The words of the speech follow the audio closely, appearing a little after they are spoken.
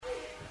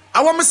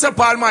I want Mr.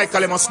 Paul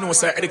Michael, you must know,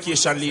 sir,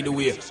 education lead the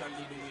way.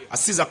 A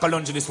Caesar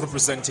Kalonji is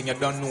representing, you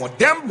don't know.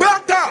 Them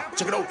better!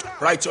 Check it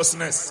out.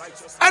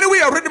 Righteousness.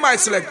 Anyway, ready my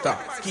selector.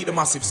 Keep the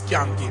massive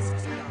skanking.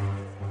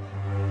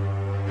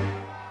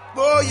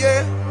 Oh,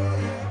 yeah.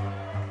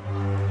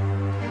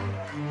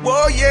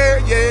 Oh, yeah,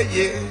 yeah,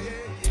 yeah.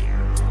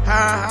 Ha,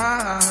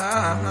 ha,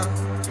 ha, ha.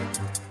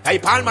 Hey,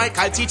 Paul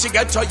Michael, teach you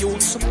get your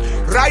youth.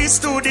 Rise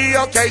to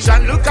the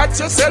occasion, look at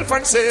yourself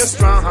and say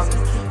strong.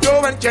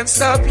 No one can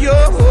stop you.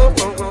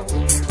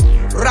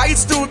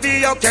 Rise to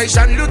the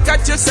occasion, look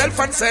at yourself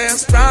and say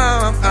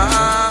strong.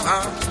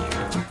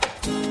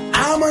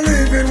 I'm a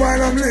living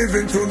while I'm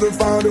living, to the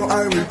Father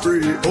I will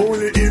pray.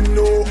 Only Him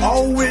know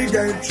how we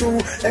get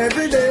through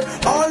every day.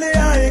 Only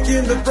I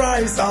give the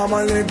price, I'm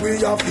a leg we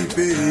have to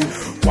pay.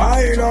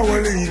 While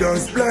our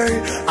leaders play,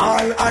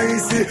 all I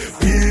see,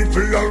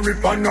 people are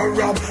rip and a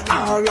rob,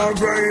 all are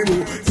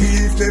grime.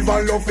 Thief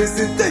never love is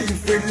the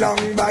thief with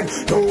long bag.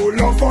 No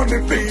love for the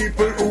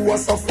people who are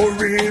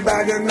suffering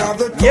bad.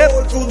 Another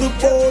toll to the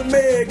poor,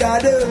 may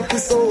God help the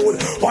soul.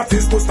 What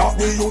is to stop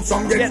the youth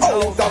from getting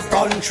out of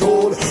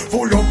control?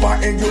 Full up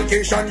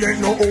education, you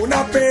know, on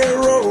a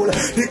payroll.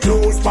 The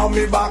clothes from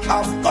me back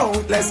have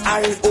countless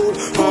eyes old.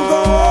 Who go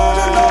on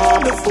and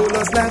on, the fool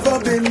has never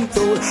been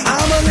told.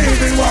 I'm a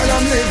living while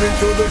I'm living,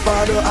 to the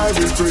Father I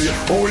will pray.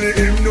 Only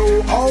Him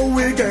know how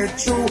we get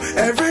through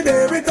every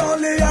day. With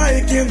only I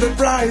give the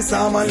price,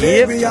 I'm a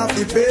live we have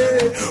to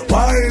pay.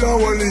 While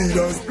our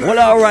leaders play. Well,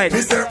 alright.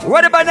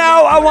 Right about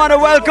now, I want to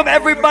welcome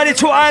everybody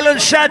to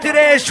Island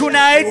Saturdays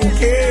tonight.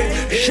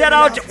 Shout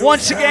out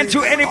once again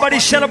to anybody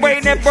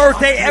celebrating their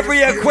birthday,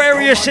 every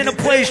Aquarius in the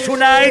place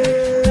tonight.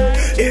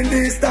 In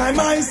this time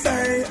I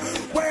say,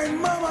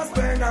 when mama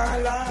spend her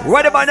life.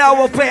 Right about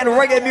now we're playing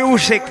reggae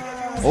music.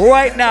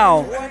 Right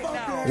now.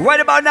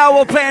 Right about now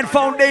we're playing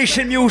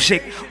foundation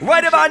music.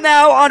 Right about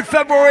now on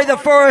February the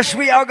 1st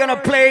we are going to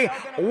play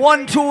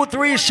 1, 2,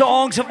 3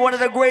 songs of one of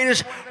the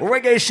greatest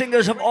reggae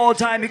singers of all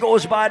time. He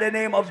goes by the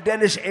name of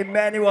Dennis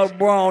Emmanuel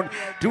Brown.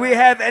 Do we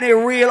have any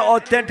real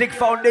authentic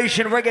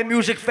foundation reggae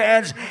music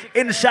fans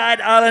inside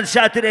Island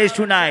Saturdays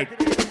tonight?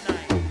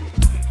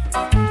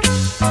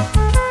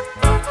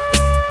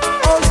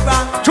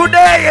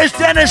 Today is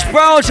Dennis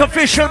Brown's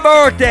official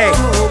birthday,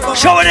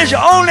 so it is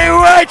only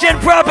right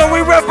and proper we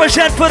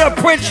represent for the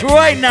Prince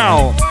right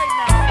now.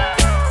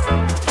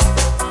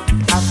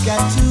 I've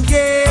got to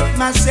get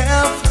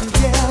myself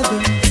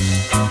together.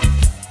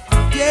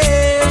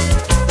 Yes,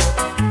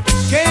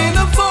 can't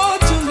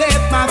afford to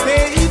let my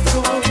faith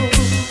go.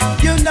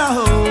 You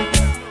know,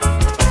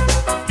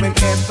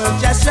 whenever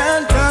the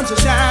sun comes a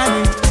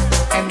shining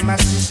and my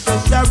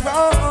sisters are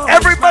wrong.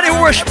 Everybody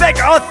who respect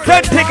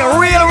authentic,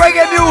 real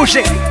reggae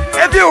music.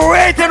 If you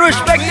rate and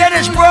respect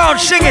Dennis Brown,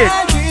 sing it.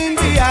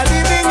 We are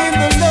living in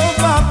the love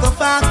of the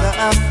Father,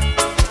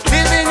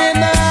 living in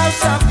the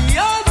house of the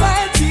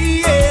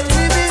Almighty, yeah.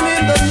 Living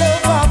in the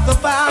love of the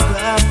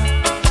Father,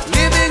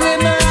 living in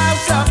the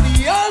house of the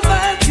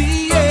Almighty,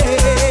 yeah.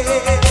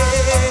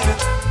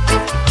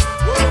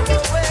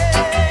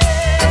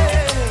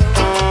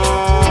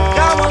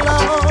 Come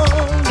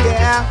along,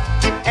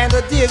 yeah, and I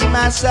dig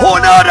myself. Who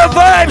know the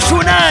vibes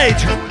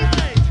tonight?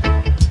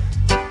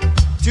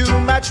 Too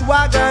much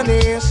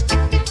wagonist,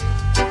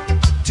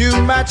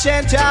 too much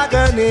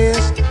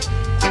antagonist.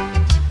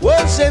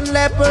 Wolves and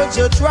leopards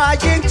are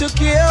trying to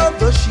kill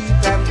the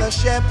sheep and the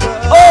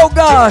shepherd. Oh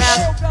gosh!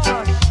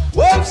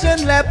 Wolves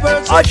and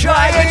leopards are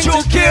trying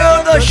to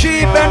kill the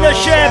sheep and the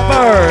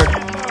shepherd.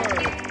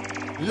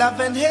 Love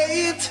and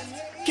hate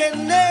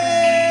can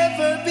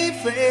never be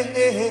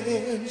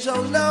friends.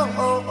 Oh no.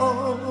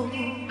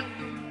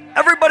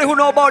 Everybody who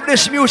know about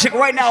this music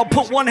right now,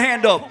 put one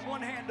hand up.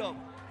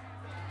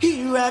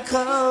 Here I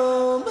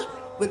come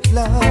with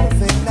love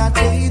and not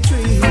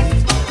hatred,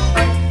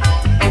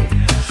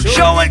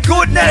 showing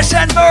goodness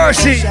and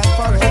mercy.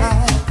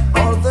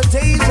 All the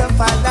days of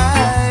my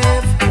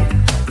life,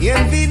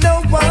 envy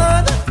no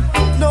one,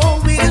 no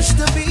wish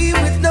to be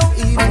with no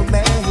evil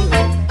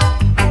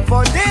man.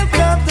 For there'll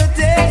come the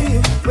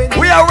day when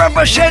we are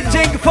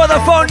representing for the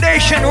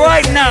foundation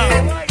right now.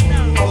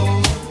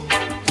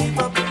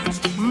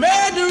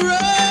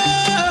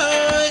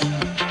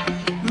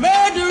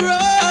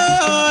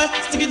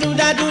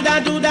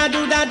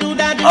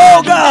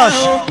 Oh gosh!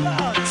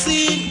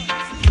 See,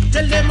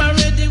 tell them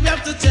already, we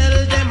have to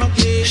tell them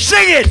again.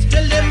 Sing it!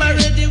 Tell them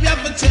already, we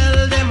have to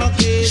tell them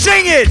again.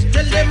 Sing it!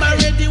 Tell them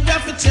already, we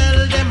have to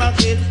tell them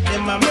again.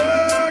 Them a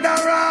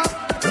murderer,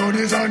 load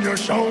is on your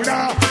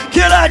shoulder.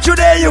 Kill her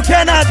today, you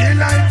cannot. Kill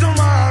her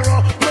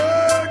tomorrow.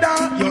 Murder,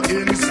 your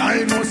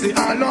inside must be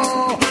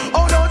alone.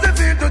 How does it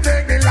feel to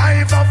take the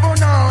life of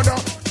another?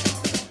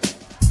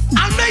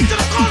 I'll make to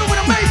the corner when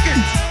I make it.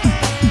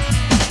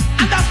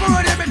 And that's where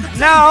I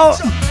now,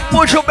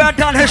 Buju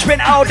Banton has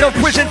been out of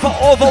prison for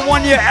over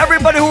 1 year.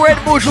 Everybody who read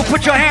Buju,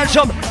 put your hands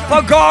up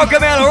for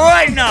Gargamel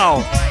right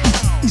now.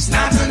 It's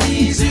not an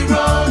easy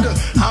road.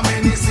 How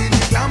many see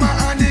the glamour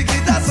and the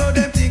glitter, so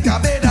them think I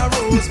better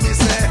rose, me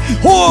say.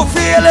 Who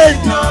feel it?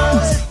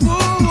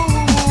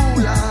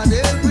 Ooh, Lord,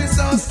 help me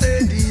so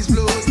stay these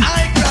blows.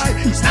 I cry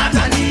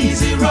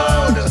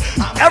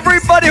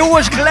Everybody who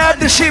was glad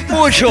to see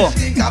Bujo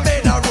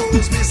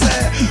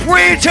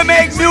free to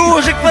make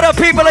music for the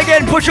people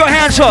again, put your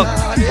hands up.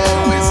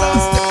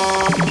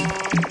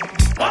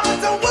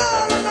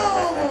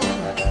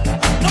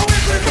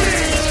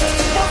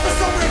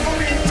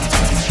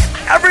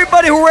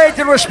 Everybody who rate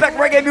and respect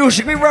reggae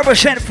music, we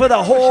represent for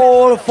the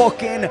whole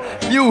fucking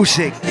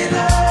music.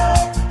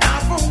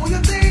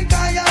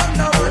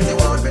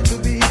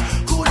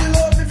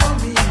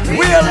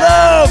 We are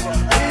love.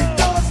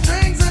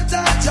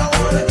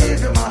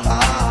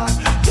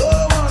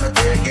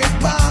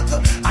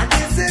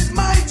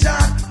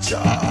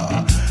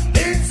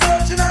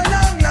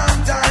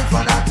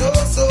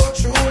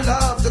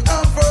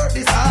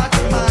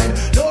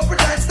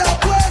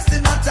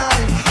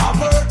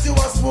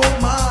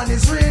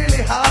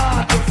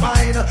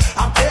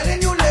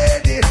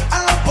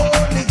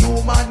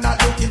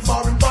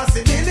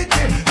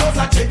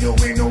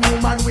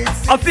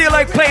 I feel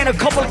like playing a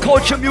couple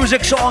culture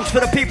music songs for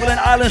the people in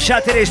Island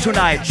Saturdays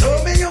tonight.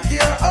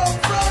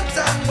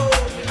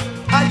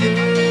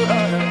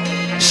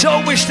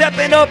 So we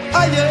stepping up.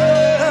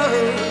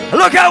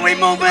 Look how we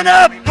moving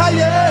up.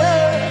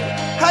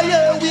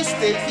 Higher, we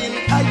stepping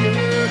higher.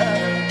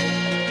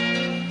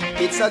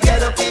 It's a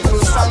ghetto people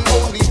song,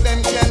 only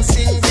them can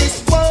sing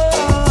this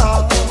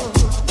one.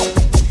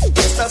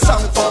 It's a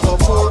song for the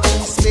poor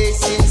in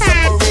space in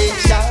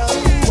separation.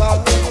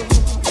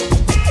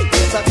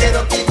 It's a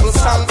ghetto people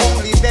song,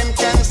 only them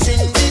can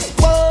sing this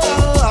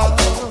one.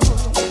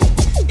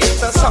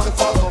 It's a song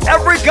for the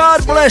every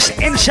God bless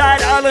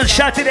Inside Island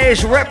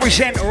Saturdays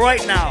represent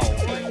right now.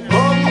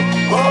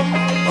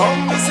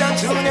 Mr.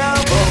 Junior,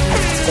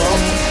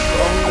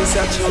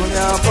 Mr.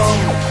 Junior,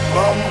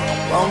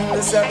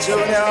 Mr.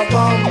 Junior,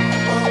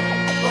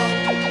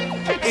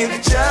 if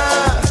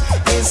Jah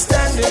is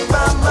standing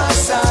by my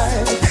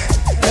side,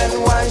 then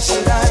why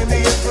should I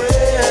be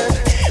afraid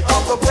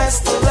of the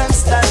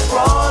pestilence that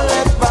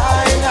crawleth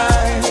by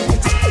night?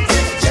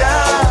 If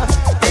Jah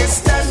is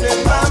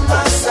standing by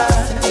my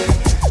side,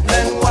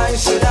 then why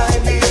should I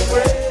be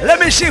afraid? Let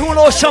me see who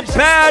knows some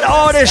bad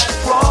artists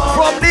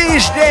from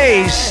these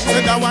days.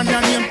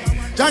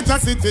 Jaja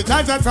City,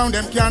 Jaja Town,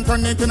 them can't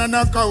turn it in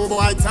a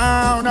cowboy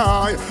town.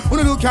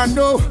 Who you can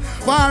do?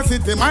 War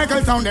City,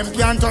 Michael Town, them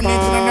can't turn it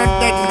in a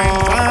dead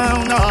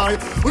man town.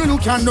 Who you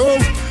can do?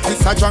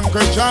 It's a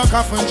jungle jack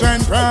of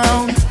Jane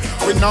Brown.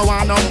 We no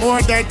want no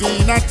more dead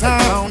in a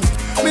town.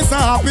 Mr.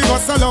 Happy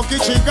was so lucky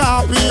she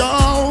got me,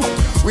 yo.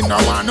 We no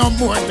want no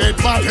more dead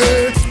body.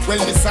 Well,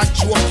 Mr.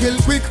 Joe kill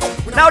quick.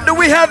 Now, do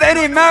we have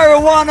any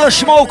marijuana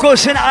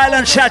smokers in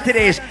Island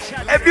Saturdays?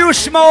 If you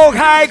smoke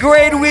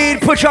high-grade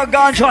weed, put your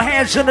guns or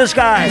hands in the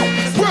sky.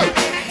 Well,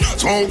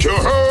 smoke your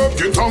herb,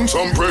 give tongues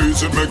some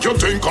praise. It make you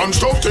think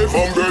constructive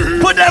and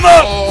brave. Put them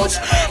up.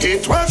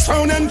 It was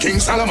found in King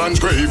Solomon's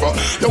grave,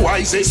 the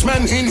wisest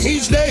man in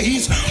his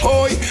days.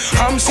 Oi,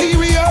 I'm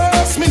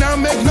serious, me not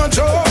make no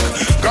joke.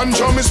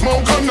 Ganja me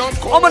smoke, I'm not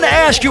cold. I'm gonna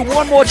ask you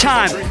one more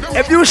time.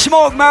 If you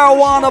smoked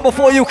marijuana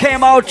before you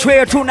came out,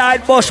 trade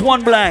tonight, bust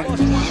one blank.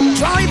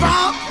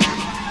 Driver,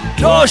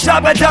 don't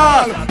stop at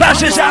all.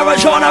 Passes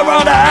Arizona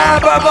around the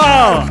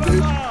Albemarle.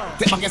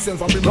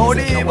 Don't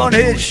even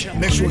hitch.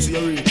 make sure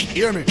you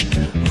hear me.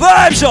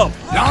 Vibes up.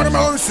 Down of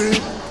mercy,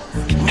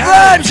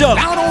 Vibes up.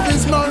 down of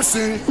his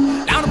mercy,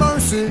 down of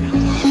mercy.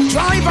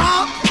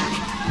 Driver,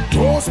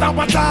 don't stop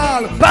at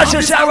all.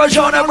 Passes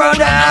Arizona around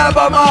the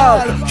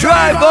Albemarle.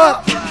 Drive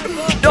up.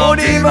 Don't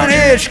even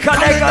hitch.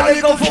 Connect a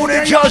little food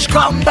and just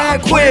come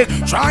back quick.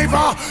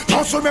 Driver,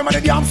 just remember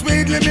the damn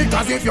speed limit.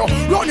 Cause if you're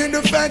running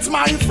the fence,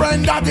 my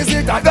friend, that is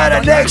it. I got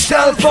a next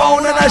cell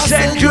phone and I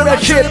send you the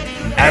chip.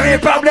 Any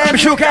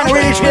problems you can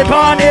reach me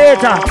upon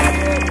it.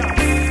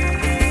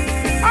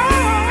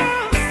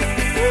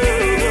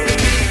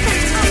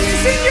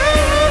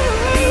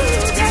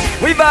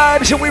 We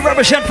vibes and we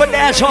represent for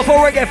dancehall, for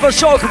reggae, for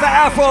soul, for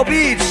Afro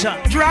beats.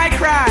 Dry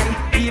cry,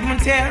 even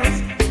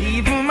tears,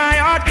 even my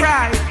heart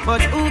cries,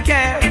 but who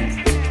cares?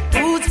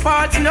 Whose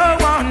fault's no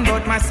one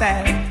but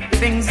myself.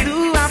 Things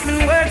do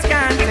happen, words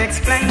can't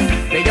explain.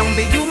 Beyond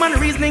the human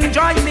reasoning,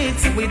 joy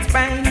mixed with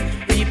pain.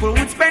 People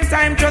would spend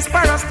time just for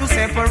us to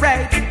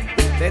separate.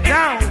 They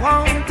don't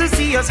want to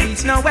see us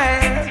reach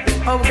nowhere.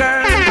 Oh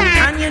girl,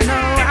 and you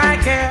know I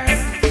care.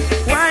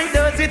 Why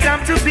does it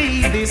have to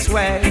be this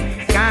way?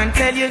 Can't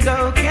tell you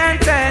go, can't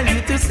tell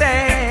you to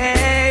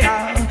stay.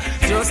 Oh,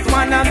 just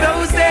one of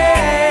those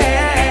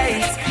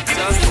days.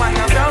 Just one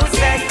of those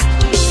days.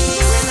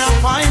 When I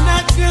find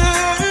that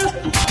girl,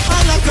 I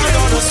like her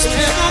on a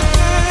swear that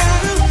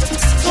girl.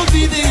 She'll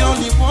be the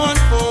only one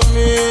for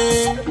me,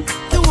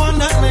 the one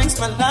that makes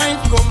my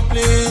life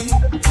complete.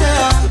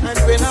 Yeah, and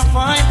when I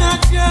find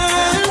that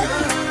girl,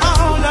 I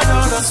hold her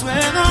on a swear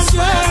that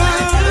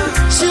girl.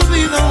 She'll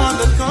be the one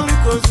that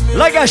conquers me.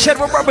 Like I said,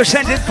 we're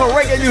represented for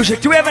reggae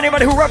music. Do we have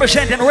anybody who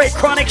representing Ray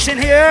Chronics in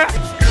here?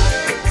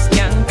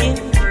 Skanking,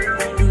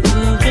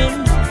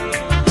 moving,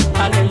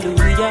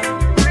 hallelujah.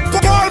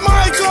 Paul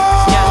Michael!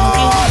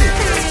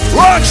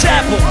 Rock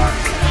sample.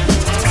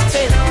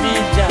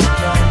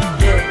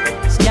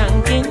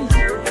 Skanking,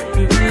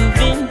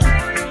 moving,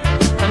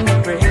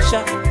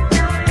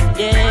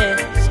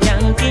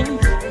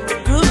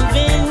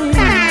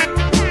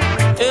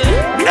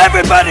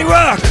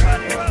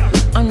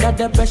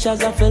 the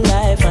pressures of your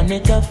life and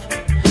it tough.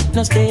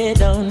 No stay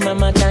down,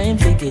 mama, time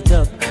pick it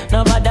up.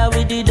 No bother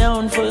with the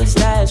down, full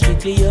style,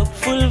 strictly up,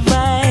 full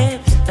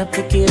vibes. Now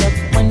pick it up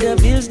when the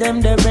bills, them,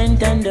 the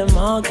rent and the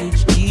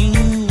mortgage due.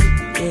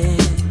 Yeah.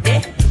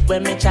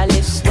 When me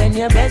chalice, when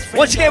your best friend.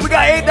 Once again, we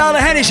got $8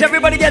 Hennies.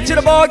 Everybody get to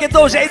the bar, get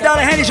those $8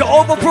 Hennies of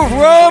overproof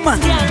rum.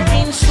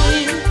 Camping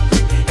sweet.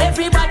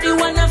 Everybody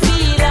wanna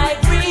feel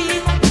like free.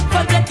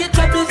 Forget your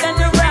troubles and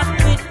the rock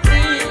with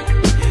me.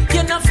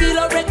 You know feel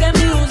a reggae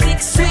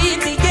music sweet.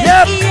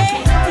 Yep.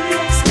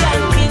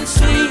 Camping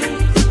sweet.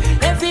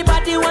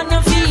 Everybody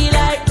wanna feel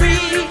like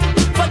free.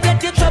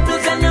 Forget your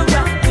troubles and the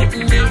rock with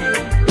me.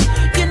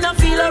 You know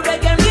feel a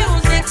reggae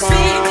music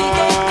sweet.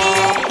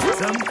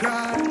 Some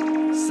cry,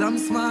 some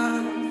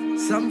smile,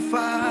 some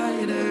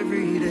fight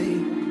every day.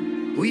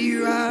 We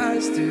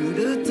rise to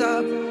the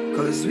top,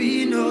 cause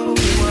we know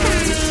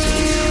what it's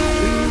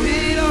through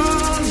it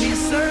all we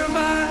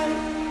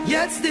survive,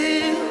 yet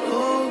still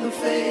hold the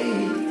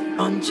faith,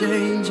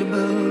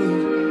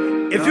 unchangeable.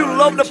 If you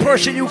love the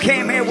person you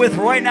came here with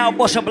right now,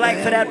 bust a blank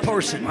for that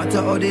person.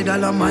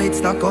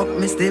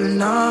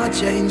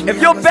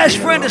 If your best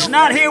friend is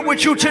not here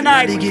with you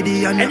tonight,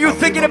 and you're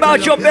thinking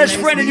about your best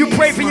friend and you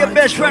pray for your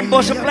best friend,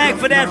 bust a blank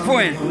for that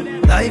friend.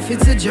 Life,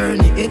 it's a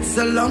journey, it's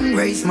a long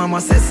race.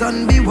 Mama says,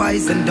 son, be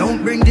wise and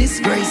don't bring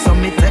disgrace. So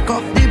me take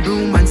up the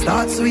broom and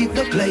start sweep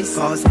the place.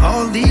 Cause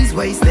all these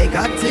ways, they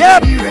got to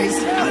be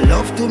erased. I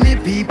love to me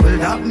people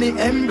that me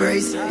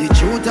embrace. The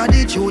truth are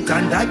the truth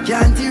and that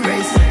can't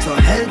erase. So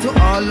hell to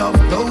all of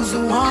those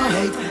who want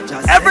hate.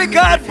 Just every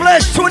God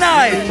bless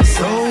tonight.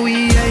 So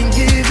we ain't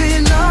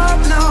giving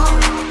up now.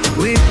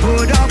 We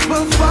put up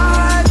a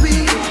fight.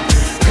 We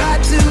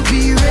got to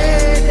be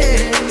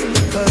ready.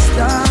 Cause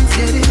time's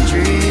getting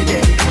dreary.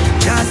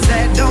 Just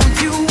said, don't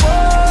you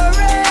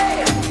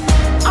worry.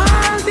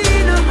 I'll be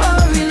in a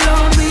hurry,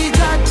 Lord. We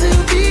got to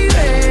be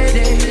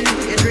ready.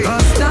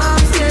 Cause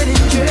time's getting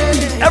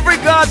dreary. Every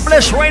God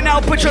bless right now,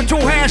 put your two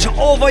hands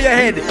over your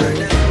head.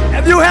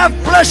 If you have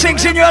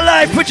blessings in your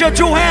life, put your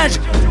two hands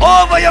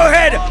over your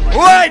head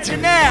right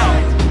now.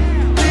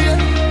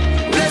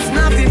 Bless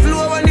me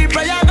flow when the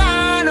prayer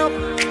gone up.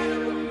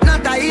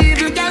 Not a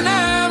evil can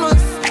harm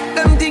us.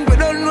 Them think we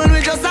don't know,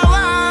 we just a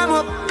warm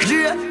up.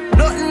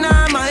 Nothing I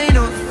mind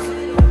us.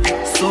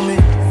 So me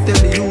tell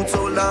the youth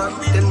so long,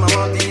 tell my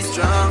mom be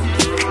strong.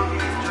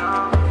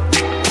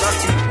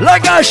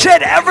 Like I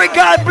said, every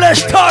God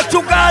bless, talk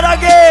to God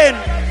again.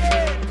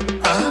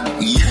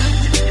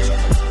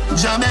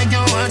 Jah beg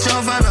you watch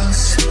over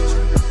us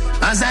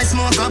as I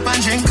smoke up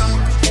and drink up.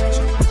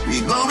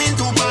 We going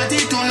to party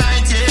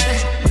tonight, yeah.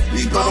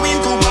 We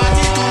going to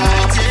party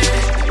tonight,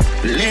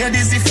 yeah.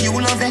 Ladies, if you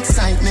love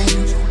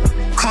excitement,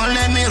 come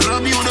let me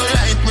rub you the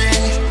right way.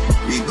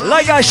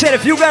 Like I said,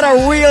 if you got a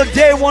real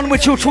day one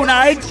with you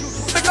tonight,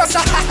 because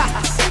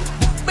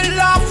me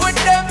laugh with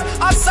them.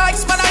 I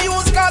sykes man I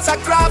use cause I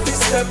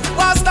graphish them.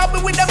 Why stop me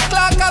with them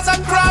clock cause I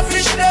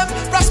crawfish them.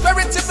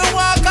 Prosperity me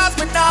want cause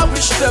me now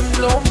wish them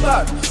no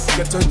bad.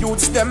 Get to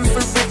use them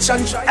for rich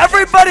and dry.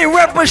 Everybody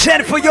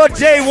represent for your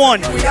day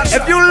one.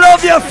 If you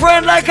love your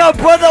friend like a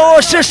brother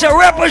or sister,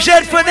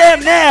 represent for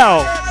them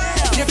now.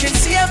 You can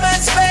see a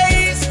man's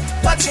face,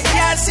 but you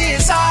can't see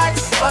his heart.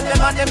 But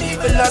them and them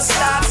people are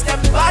stars,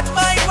 them bad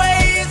my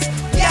ways.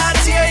 Can't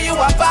tear you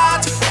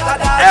apart.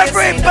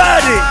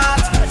 Everybody,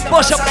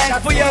 bust a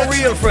blank for your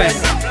real friend.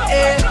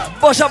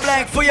 Bust a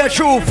blank for your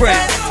true friend.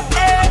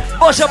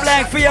 Bust a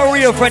blank for your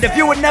real friend. If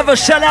you would never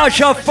sell out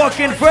your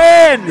fucking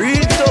friend.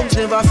 Real thugs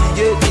never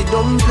forget the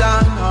dumb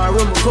plan or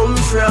where we come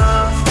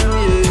from.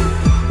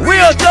 Yeah.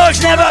 Real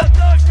thugs never.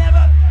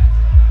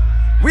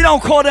 We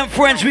don't call them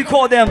friends, we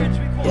call them.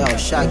 Yo,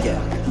 Shaggy.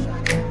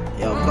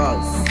 Yo,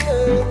 cuz.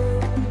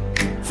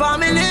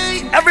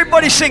 Family.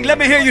 Everybody sing, let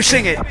me hear you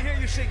sing it.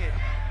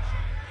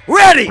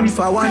 Ready? If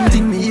I want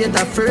thing, me hate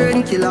a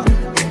fern killer.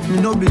 Me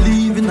no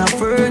believe in a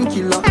fern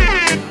killer.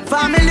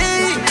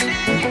 Family.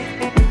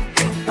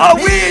 Oh,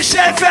 we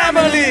said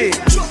family.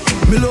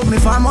 Me love me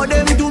family,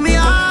 them to me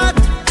heart.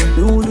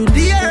 You do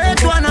the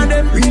earth, one of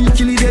them. Real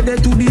kill it, they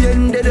to the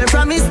end, they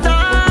from me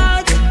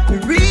start.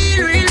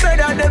 Real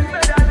better them.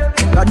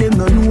 Cause them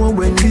no know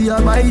when we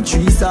are buy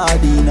 3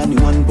 sardines and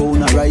the 1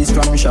 pound of rice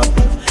from shop.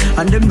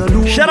 And them no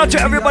know. Shout out to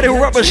everybody who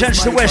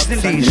represents the West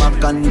Indies.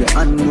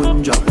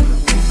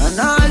 And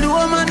all the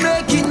woman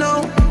make it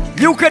now.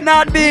 You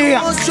cannot be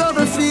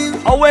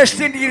a West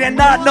Indian and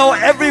not know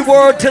every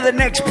word to the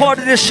next part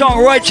of this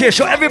song right here.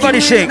 So everybody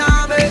sing.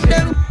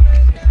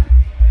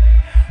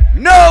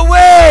 No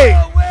way!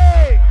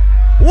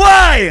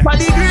 Why?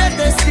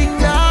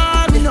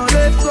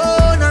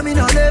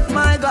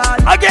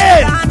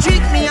 Again!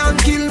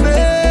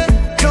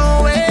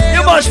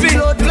 You must be.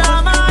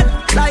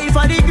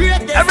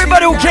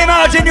 Everybody who came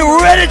out and you're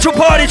ready to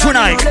party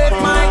tonight.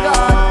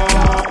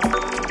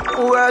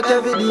 Work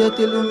every day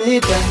till we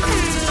meet them.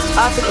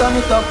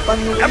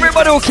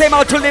 Everybody who came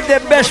out to live their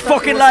best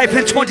fucking life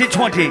in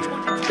 2020.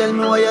 Tell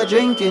me why you're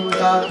drinking,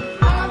 God.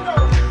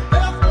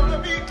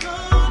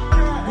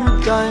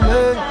 Good time,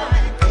 hey.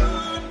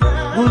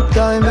 Good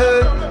time,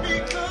 hey.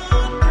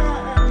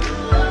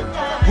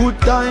 good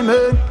time,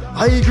 eh?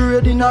 High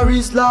grade in a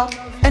Rizla.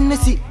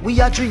 NSC, we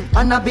a drink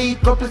and a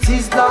beat couple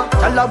sizzler.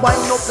 Tell her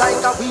wind up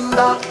like a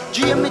window.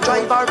 Jamie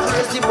drive her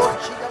crazy,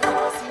 but she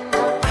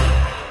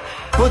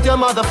put your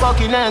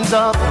motherfucking hands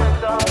up.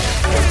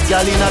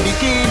 Girl in a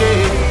bikini.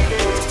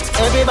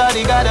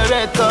 Everybody got a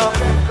red cup.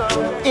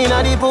 In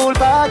a the pool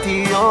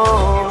party,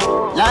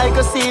 oh. Like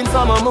a scene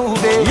from a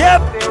movie.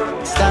 Yep.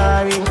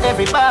 Starring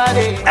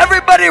everybody.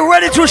 Everybody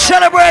ready to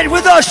celebrate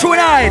with us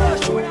tonight.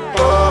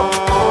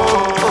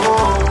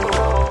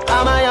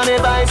 I'm on the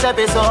Vice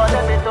episode.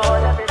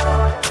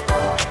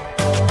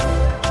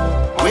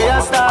 We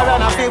are star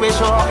on a freeway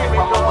show.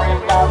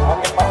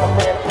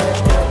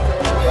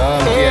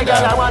 Hey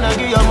girl, I wanna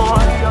give you more.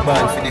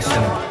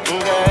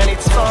 Girl,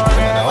 it's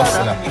forever.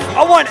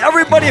 I want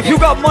everybody, if you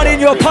got money in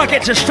your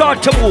pocket, to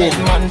start to move.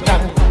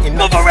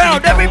 Move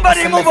around,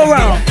 everybody move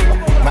around.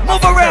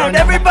 Move around,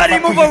 everybody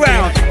move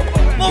around.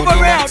 Move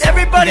around,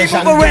 everybody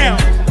move around.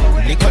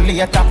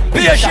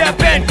 Be a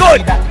champagne,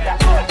 good.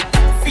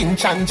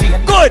 Finch and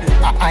Jane. Good.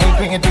 I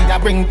bring it, I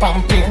bring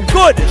pampain.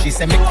 Good. She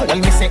say me call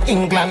me say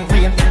England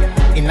rain.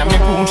 In a me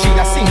room she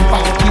a sing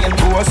pampain.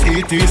 Do a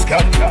CT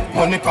scan.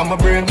 Money pa my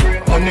brain.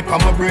 Money pa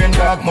my brain,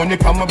 dog. Money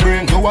pa my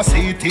brain. Do a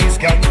CT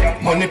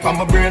scan. Money pa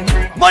my brain.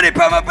 Money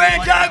pa my brain,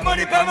 dog.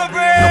 Money pa my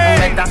brain.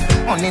 Double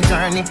decker, on the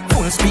journey,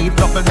 full speed,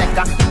 double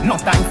decker. No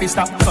time to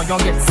stop, so you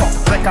get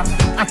fucked wrecker.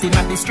 Acting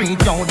at the street,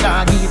 yo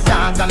dog, eat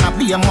dog, and I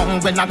be among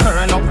when I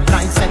turn up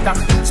like setter.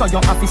 So you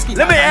have to skip.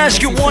 Let me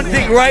ask you one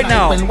thing right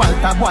now.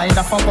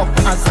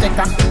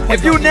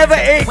 If you never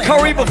ate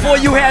curry before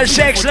you had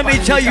sex, let me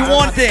tell you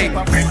one thing.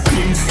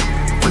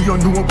 You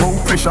know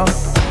about pressure.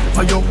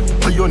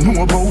 You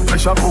know about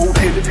pressure.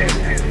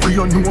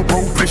 You know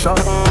about pressure.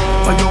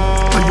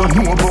 You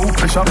know about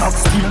pressure.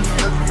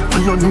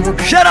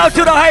 Shout out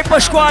to the Hyper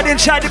Squad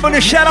inside the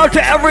building. Shout out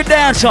to every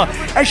dancer.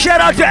 And shout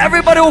out to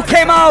everybody who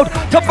came out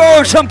to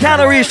burn some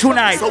calories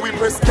tonight. So we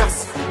press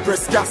gas,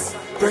 press gas,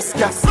 press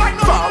gas.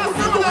 Forward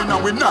we going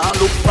and we now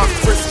look back.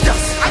 Press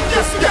gas,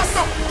 press gas,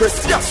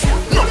 press gas.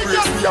 No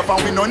breaks we have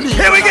and we no need.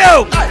 Here we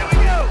go.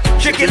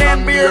 Chicken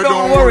and beer,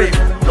 don't worry.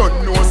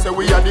 Don't know, say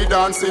we are the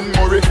dancing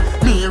Murray.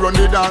 Me run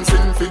the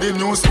dancing for the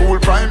new school,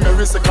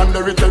 primary,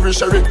 secondary,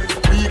 tertiary.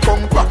 We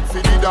come back for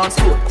the dance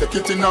floor, take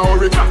it in a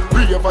hurry.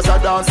 Ravers are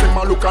dancing,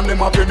 my look and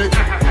them a penny.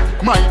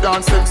 My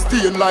dance them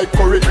stain like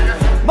curry.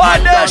 My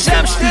dance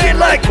them stain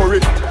like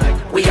curry.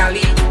 We are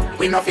lead,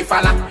 we no fi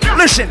follow.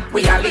 Listen,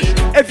 we are lead.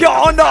 If your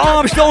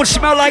underarms don't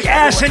smell like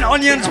ass and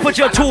onions, put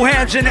your two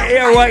hands in the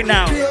air right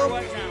now.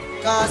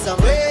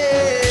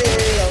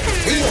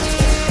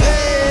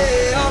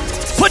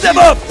 Put them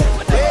up.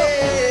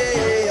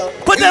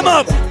 Put them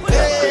up.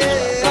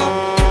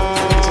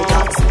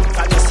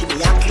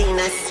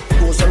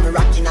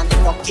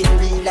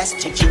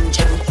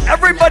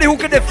 Everybody who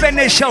can defend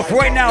themselves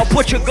right now,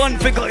 put your gun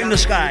finger in the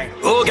sky.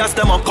 Oh, gas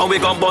them up, come we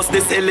gon' bust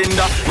the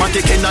cylinder.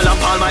 Matic in a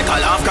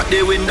Paul-Michael, half crack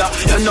the window.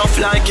 You no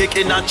fly kick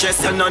in a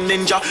chest, you no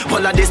ninja.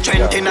 Pull of this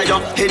strength in a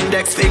your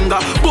index finger.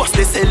 Bust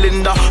the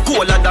cylinder,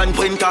 cooler than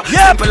printer.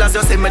 Yep. Simple as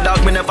you see me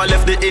dog, me never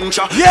left the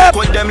incha. Yep.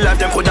 With them life,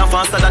 them coulda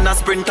faster than a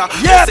sprinter.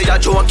 Yep. Say a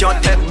joke, you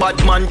take bad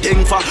man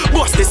thing for.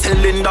 Bust the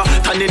cylinder,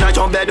 turn in a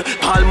your bed.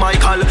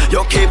 Paul-Michael,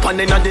 you keep on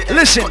in a the.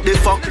 Listen, the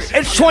fuck.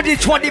 It's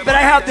 2020, but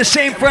I have the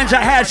same friends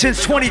I had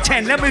since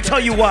 2010. Let me tell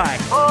you why.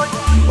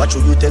 What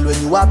should you tell when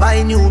you are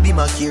buying new? Be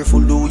more careful,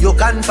 though you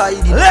can't find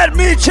it. Let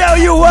me tell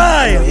you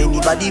why.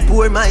 Anybody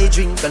pour my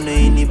drink and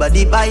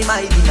anybody buy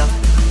my dinner.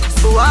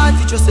 So hard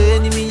for just a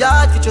enemy,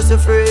 hard for just a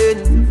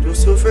friend.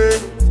 Just a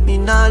friend. Me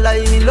not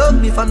lie, me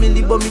love me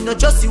family, but me not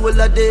just see all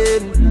of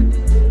them.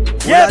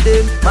 All of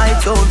them might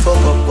sound fuck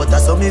up, but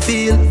that's how me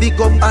feel. Big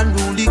up and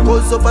rule,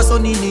 cause up a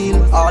sunny kneel.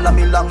 All of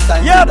me long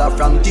time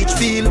from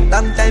Teachfield.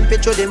 Long time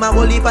picture them a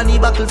whole heap on the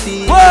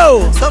battlefield.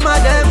 Whoa. Some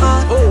of them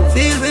are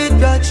filled with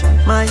grudge.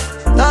 My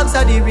dogs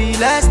are the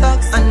realest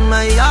dogs, and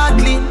my heart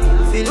clean.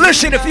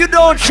 Listen, if you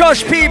don't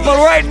trust people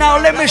right now,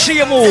 let me see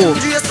you move.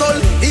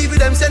 Even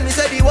them send me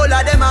say the whole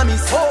of them a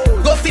miss.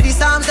 Go for the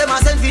Psalms, them a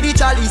send for the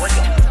chalice.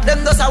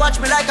 Them just a watch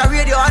me like a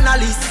radio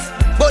analyst.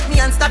 But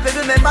me and stop it,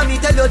 remember me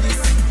tell you this.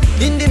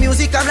 In the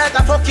music, I'm like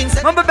a fucking.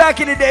 Remember back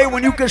in the day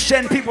when you could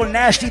send people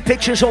nasty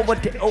pictures over,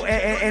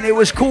 and it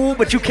was cool,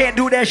 but you can't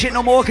do that shit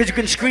no more because you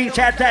can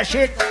screenshot that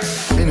shit.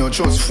 Me no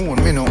trust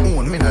phone, me no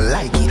own, me no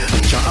like it.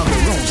 Picture I'm a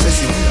room,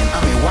 says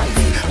I'm a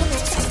wifey.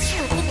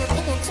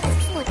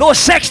 Those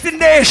sexting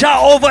days are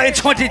over in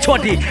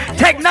 2020.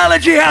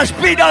 Technology has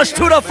beat us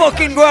to the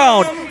fucking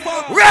ground.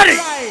 Ready?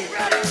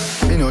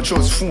 Me no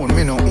trust phone,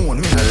 me no own,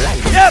 me no like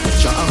it. Yep.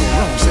 Picture I'm a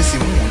room, says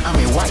I'm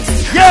a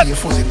wifey. Yep. Your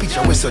fuzzy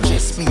picture will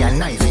suggest me a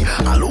knifey.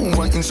 All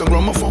over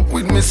Instagram, I fuck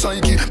with me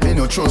psyche. Me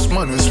no trust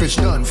man, we switch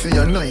down for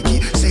your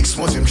Nike. 6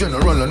 months in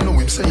general, I know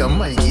him say I'm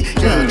Mikey.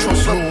 Yeah,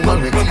 trust no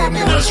man, we claim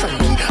you a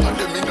strikey. And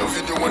them in the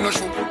video wanna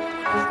show.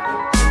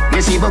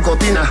 Me see buck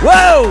up in a.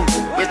 Whoa!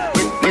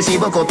 When she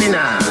buck up in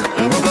a,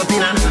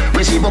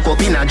 when she buck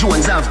up in a,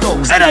 Jones have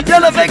thugs. And a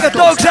Della Vega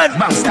thugs and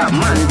Bangsta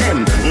man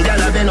them.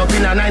 Gyal been up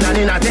in a 9 and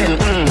in a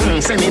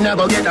 10. Say me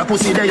never get a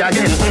pussy day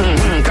again.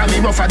 Can me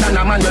rougher than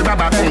a man with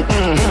rubber band.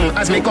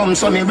 As me come,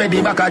 so me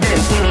ready back again.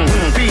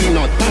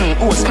 Peanut,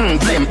 oats,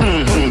 blem.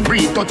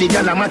 Breathe 30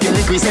 gyal a mat in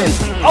the crescent.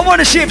 I want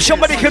to see if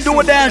somebody can do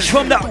a dance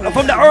from the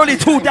early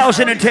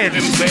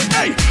 2010s.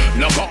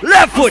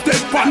 Left foot,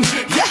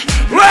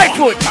 right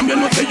foot,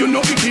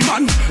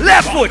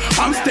 left foot.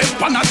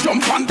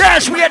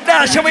 Dance, we get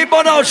dance and we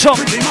burn out some.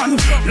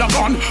 Log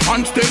on,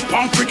 and step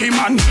on freaky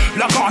man.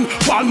 Log on,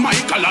 Paul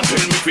Michael,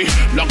 tell me fi.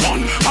 Log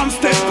on, and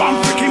step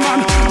on freaky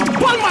man.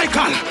 Paul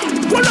Michael,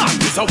 hold on.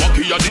 This a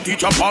walkie, you're the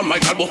teacher, Paul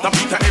Michael. But the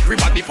Peter,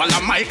 everybody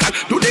follow Michael.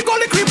 Do the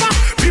gully creeper.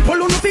 People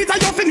who know Peter,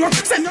 you're senior.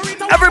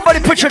 Everybody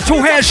put your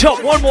 2 hands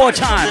up one more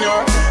time.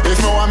 If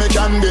no one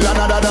can build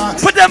another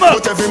dance. Put them up.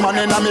 Put every man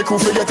in a make who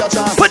forget a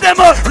chance. Put them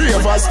up.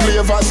 Ravers,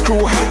 clavers,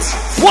 crew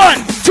hats.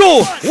 1,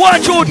 2,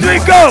 1, 2, 3,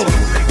 go.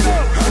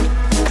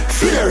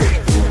 Flare it.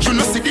 You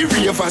know see the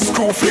ravers,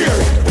 crew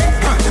flare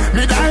it.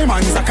 Me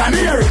diamonds a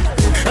canary.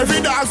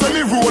 Every dog when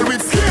me roll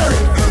with scary.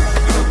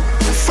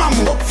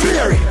 Fambo,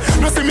 flare it.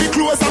 No see me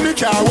clothes and me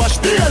car wash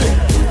daily.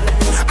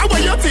 How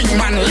about you think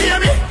man lay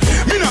me?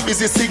 Me not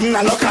busy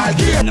signal local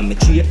gear. No me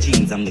cheap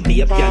jeans and me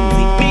be a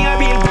pansy. Me a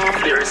real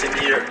flare is in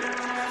here.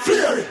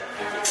 Flare it.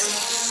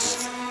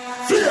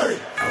 Flare it.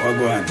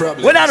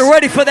 We're not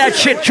ready for that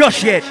shit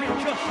just yet.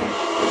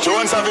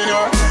 Jones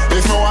Avenue,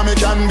 if no one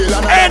can build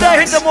another and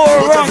I hit the more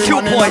wrong 2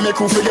 point.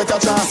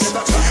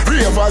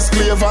 Ravers,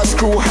 clavers,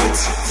 crew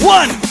hats.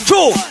 1,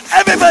 2,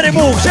 everybody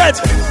moves. That's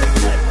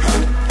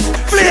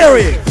flare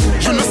it.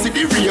 You know see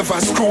the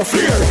ravers, crew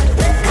flare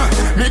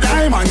it. Me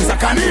diamonds a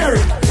canary.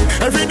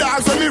 Every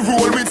dog when me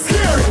roll with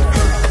scary.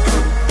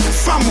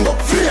 Fambo,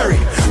 flare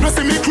it. No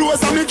see me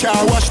clothes and me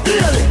car wash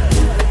daily.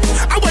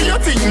 How about you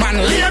think man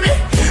lay me?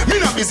 Me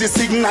not busy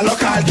signal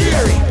local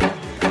geary.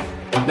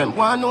 Them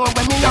want know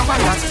when me have a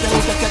last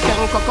thing. Take a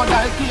 10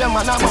 crocodile came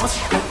and a bus.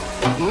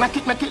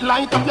 Make it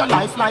light up your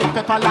life like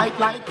pepper light.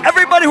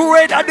 Everybody who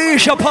rate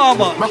Adisha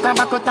Palmer.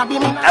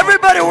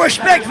 Everybody who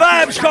respect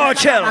Vibes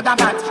Cartel.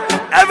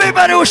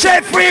 Everybody who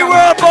say free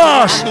world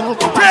boss.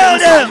 Tell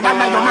them.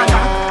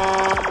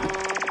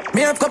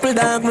 Me have couple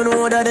dog, me know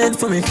what that did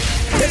for me.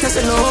 Get us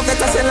a love,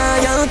 get us a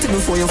loyalty.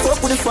 Before you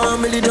fuck with the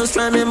family, just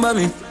remember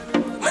me.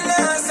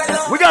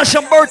 We got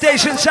some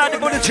birthdays inside the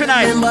building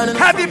tonight.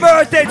 Happy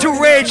birthday to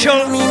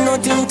Rachel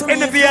in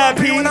the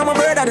VIP.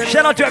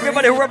 Shout out to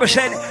everybody who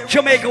represent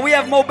Jamaica. We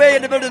have Mobay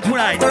in the building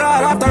tonight.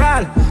 After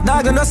all,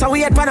 dog and us,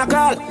 we had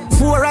Panacol.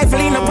 4 rifle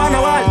in upon the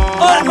wall.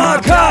 Oh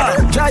my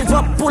God. Drive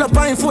up, pull up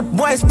on foot.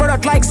 Boys spread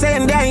out like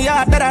saying damn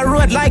yard. That I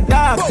road like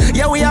dog.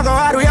 Yeah, we are go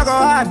hard, we are go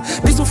hard.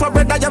 This is for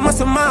bread that you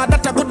must mad.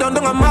 That I put down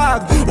a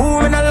mag.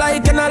 Who me not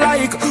like and I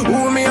like.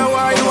 Who me a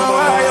why, you a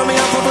why. You me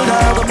a couple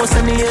dog. I'm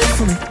busting the head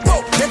for me.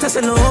 Let us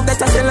love,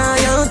 let us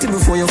loyalty.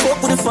 Before you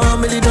fuck with the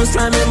family, just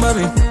remember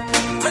me.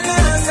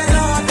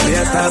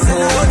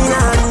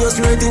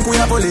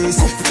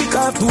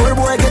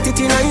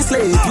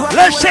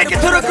 Let's take it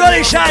to the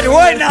gully side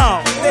right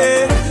now.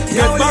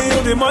 Get back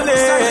to the money.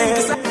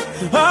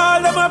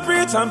 All them a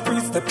preach and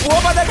preach. Step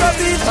over the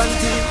gully and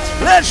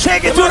teach. Let's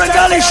take it to the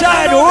gully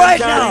side right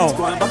now.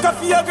 Back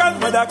up your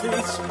grandmother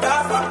preach.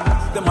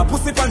 Them a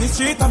pussy on the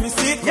street and me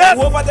see. Yep.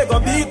 Over they go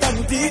beat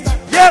and teach.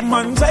 Yep.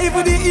 Man drive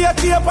with the ear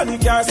tape and the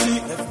car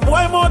seat.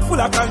 Boy mouth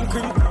full of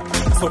concrete.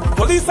 So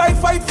police side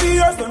fight for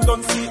years, them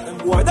don't see. Them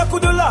boy that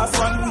could the last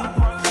 1 week.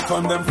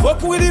 From them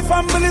fuck with the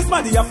families,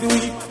 man, they have to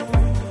weep.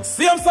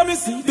 See them so me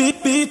see.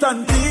 Beat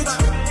and teach.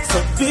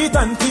 So beat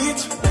and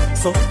teach.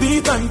 So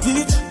beat and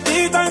teach.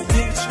 Beat and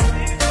teach.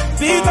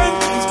 Beat and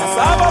teach. Cause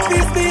I have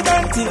this beat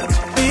and teach.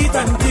 Beat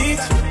and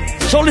teach.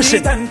 So listen.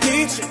 Beat and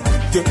teach.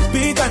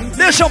 Beat and teach.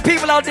 There's some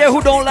people out there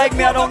who don't like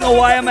me. I don't know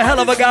why. I'm a hell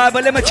of a guy,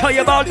 but let me tell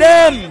you about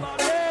them.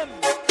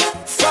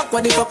 Fuck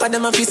what the fuck are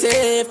them if you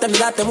safe. Them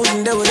that them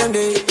wouldn't do with them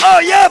day. Oh,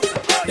 yep.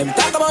 Them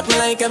talk about me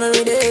like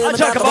every day. I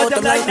talk about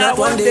them like not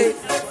one day.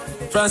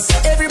 France,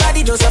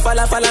 everybody just a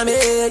follow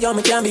me. Yo,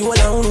 me can't be one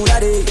on who that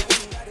day.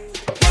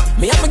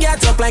 Me have to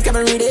get up like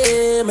every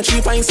day. My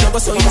 3 pints never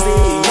so easy.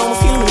 Now me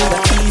feel me with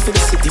a key for the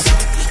city.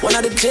 One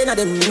of the gen of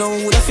them, you know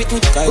who that fit me.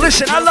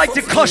 Listen, I like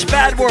to cuss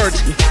bad words.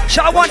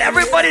 So I want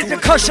everybody to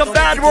cuss some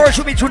bad words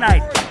with me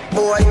tonight.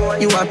 Boy,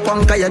 you a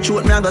punk, you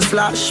throat me a go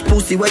splash.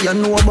 Pussy where you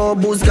know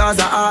about booze, cause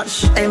a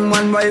arch.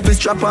 M1 rifle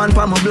strap on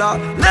pa my block.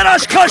 Let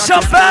us cuss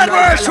some bad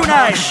words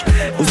tonight.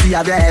 Pussy,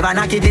 have you ever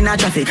knocked it in a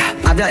traffic?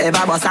 Have you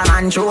ever bust a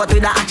man throat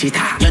with a hatchet?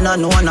 You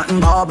don't know nothing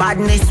about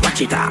badness,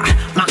 watch it.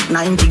 Mac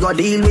 90 go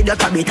deal with the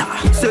cabita.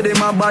 Say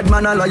them a bad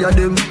man, a liar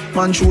them.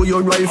 Man show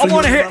your rifle. I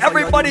wanna hear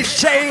everybody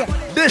say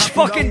this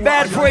fucking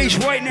bad phrase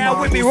right now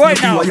with me right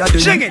now.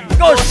 Sing it,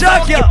 go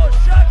suck ya.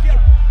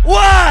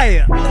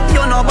 Why?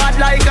 You know bad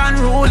like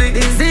unruly.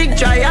 The zig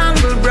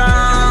triangle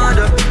brand.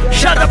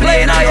 Shut the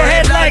plane on your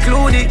head like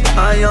Loody.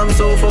 I am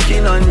so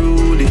fucking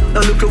unruly.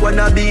 Now look at what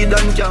I be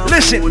done.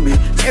 Listen,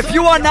 if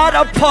you are not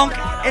a punk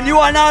and you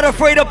are not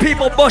afraid of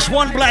people, bust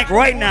one blank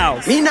right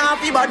now. Me nah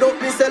fi bad up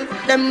myself.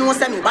 Them know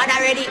say me bad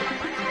already.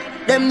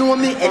 Them know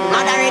me and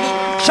mad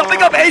already. So big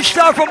up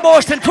H-Star from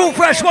Boston. Too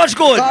Fresh, what's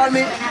good? Call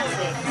me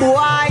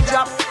boy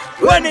drop.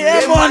 When the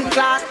M1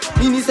 class,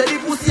 me say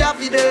the pussy have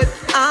dead.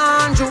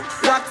 Andrew,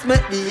 rocks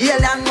make the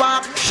alien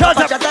walk. Shut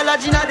up.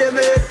 Chattalagina dem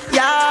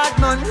yard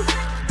man.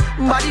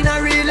 Bad in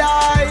a real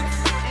life.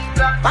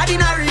 Bad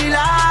in a real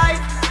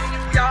life.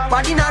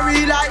 Bad in a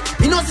real life.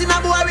 You know see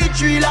na boy with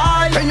 3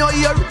 life. When you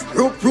hear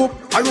rope,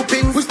 a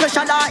rooping, we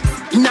specialize.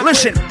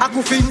 Listen,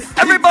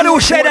 everybody who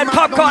say that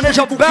Popcorn is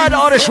a bad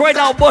artist right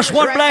now, bust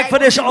one blank for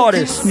this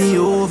artist. Me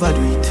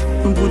overdo it.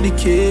 Put the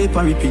cape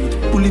and repeat.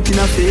 Pull it in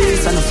a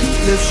face and a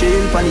feet. Left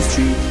shell on the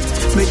street.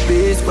 Make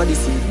base for the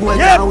seat. Boy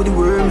down the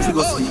worm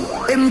figure sleep.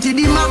 Empty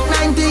the Mac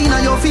 19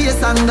 on your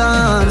face and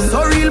done.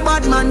 So real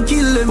bad man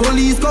kill them.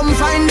 Police come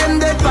find them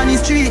dead on the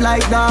street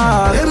like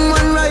that. Them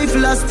one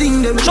rifle a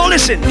sting them. So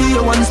listen. Day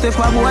one step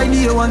a boy,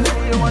 day one.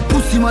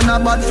 Pussy man a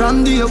bad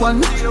from day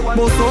one.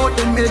 Both out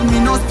them made me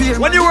no spare.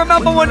 When you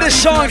remember when this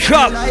song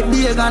dropped.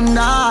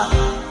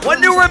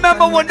 When you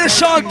remember when this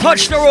song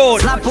touched the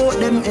road.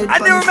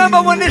 And you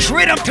remember when this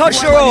rhythm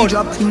touched the road.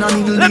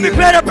 Let me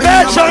play the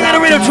bad song and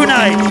the rhythm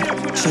tonight.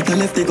 Shut the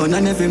left, they gun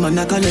and every man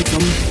a collect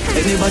some.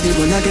 Anybody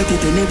gonna get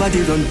it,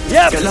 anybody run.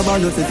 Yep. Girl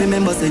about us if you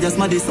remember say just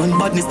my son.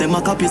 Badness them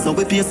a copy so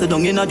we paste it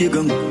down in a the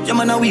gun. Yeah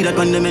man a weed that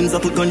when them ends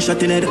up put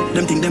gunshot in head.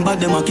 Them think them bad,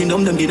 them a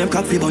kingdom, them give them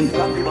cock fi bun.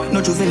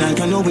 No juvenile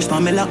can no wish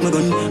for me lock my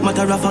gun.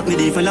 Matter of fact me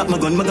dey for lock my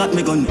gun, me got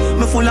me gun.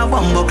 Me full of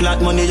bomb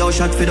clot money, yo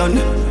shot fi done.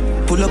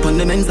 Pull up on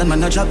the men's and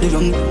man a drop the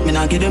rung. Me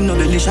nah give them no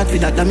belly shot fi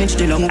that damage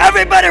the lung.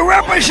 Everybody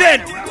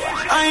represent.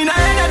 I ain't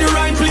at the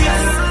right place.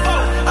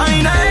 I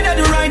ain't at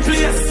the right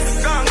place.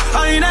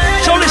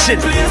 So listen.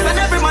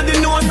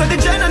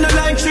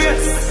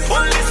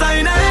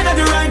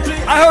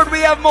 I heard we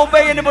have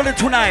Mobay in the building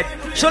tonight.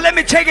 So let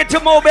me take it to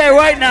Mobay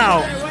right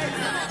now.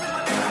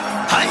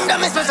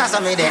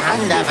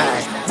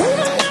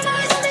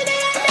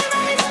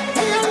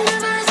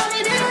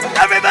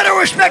 Everybody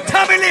respect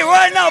Tommy Lee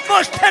right now.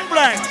 Bust 10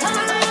 blanks.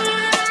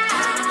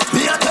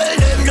 Me a tell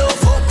them no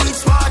fuck with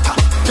smarter.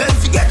 Them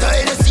forget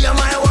to see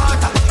my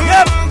water.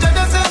 Yep.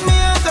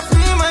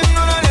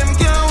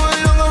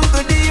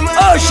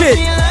 Oh shit.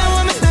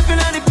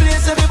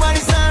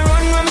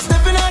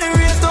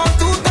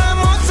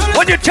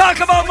 When you talk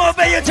about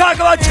Mobay, you talk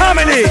about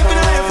Tommy Lee.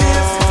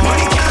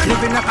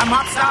 Living like a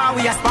mob star,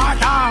 we a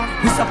Sparta.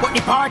 We support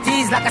the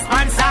parties like a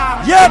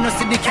sponsor. Yep. You know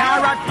see the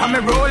carrot from me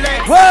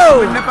Rolex.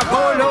 Whoa. We never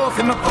go low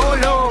from a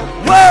polo.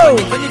 Whoa.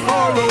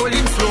 24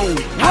 rolling slow.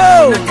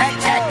 Whoa.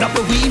 Check,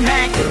 double we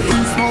make.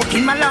 Smoke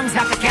in my lungs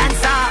like a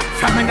cancer.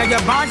 From under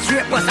your bond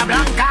strip was a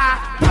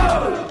blanca.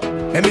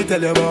 Let me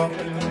tell you about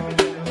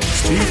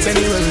streets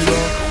anywhere we go.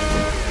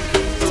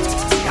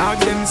 Dog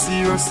them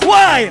serious.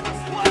 Why?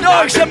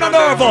 Dogs them not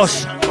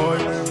nervous.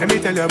 Let me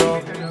tell you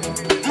about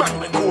man,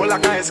 we cool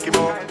like a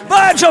Eskimo.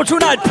 Vibes out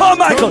tonight, Paul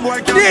Michael,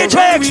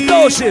 DJ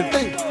Explosive. I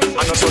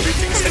know so the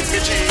things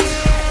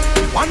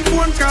SPG. One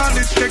phone call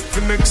is check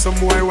to make some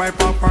boy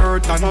wipe up her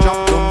hurt and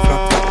drop down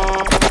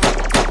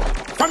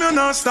flat. Come you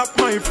not stop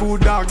my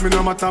food, dog. Me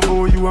no matter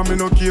about you and me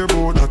no care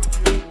about that.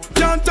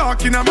 Can't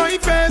talk in my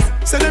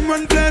face. Say them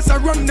run place, I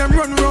run them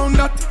run round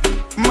that.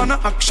 Man a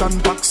action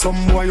back,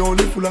 some boy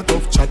only full of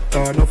tough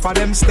chatter. Enough of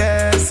them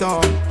stairs,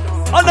 so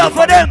enough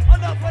of them.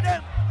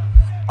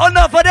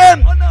 Enough of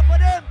them.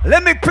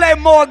 Let me play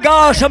more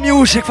Gaza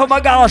music for my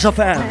Gaza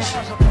fans.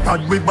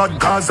 Pad we bad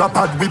Gaza,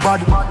 pad we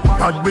bad.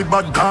 Pad we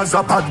bad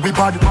Gaza, pad we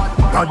bad.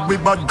 Pad we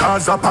bad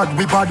Gaza, pad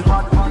we bad.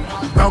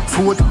 Black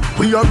foot,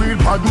 we a real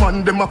bad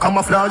man, them a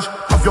camouflage.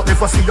 Have you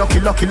ever seen a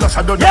killer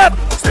shadow? Yep.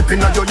 Step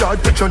in at your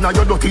yard, picture now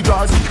your dirty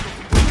jaws.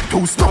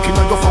 Too stuck in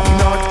your fucking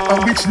heart.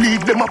 And which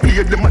league them a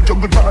play, them a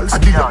juggle balls. I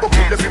did a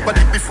buckle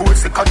everybody before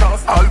second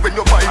half. All when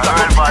you buy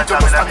that, you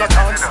just stand a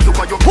chance.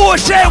 Who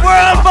say we're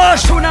on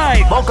boss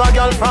tonight? Buck a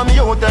girl from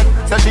UTech,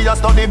 say she a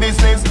study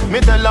business.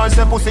 Me tell her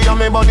say pussy a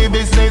me body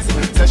business.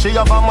 Say she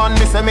have a man,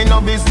 me say me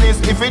no business.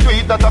 If you do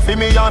it, that a fi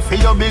me and fi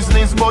your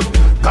business. But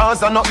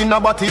cause I not in a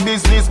body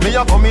business. Me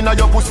a come in a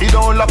your pussy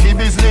don't lucky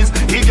business.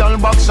 He girl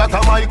back shot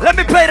a mic. Let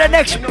me play the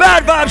next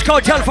Bad Vibes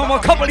Cartel from a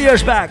couple of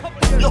years back.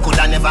 You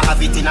coulda never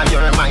have it in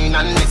your mind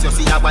unless you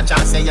see a watch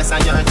and say yes on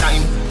your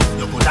time.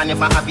 You coulda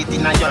never have it in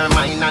your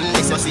mind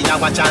unless you see a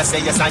watch and say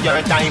yes on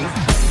your time.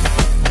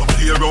 You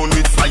play around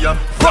with fire.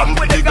 From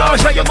with the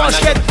Gaza you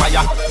must get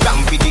fire.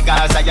 From with the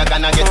Gaza you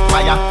gonna get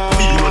fire.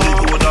 Me only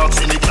go dogs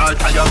in the car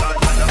tire.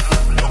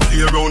 You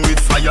play around with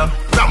fire.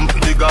 From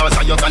with the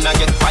Gaza you gonna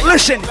get fire.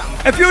 Listen,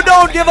 if you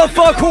don't give a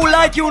fuck who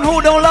like you and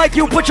who don't like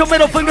you, put your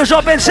middle fingers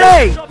up and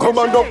say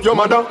command up your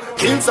mother.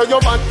 Kids say your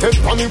bad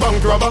take on the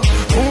bank robber.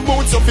 Who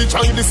boots up each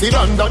eye this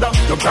and dada.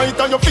 You bright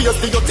on your face,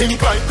 do you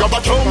think like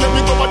grabber? Don't let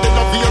me go but then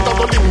I feel the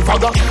golden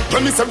father.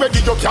 When me say ready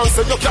you can't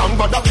say you can't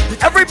bother.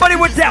 everybody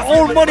with their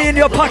own money in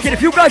your pocket.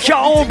 If you got your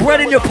own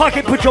bread in your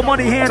pocket, put your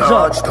money hands up.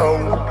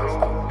 Georgetown,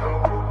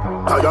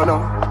 Guyana,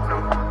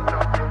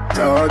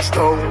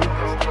 Georgetown.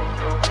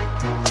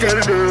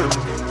 Tell them,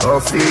 I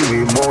feel me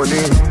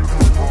money,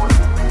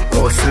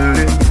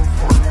 hustling.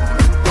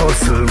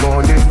 hustle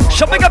money.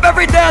 So pick up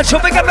every dance, so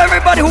pick up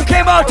everybody who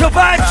came out to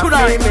vibe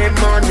tonight.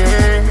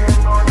 Money,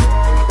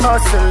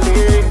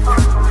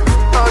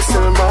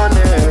 hustle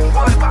money.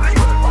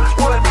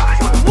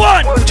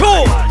 1,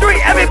 2,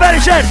 3, everybody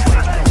said.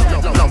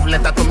 Love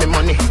letter to me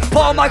money.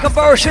 Paul Michael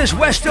versus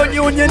Western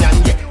Union.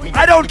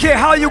 I don't care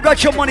how you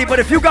got your money, but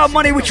if you got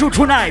money with you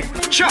tonight.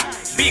 Sure.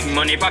 Big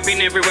money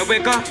popping everywhere we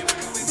go.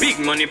 Big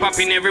money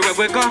popping everywhere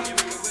we go.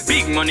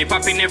 Big money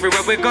popping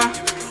everywhere we go.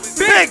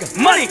 Big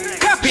money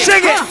popping.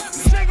 Sing it.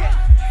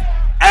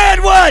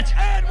 And what?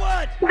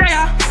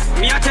 There.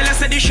 Me I tell you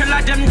say the shell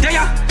of them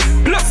there.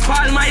 Plus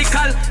Paul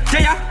Michael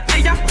there.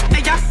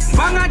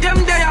 Bang of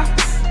them there.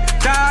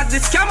 Cause the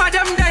scam of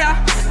them there.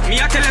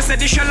 Me I tell you say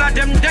the shell of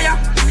them there.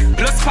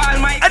 Plus Paul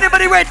Michael.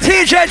 Anybody read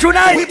TJ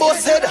tonight? We both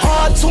said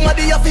hard.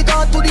 Somebody have it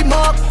gone to the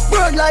mark.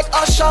 Burn like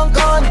ash and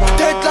gun.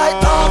 Dead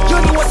like ark.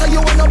 You know what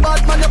you want a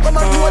bad man. You come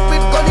and road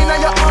with gun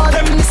in your hand.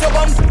 Them miss a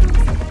one.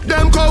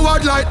 Them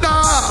coward like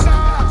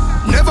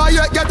that. Never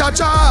yet get a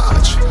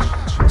charge.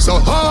 So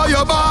how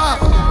you bar?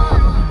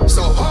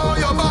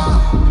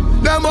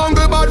 Them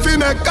hungry bad fi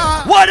make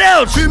car. What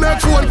else? Fi make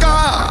phone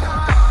car.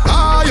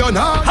 Iron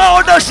heart.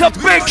 How does the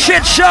big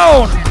shit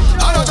sound?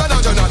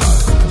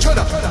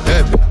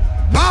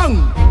 Bang,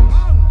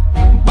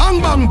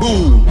 bang bang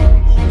boom.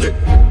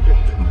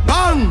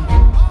 Bang,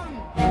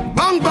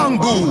 bang bang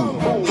boom.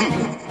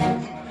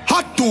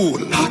 Hot tool.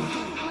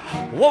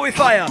 What we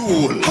fire?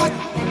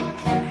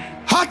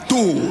 Hot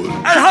tool.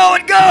 And how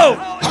it go?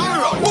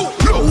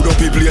 Load up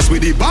the place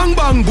with the bang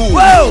bang boom.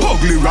 Whoa.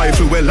 Ugly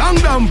rifle with long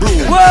damn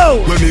broom.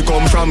 Whoa. When me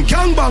come from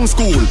gang bang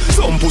school,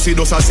 some pussy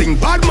does a sing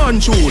bad man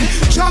tune.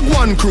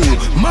 Jaguan crew,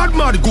 mad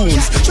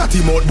goons.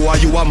 Chatty mouth boy,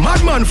 you a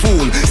madman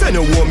fool. Send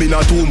a woman in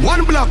a tomb,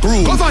 one black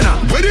room. Governor,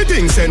 where the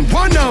thing send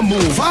one a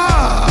move.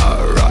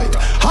 Alright,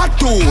 hot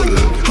tool.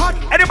 Hot.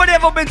 Anybody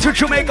ever been to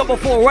Jamaica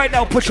before? Right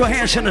now, put your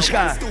hands in the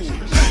sky.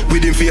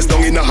 With him face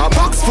down in a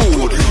box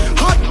food.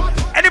 Hot.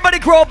 Anybody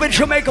grow up in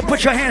Jamaica,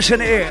 put your hands in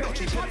the air.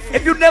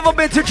 If you've never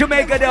been to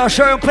Jamaica, there are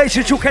certain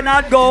places you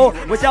cannot go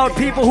without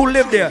people who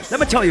live there. Let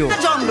me tell you. The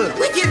jungle,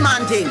 wicked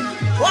man thing.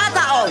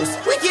 Waterhouse,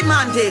 wicked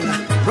man thing.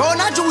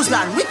 Rona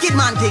Juiceland, wicked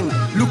man thing.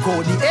 Look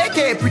how the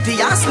AK pretty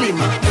and slim.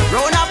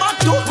 Rona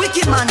Batu,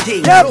 wicked man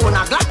thing. Yep.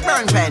 Rona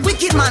Blackburn pen,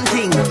 wicked man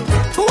thing.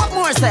 What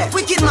more say?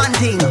 Wicked man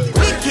thing.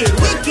 Wicked.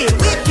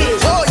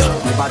 Oh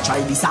yeah. Never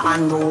try this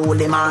and roll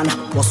man.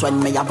 Was when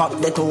me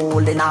about the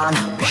holding on.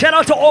 Shout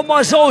out to all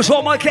my Zoes,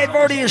 all my Cape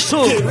Verdeans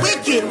too.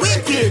 Wicked.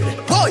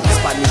 Boy,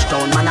 Spanish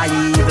town man a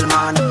evil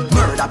man.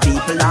 Murder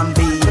people and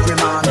be free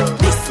man.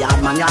 This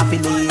yard man you have to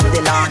leave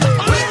the land.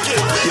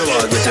 You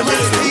want get your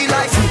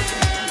breadfruit?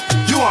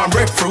 You want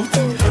breadfruit?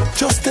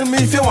 Just tell me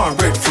if you want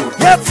breadfruit.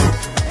 Yep.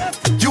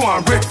 You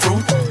want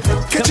breadfruit?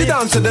 Catch you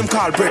down to them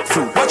called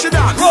breadfruit. What you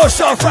done?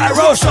 Roast or fry.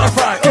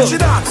 Catch you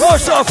down.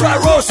 Roast or fry.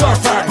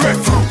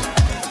 Breadfruit.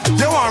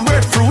 You want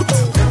breadfruit?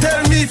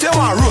 Tell me if you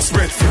want roast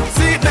breadfruit.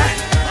 See it there?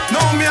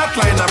 Now me a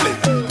climb a blade.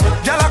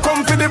 Y'all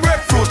come for the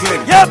breadfruit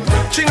limb. Yep.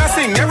 Ching a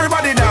sing,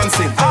 everybody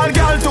dancing. All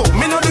y'all too,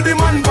 me no do the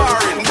man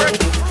barring.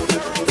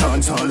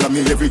 Dance all of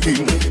me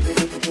everything.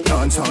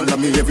 Dance all of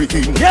me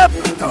everything. Yep.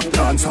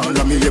 Dance all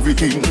of me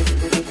everything.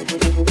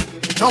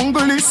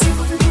 Jungle is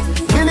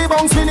Billy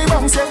Bounce,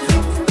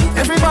 yeah.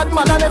 Every bad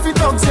man and every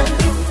dog, yeah.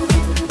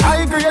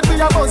 I agree with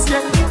your boss,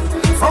 yeah.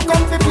 Fuck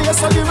up the place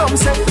for the rum,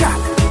 say, yeah.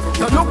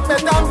 You look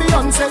better than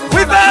Beyonce.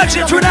 We back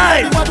it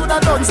tonight.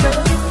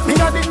 Me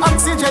got the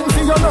oxygen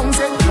for your lungs,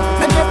 eh.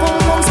 Make your boom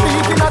boom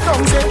speak in a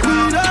tongue, say.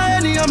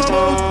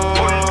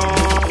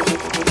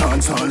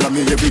 Dance all of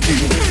me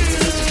everything.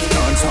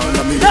 Dance all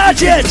of me everything.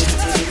 Not yet.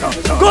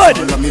 Good.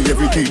 All of me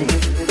everything.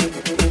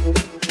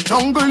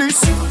 Jungle is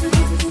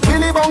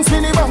Billy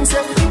Bounce,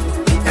 yeah.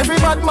 Every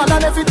bad man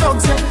and every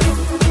dog, yeah.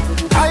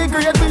 I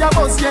agree with your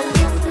boss, yeah.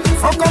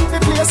 Fuck up the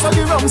place for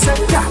the rum, say,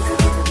 yeah.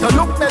 You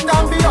look better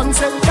than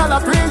Beyonce. Y'all a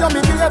pray you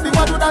me baby,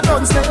 what do that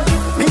done, say.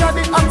 Me got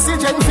the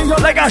oxygen for your.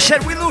 Like I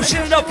said, we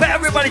loosen it up for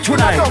everybody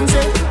tonight.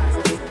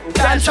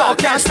 Dance all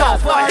can't stop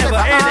forever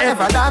and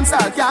ever. Dance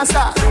all can't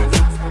stop.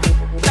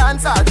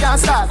 Dance all can't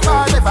stop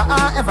forever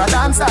and ever.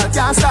 Dance all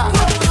can't stop.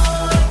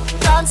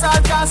 Dance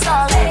all can't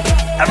stop.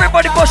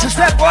 Everybody must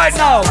step right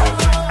now.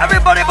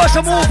 Everybody must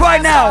move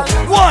right now.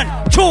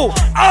 1, 2,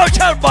 out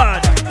and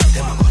bad.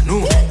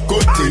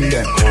 Good thing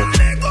then.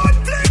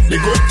 The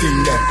good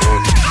thing then.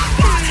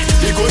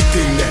 The good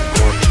thing then.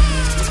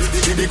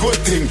 The good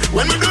thing.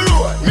 When we do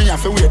road, me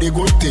have to wear the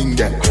good thing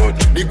then.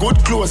 The good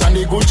clothes and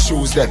the good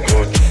shoes then.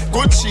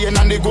 Good chain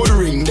and the good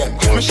ring then.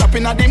 Me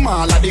shopping at the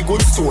mall at the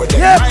good store then.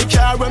 Yep. My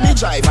car when me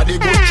drive at the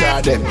good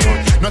car then.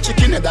 No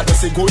chicken head that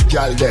does a good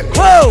girl then.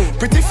 Whoa.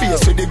 Pretty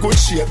face with the good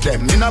shape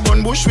them. In a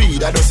bun bush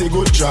weed that does a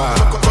good job.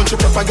 Country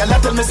proper girl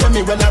tell me say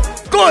me well up.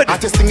 Good.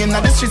 Artist thing in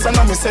the streets and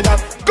I me say that.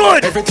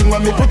 Good. Everything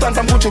when me put on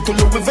from Gucci to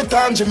Louis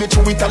Vuitton, Jimmy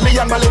Choo,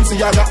 Italian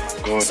Balenciaga.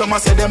 Some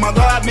say them a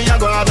god, me a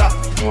god.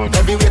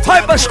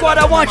 Piper Squad,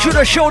 I want you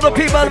to show the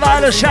people of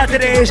Island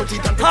Saturdays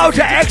how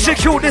to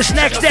execute this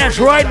next dance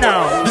right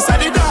now. This is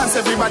the dance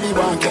everybody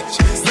want catch.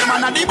 Them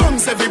man at the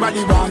bunks,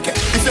 everybody want it.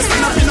 If you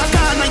stand up in a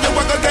corner, you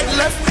will go get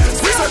left.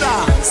 We so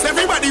dance,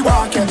 everybody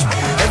want it.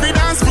 Every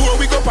dance floor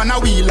we go up and a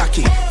wheel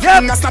lucky.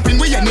 Yep. Snapping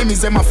with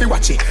enemies, them a fi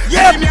watch it.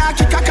 Yep. Me a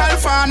kick a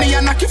California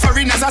and a kick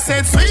foreigners. I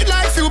said sweet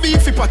like you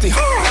beefy potty.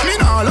 Me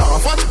no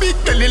laugh, watch big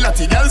belly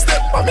lotty. Girl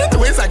step on me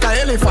twist like a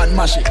elephant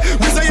mash it.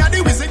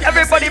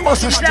 Everybody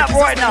must snap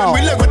right now.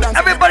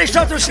 Everybody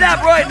start to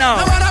snap right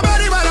now.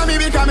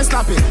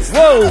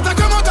 Whoa.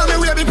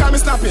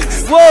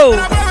 Whoa.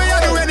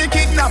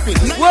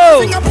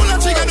 Whoa.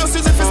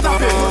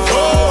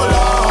 Oh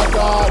Lord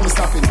God, me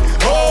stopping.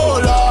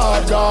 Oh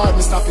Lord God,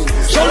 me stopping.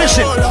 So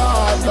listen. Oh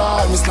Lord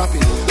God, me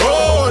stopping.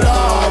 Oh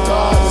Lord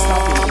God, me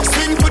stopping.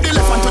 Swing to the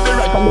left and to the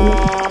right.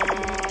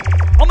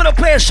 I'm gonna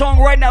play a song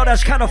right now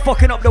that's kind of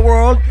fucking up the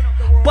world.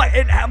 But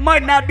it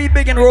might not be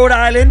big in Rhode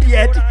Island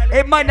yet.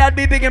 It might not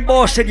be big in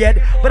Boston yet.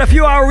 But if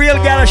you are a real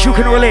gallus, you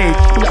can relate.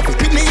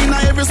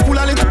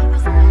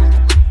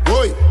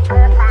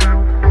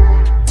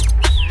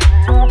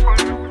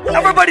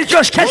 Everybody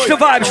just catch the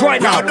vibes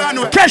right now.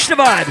 Catch the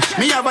vibes.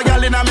 Me have a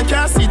gal in my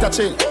car seat a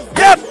chill.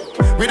 Yep.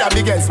 With a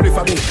big ass split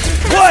for me.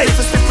 Why?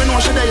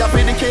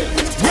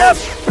 Yep.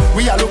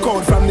 We are look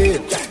out from the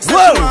head.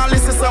 Whoa.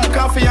 Listen some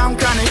coffee and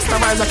chronic.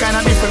 Styles are kind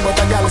of different, but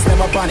a gal is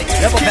never panic.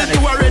 Never panic.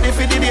 You are ready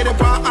for the day the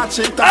pan hatch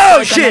it.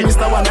 Oh shit.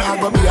 Mr. One I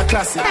go be a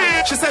classic.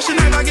 She said she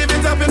never give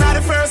it up in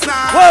the first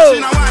night. Whoa. She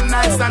know one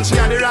night stand, she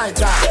had the right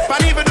time.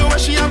 But even though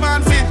she have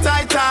on fit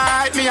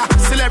tight, me a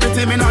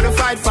celebrity, me know the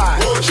fight.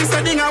 She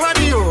said, "Ding, what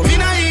do you?" Me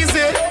not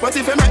easy, but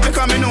if you make me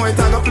come, you know it,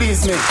 I go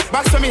please me.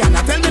 Back to me and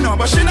I tell me no,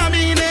 but she not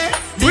mean it.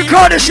 We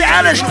call this the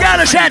Alice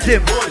Gallus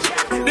anthem.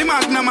 The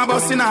magnum a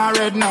bust in her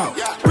red now.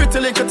 Pretty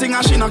little thing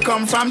and she not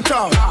come from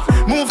town.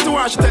 Move to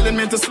her, she telling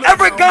me to slow.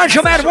 Every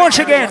ganja man once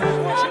again.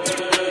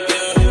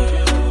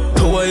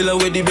 To while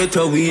away the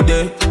better we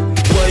there.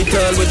 White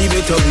all with the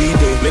better we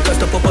there. Make a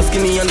stop up a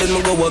skinny and then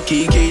me go walk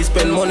key.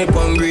 Spend money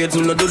on grades,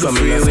 me no do the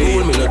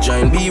freeway. Me no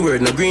join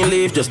B-word, no green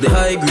leaf. Just the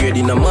high grade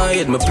in my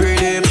head, me pray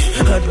deep.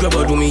 Hot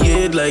grabber do me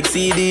head like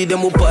CD. Them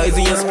who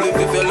poison your split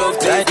if you love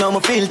right now me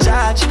feel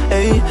charged,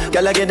 hey.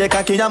 Girl I get the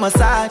cocky and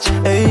massage,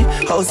 hey.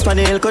 House pan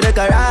the hill the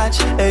garage,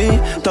 hey.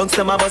 Tongues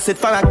to my bus it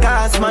for a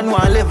cast. Man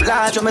want live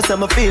large, and me say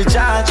me feel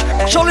charged,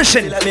 hey. So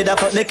listen,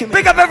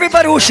 big up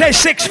everybody who say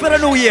 6 for the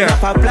new year.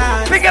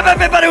 Big up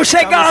everybody who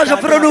say Gaza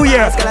for the new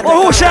year.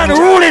 Or who said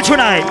rule it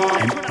tonight.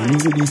 And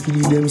easy this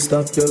kill them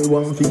stop, tell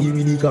one for give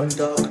me the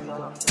contact.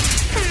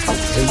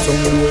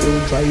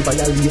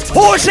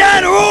 Who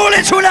said rule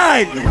it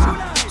tonight?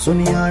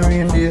 Sunny and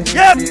rain day.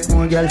 Yep.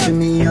 More girl for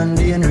me and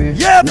DNA.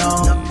 Yep. No,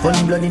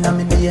 funny blood in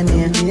my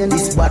DNA.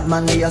 This bad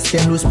man they a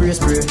scan loose spray.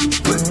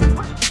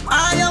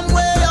 I am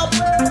way up.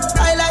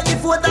 I like the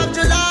 4th of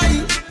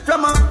July.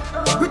 From a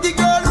pretty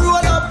girl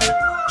roll up,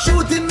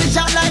 shooting me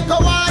shot like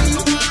Hawaii.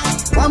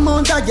 One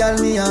mount a girl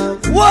me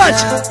out. What?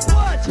 Yeah.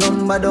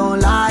 Number don't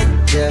lie.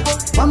 Yeah.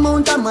 One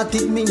mount a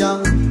matic me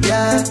young.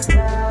 Yeah.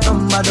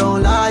 Number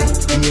don't lie.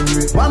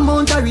 One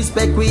mount a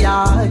respect we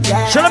are.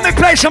 Yeah. So let me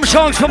play some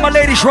songs for my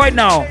ladies right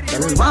now.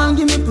 One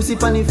give me pussy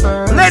funny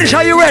first. Ladies,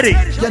 are you ready?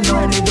 You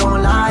know me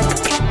don't lie.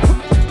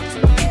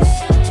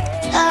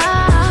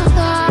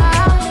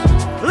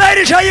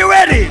 Ladies, are you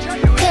ready?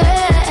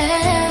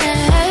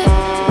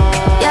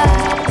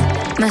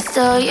 Yeah, I'm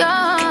still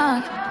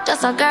young,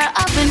 just a girl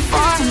up in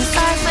form.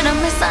 Sorry for the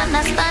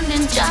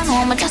misunderstanding, John.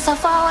 I'm just a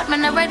forward,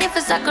 man, I'm ready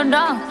for second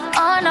down.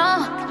 Oh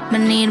no, me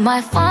need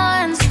my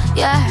funds,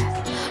 yeah.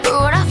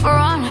 Road off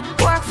run,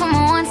 work for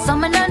my one, so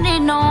me don't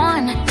need no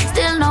one.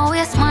 Still no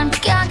waste, man,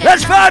 can't get.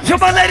 Let's vibe to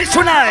my ladies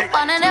tonight.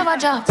 I never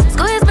drop.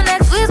 Squeeze my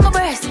neck, squeeze my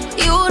breast.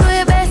 You do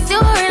your best, you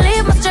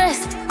relieve my stress.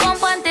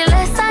 Come until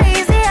less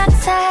easy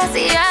access,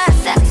 yeah.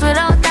 Sex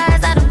without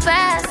ties are the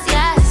best,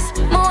 yes.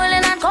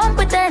 Moving and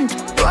competent.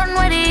 Run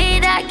with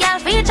it, that girl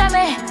feature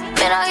me.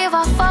 Me don't give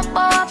a fuck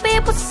about what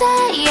people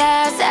say,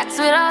 yeah. Sex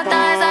without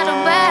ties are the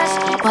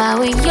best. While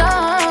we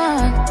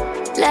young,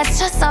 let's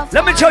just have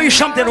Let me tell you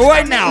something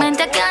right now.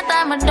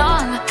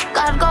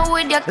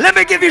 Let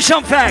me give you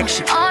some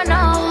facts. Oh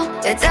no,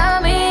 you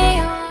tell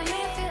me.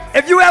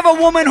 If you have a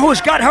woman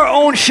who's got her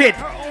own shit,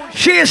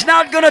 she is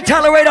not gonna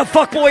tolerate a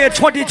fuckboy in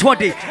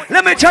 2020.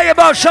 Let me tell you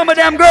about some of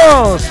them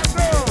girls.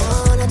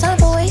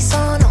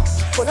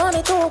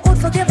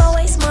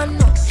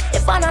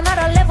 If on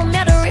another level,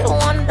 me the real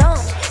one down.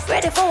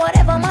 Ready for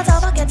whatever matter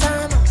bucket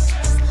time.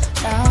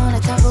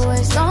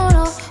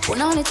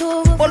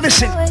 But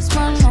listen,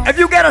 if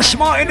you get a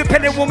smart,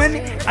 independent woman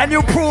and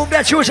you prove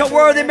that she was a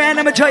worthy man,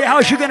 let me tell you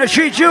how she's gonna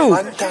treat you.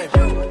 When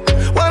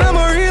I'm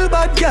a real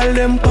bad girl,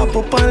 them pop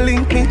up and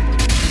link me.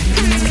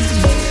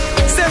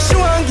 Say she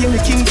want give me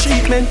king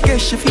treatment,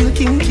 guess she feel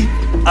kinky.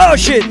 Oh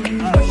shit.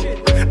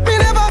 Me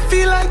never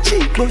feel like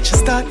cheap, but she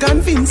start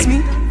convince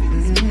me.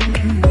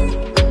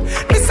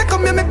 Me say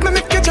come here,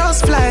 make you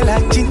just fly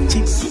like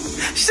Gingy.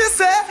 She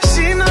say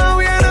she know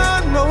we ain't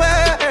on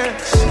nowhere.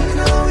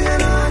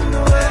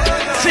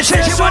 She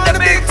said she want the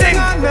big thing.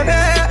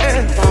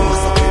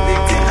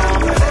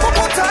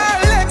 Put her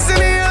legs in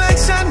the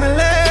election,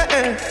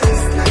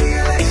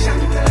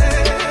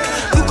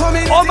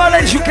 All my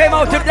ladies who came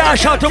out to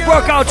dash out to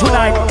work out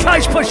tonight.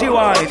 Nice pussy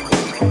wine.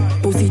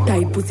 Pussy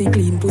tight, pussy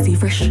clean, pussy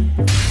fresh.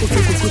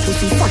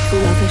 Pussy fat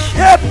full of fish.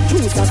 Yep.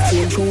 Juice of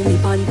stone, show me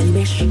panty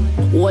mesh.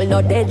 All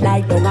not dead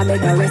like don't I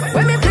make the rest.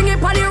 When me fling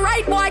it on the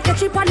right, boy,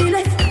 catch it on the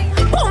left.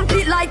 Pump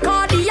it like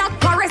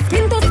cardiac arrest.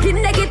 Skin to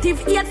skin,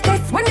 negative AIDS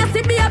test. When you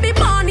see baby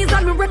born is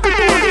on me record.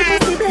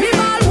 Me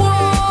ball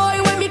boy,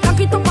 when me cock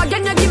it up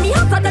again, you give me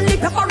hotter than the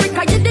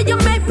paprika. You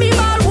make me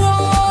ball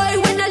boy.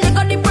 When you leg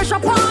on the pressure,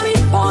 palm me.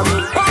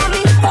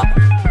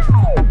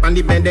 On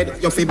the bed,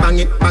 you feel bang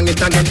it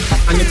again.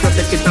 And you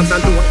protect it as a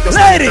door, you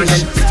ladies.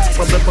 It again.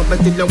 Bubble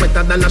till you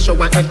wetter than a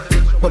shower head.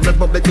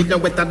 Bubble till you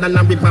wetter than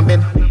a river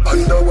bed.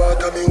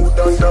 Underwater, me wood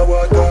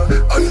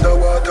underwater.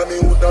 Underwater, me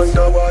wood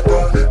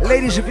underwater.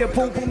 Ladies, if your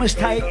pum pum is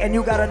tight and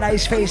you got a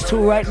nice face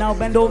too right now,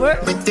 bend over.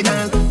 Pretty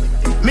girl,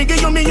 me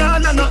give you me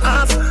all and no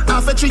half.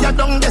 Half a tree you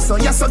down there, so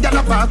yes, so girl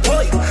a park,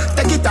 boy.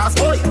 Take it off,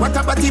 boy. What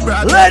about the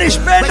broad? Ladies,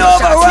 bend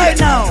over right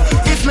now.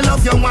 If me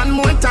love you one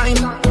more time,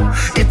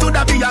 it would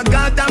be a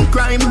goddamn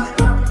crime.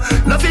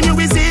 Loving you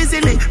is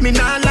easily, me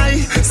not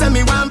lie. Say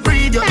me want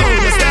breathe, you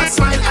always start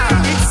smile.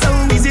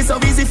 It's so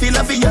easy, feel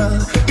love ya.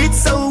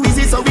 It's so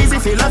easy,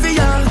 feel love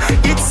ya.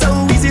 It's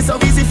so easy,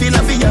 feel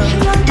love ya.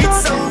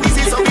 It's so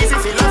easy,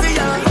 feel love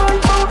ya.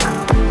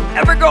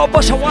 Every girl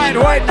bust a wine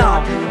right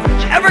now.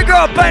 Every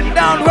girl bend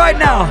down right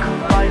now.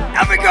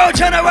 Every girl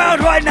turn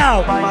around right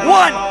now.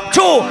 1,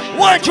 2,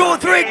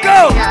 3,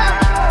 go.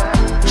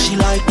 She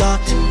like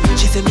that.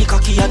 She say me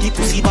cocky and the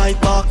pussy bite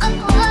back.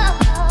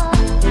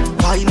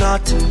 Why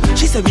not?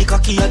 She say me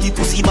cocky and the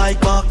pussy bite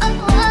back.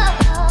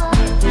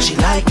 She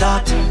like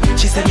that.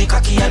 She say me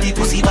cocky and the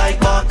pussy bite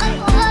back.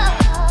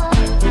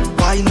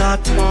 Why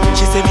not?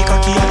 She say me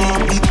cocky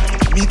and the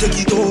me take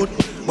it out.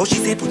 But she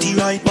say put it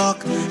right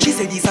back. She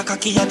say this a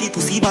cocky and the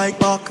pussy bite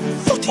back.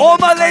 All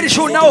my ladies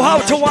who know how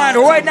to wine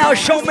right now,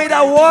 show me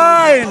that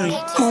wine.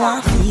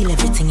 I feel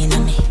everything in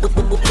me.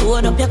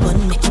 Load up your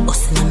gun, make it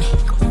bust in me.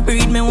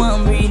 Breed me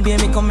one, breed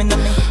baby come in me.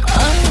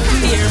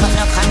 Beer but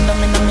no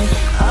condom in me.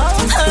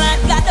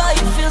 Like God, oh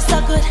it feels so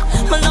good.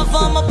 My love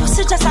on my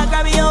pussy just a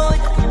grab you out.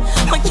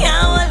 I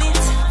can't hold it.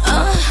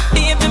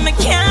 Baby, me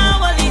can't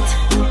hold it.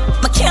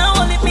 I can't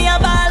hold it, me a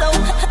ball out.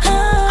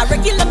 I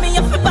regular me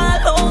up a ball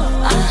out.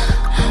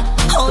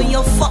 Oh,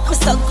 you fuck me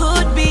so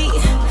good, B.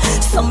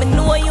 So me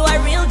know you a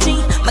real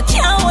G. I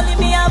can't hold it,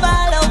 me a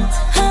ball out.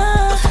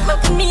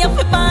 Put me up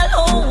a ball out.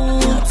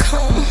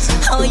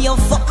 Oh, you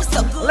fuck me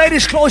so good.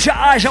 Ladies, close your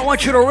eyes. I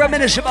want you to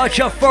reminisce about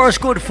your first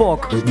good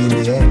fuck.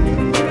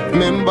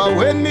 Remember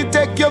when me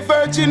take your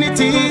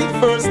virginity,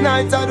 first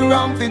night at the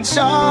ramping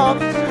shop.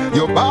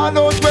 You ball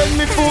out when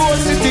me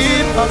force it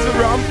in, as the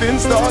ramping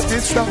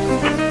started stop.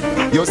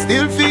 You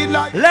still feel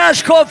like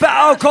last call for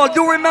alcohol.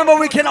 Do remember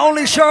we can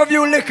only serve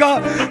you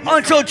liquor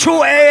until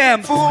 2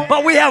 a.m.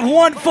 But we have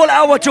 1 full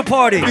hour to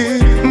party.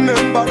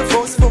 Remember the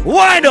first fuck.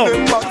 Wind up.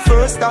 Remember the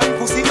first time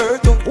pussy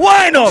hurt up.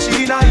 Wind up.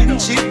 She in,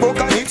 she broke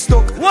and it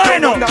stuck.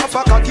 Wind up. Now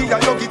for cocky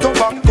and you get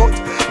up and cut.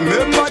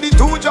 Remember the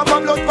 2 drop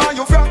of blood by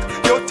your frack.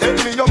 You tell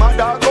me your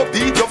mother go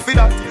beat you for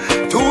that.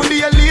 2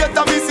 days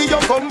later me see you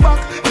come back.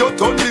 You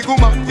turn big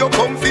woman, you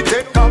come fit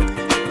take cock.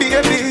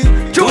 Baby,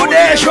 2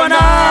 days run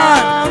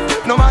on.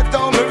 No matter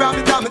how me ram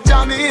it, I'm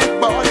jam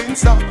it, balling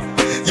stop.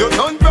 You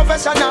done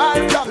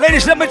professional.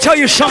 Ladies, let me tell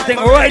you something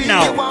right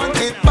now.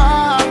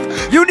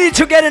 You need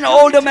to get an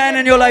older man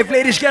in your life.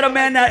 Ladies, get a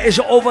man that is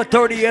over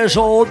 30 years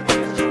old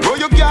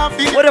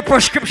with a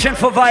prescription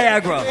for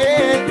Viagra.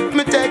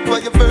 Me take for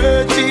your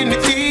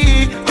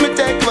virginity. Me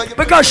take for your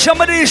because some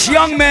of these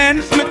young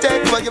men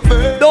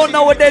don't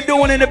know what they're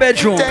doing in the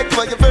bedroom.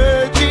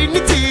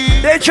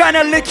 They're trying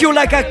to lick you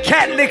like a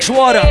cat licks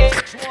water.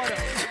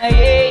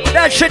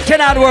 That shit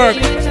cannot work.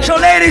 So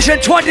ladies,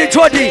 in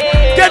 2020,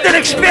 get an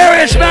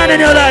experienced man in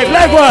your life.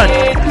 Like what?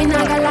 Me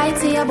not gonna lie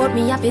to you, but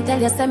me happy tell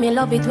you, say me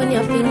love it when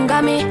you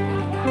finger me.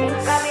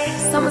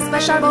 Something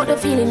special about the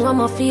feeling one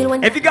more feel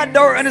when. If you got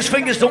dirt on his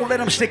fingers, don't let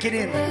him stick it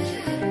in.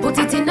 Put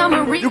it in my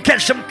ring. You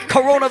catch some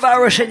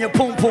coronavirus in your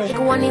poom poom,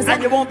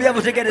 and you won't be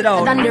able to get it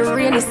out. Than the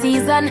rainy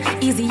season,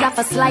 easy off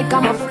a slide,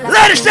 come up.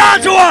 Ladies, down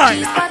to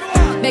one.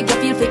 Make you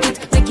feel fit it,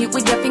 take it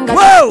with your finger.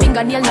 Whoa.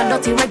 Fingernail not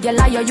dirty,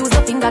 regular, you use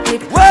a finger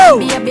clip. Whoa.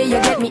 Baby, you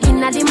get me in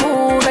the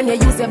mood when you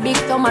use your big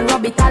thumb and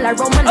rub it all around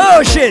my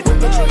oh shit.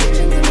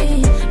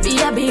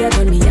 Baby, you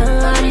turn me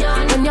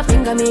on when you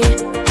finger me.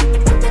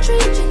 Put the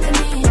drink into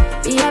me.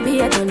 Baby,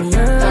 you turn me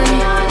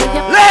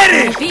on.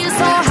 Ladies, feel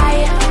so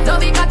high. Don't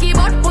be cocky,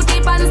 but put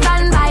it on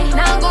standby.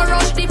 Now go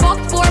rush the fuck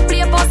for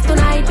play post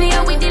tonight. Play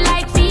with the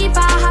like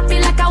FIFA, happy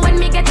like a when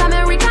me get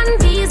American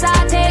visa.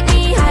 Take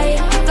me high.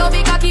 Don't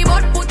be cocky,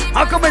 but put it.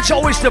 How come it's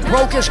always the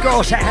brokest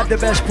girls that have the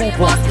best poom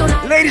poom?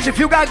 Ladies, if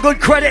you got good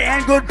credit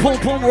and good poom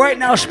poom right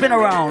now, spin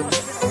around.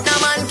 No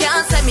man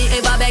can't say me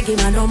ever beg him,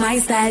 I know my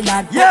style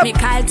that. Yep. Me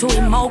call to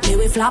him out, me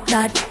we flop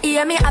that.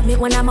 Hear me have me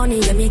when I'm money,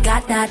 yeah me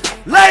got that.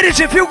 Ladies,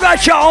 if you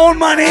got your own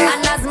money,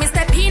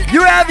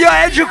 you have your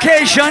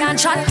education,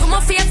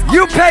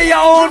 you pay your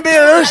own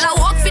bills,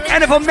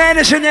 and if a man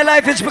is in your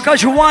life, it's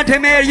because you want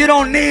him here, you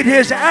don't need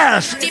his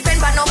ass. Depend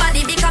but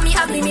nobody because me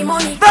have me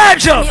money.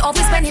 Vans up! Me off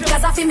spend it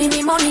cause I feel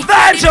me money.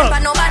 Vans up!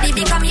 But nobody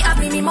because me have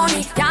me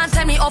money. Can't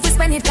tell me off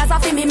spend it cause I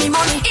feel me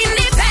money.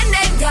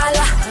 Independent gal,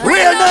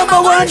 real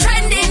number one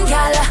trending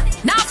gal.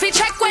 Now fi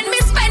check when me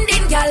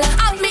spending gal.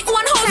 Have me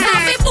one house, now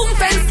fi boom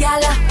fence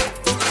gal.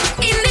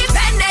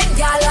 Independent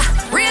gal,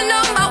 real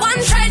number one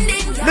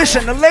trending gal.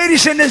 Listen, the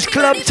ladies in this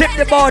club tip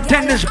the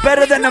bartenders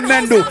better than the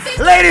men do.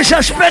 Ladies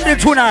are spending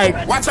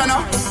tonight. Watch out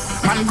now.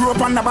 Man grew up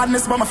on the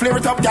badness, but my flare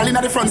it up. Gal in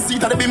the front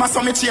seat of the beamer,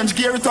 so me change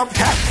gear it up.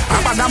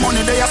 I bag that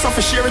money there, so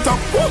fi share it up.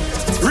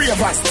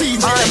 Ravers,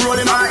 TJ, I'm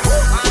rolling up.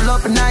 Pull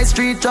up a nice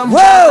street, jump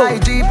high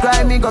Jeep,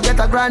 drive me, go get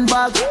a grand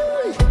bag.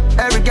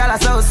 Every gal I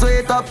so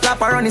sweet up, clap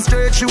her on the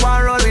straight. She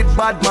want roll with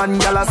bad man,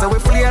 gal I say we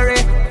flare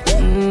it.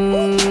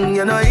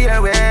 You know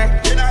here we.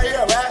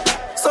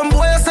 Some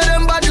boys say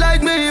them bad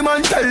like me,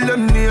 man, tell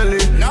them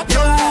nearly. Yo,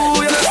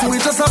 we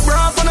just a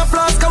braff and a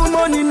flask of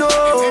money, no.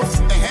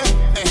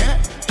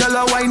 Tell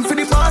her wine for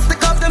the boss,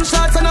 take off them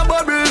shots and a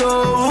bubble,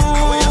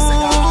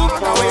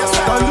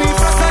 Call me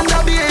fast and a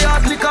be a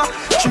hot liquor.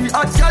 She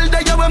hot gal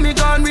there when me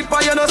gone with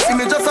fire, no see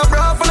me just a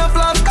braff and a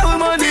flask of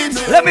money.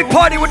 Let me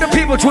party with the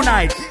people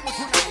tonight.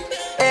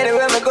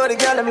 Anywhere me go, the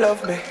girl them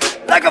love me.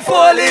 Like a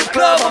four-leaf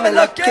club, I'm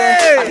lucky.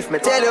 And if me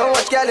tell you how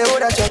much girl you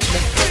woulda judge me,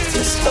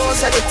 just don't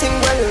say the thing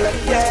well,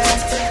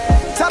 yeah.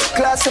 Top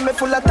class, and me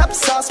full of top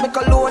sauce. Me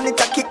cologne it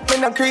a kick me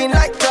no green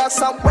like grass.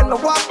 And when me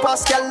walk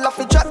past, girl off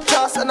the drop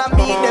toss. And I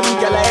meet them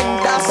girl I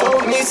end that.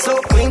 So me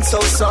so clean, so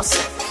saucy.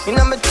 You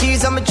know my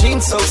tees and my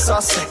jeans so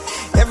saucy.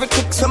 Every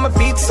kick from my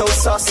beat so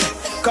saucy.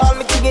 Call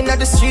me king in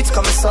the streets,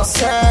 come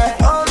saucy.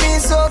 Oh me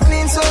so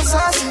clean, so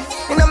saucy.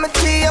 You know my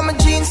tee and my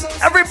jeans.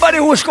 Everybody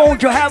who's going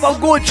to have a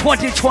good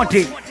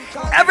 2020.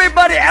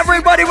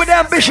 Everybody with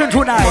ambition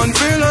tonight. Man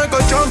feel like a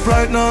champ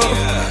right now.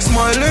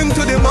 Smiling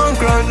to the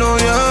bank right now,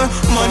 yeah.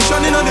 Man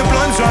shining on the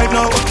plans right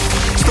now.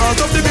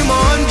 Start up to be my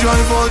hand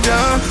drive out,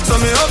 yeah. So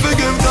me have to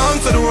give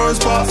thanks to the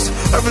worst pass.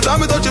 Every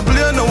time I touch a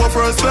plane, no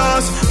first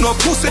class. No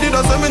pussy did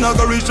I say me not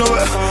gonna reach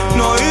nowhere.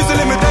 No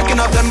easily me taking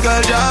up them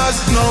girl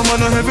jazz. No man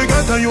I heavy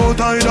get a you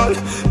title.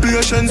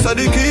 Patience are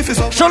the key for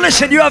some. So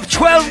listen, you have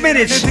 12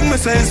 minutes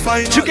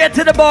to get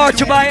to the bar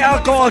to buy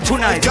alcohol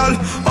tonight. Girl,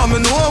 I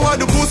know why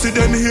the pussy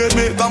them hate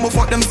me.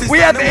 We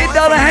have $8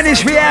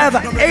 Hennies, we have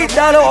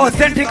 $8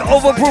 authentic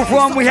overproof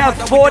rum, we have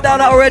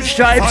 $4 red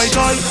stripes.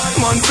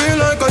 Man feel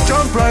like a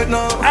champ right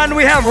now. And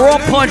we have raw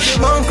punch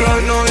for $5.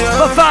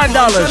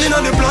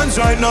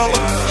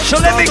 So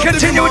let me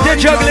continue with the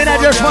juggling. I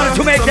just wanted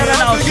to make that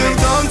announcement.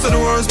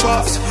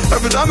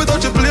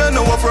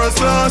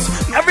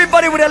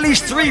 Everybody with at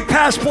least 3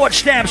 passport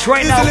stamps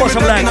right now for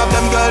some like.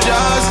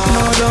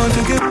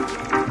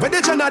 Where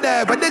the Jenna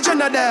there? Where the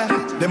Jenna there?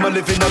 Them a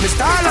living on the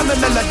style and the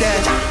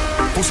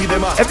melody. Pussy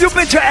them up. If you've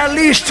been to at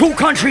least 2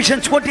 countries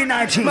in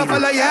 2019,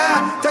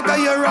 yeah, take a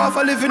year off,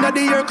 I live in the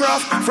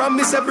aircraft. From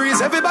Mr.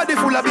 Breeze, everybody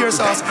full of beer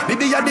sauce.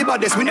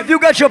 If you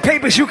got your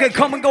papers, you can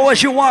come and go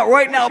as you want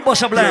right now,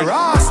 boss a black.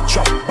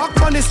 Chop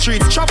back on the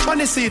street, chop on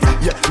the seat.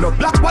 Yeah, no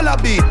black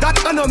wallaby,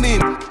 that I know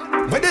mean.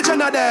 Where the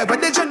Jenna there? Where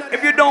the Jenna?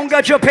 If you don't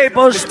got your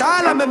papers, the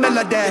style and the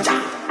melody.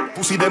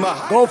 Pussy them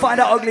up. Go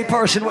find an ugly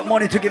person with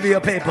money to give you your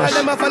papers. And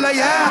them a fella,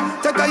 yeah.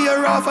 Take a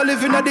year off, I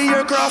live in the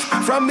aircraft.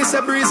 From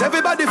Mr. Breeze,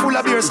 everybody full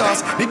of beer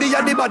sauce.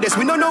 The baddest,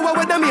 we don't know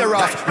what them here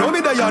off. No me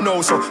there you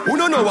know, so who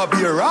don't know what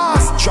beer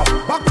ass. Chop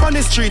back on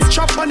the street,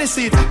 chop on the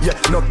seat. Yeah,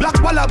 no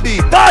black wallaby.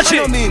 That's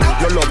it. I mean,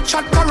 you love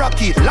chat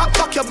karaoke, lock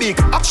back your beak,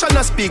 action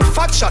and speak,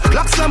 fat shot,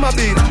 black slam a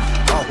beat.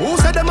 Who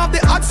said them have the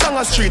hot song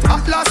on street?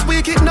 At last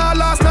week, it now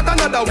last, not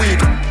another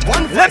week.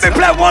 Let me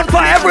play one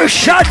for every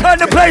shot on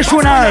the place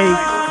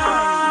tonight.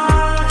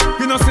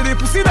 You know, see the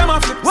pussy them a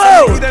flip.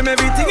 Whoa! Give them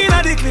everything in a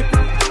the clip.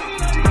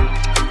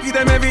 Give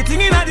them everything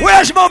in a the.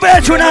 Where's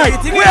Mobe tonight?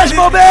 Where's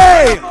Mobe?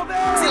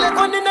 See like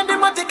one in the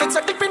magic, it's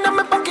a dip in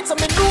my pocket, so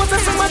me know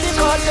that somebody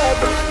call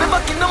them. Me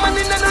fucking no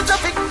money in the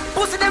traffic.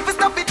 Pussy them fi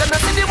stop it, and I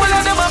see the whole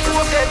of them a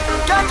prove it.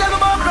 Can't tell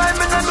about crime,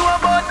 me not know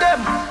about them.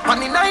 On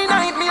the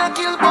 9-9, me a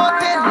kill about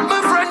 10. My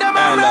friend them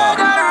a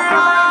murderer.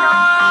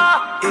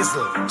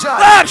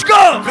 Let's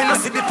go! Me no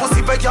see the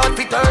pussy by yard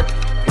fit hurt.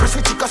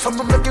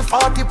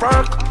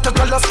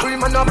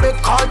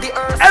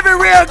 Every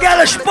real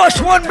gal is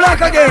bust one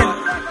block again.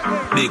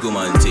 Big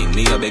woman thing,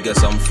 me a beg you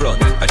some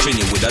front. I train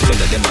you with a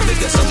dollar, them a beg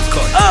you some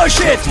cut. Oh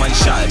shit! Tough man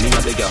shy, me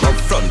a beg you up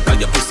front. Cause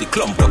your pussy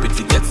clump up if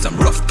you get some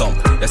rough thump.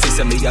 Your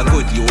sister me me a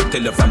good, you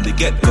tell her from the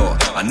get-go.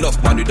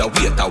 Enough man with a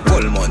wait a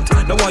whole month.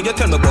 Now why you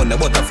tell me about the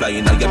butterfly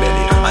in your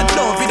belly? And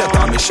don't be the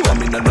time me show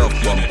me no love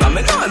bump. I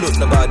mean, I look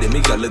nobody,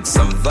 me can look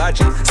some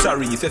virgin.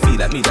 Sorry if you feel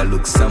like me that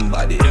look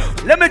somebody.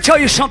 Let me tell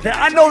you something.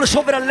 I noticed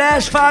over the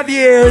last 5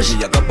 years,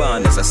 me a go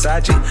born as a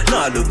sergeant. No,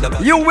 I look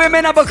nobody. You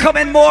women are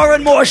becoming more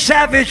and more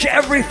savage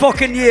every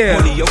fucking year.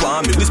 Money you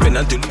want me, we spend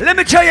until. Let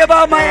me tell you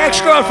about my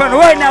ex-girlfriend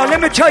right now.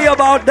 Let me tell you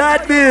about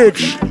that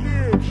bitch.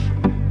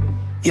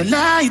 You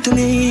lie to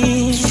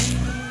me.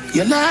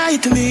 You lie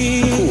to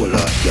me. Cool,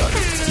 God.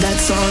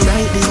 That's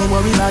alright, don't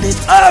worry about it.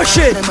 Oh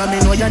shit. Remember me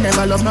know you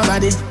never love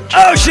nobody.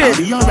 Oh shit.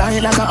 I'll be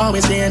alright like I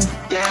always been.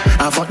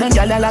 I fuck them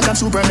gyal like I'm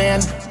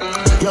Superman.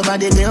 Your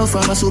body built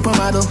from a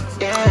supermodel.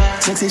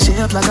 Sexy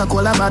shape like a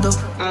cola bottle.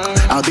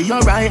 I'll be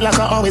alright like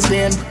I always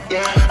been.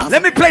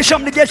 Let me play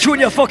something to get you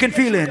in your fucking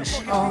feelings.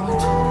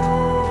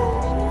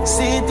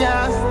 Sit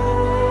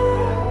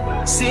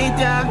down. Sit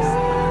down.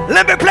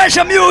 Let me play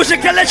some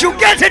music to let you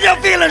get in your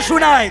feelings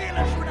tonight.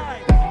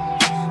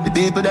 The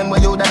people them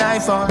where you the die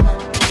for.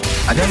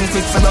 I don't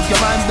quick fill up your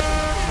mind.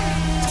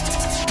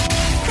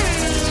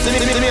 Let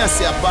me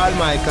say a Paul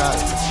Michael.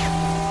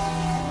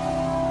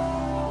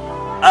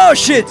 Oh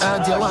shit.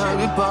 And you want to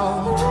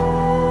report.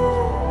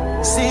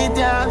 Sit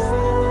down.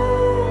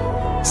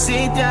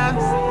 Sit down.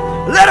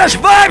 Let us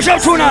vibe some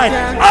tonight.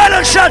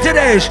 Island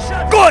Saturdays.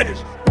 Good.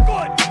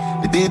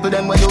 The people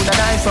them where you the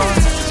die for.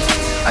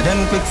 I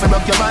don't quick fill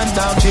up your mind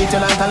down. Treat you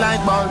like a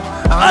light bulb.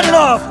 I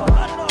love.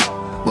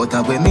 But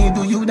when me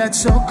do you, that's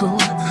so cool.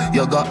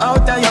 You go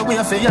out of your way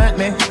for hurt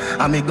me,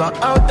 and me go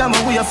out of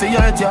my way for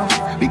hurt you.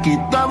 We keep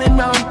going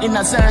round in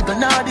a circle.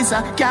 Now this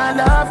a can't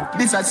love,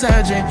 this a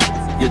surgery.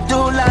 You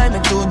too lie, me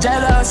too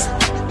jealous.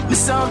 Me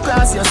so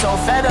cross, you're so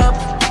fed up.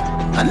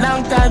 A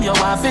long time you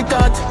want to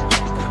cut.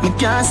 Me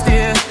can't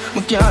stay,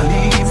 me can't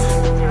leave.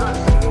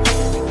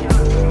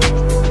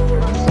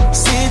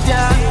 Sit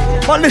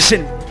down. But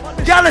listen,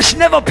 Dallas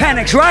never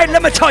panics, right?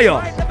 Let me tell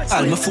you.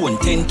 Call my phone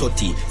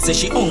 10:30. Say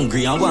she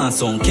hungry and want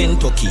some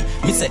Kentucky.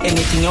 Me say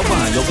anything you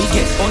want, you will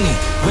get honey.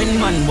 When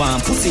man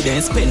want pussy,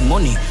 then spend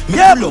money. Me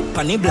pull up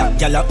on the black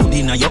gyal a hood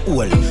inna your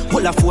hole.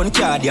 Pull a phone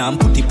card and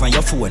put it on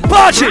your phone.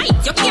 Party.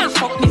 Right, you can't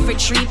fuck me for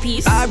 3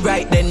 piece.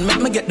 Alright then,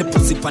 make me get the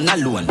pussy pan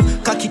alone.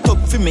 Cock it up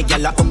for me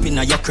gyal a up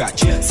inna your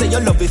crotch. Say you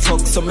love it fuck,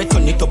 so me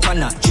turn it up a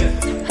notch.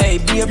 Hey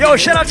baby. Yo,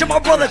 shout out to my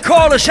brother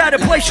Carl inside the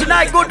place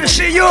tonight. Good to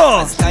see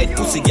you. Tight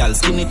pussy gyal,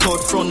 skin it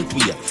out front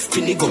way.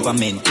 Fin the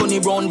government, turn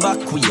it round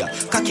back way.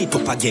 Cock it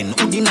up again,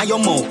 hood inna your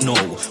mouth now.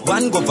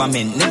 One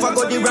government, never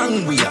go the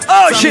wrong way.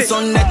 Oh from shit.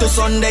 Sunday to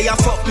Sunday, I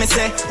fuck me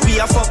say. We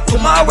a fuck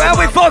tomorrow. Where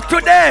we fuck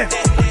today?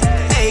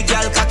 Hey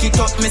girl, cock it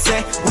up me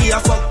say. We a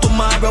fuck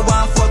tomorrow,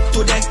 one fuck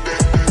today.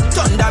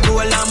 Thunder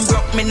roll and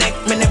broke me neck.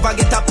 Me never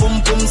get a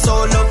pum pum so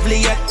lovely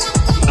yet.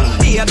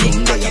 Be a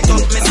big cock it up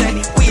me say.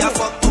 We a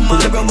fuck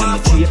tomorrow, one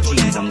fuck today.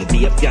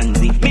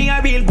 Me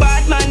a real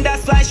bad man,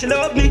 that's why she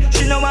love me.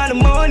 She no want the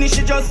money,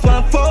 she just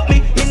want fuck me.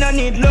 Me no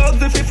need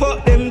love if you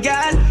fuck them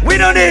gal. We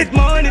don't need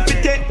money if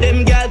you take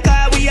them gal.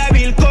 Cause we a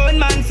real con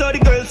man, so the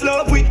girls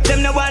love we.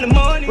 Them no want the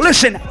money.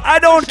 Listen, I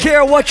don't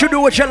care what you do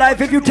with your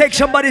life. If you take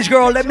somebody's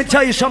girl, let me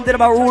tell you something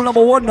about rule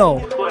number 1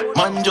 though.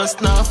 Man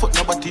just now fuck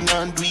nobody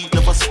non do it.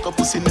 Never suck a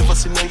pussy, never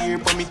seen a ear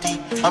for me tea.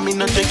 I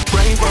mean I take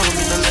bribe or I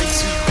mean I like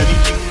sweet.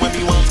 Anything when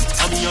me want,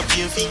 I mean your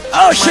PFE.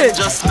 Oh shit. Man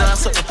just now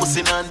suck a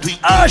pussy non do it.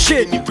 Oh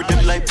shit. You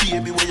pretend like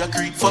baby where you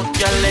creep. Fuck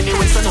y'all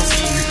anyway, so no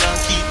secret now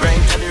keep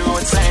right on the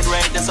roadside,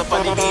 right that's up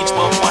on the beach.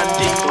 But one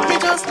thing, me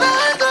just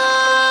not go.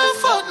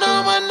 Fuck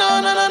no man, no.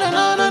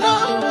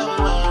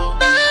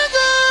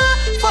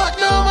 Fuck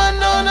no man,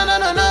 no.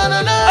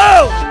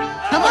 Oh!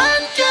 No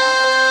man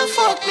can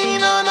fuck me,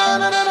 no.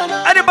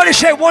 Anybody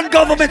say one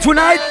government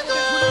tonight?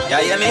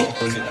 Yeah, hear me?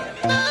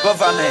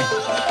 Government,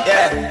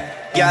 yeah.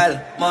 Girl,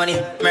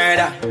 money,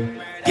 murder.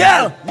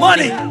 Girl,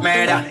 money,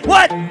 murder.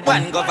 What?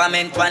 One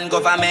government.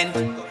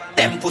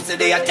 Them pussy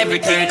they at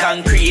everything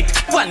concrete.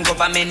 One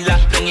government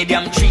locked down in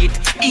damn treat.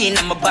 In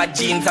my bad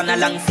jeans and a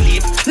long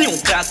sleeve. New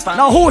class fan.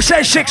 Now who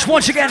says 6?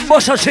 Once again,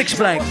 bust a 6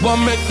 blank.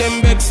 One make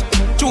them vex.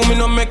 2 me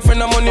no make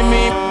friend of money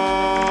me.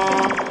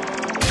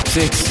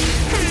 6.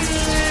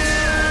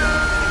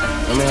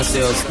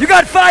 You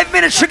got 5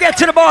 minutes to get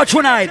to the bar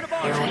tonight.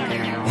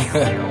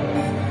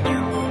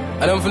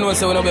 I don't know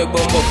say when I make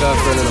bumbo car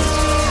friend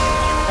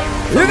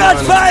enough. You got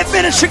 5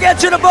 minutes to get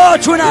to the bar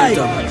tonight.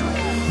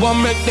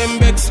 One make them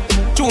vex.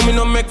 2 me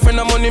no make friend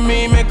of money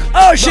me make.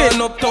 Oh shit.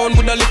 Gone uptown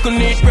with a little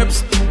neat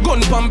reps.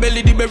 Gun pan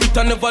belly the berry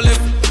never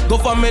left.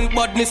 Government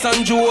badness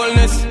and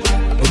jewelness.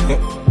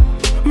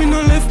 Me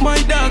no left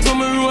my dogs when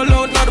me roll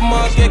out not the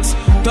markets.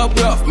 Top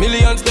rough,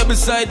 millions they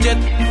beside jet.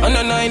 And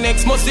a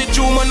 9X must see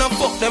true man and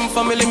fuck them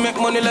family. Make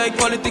money like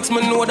politics,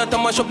 me know that I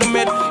mash up the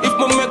med. If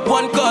me make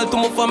one call to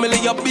my family,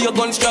 I be a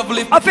guns travel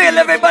it. I feel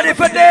everybody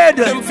for dead.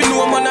 Them fin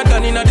no man a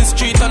done in the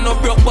street and no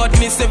broke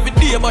badness every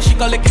day, but she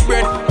collect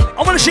bread.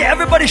 I wanna see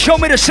everybody show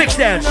me the 6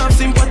 dance.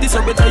 Sympathy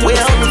so better you Well,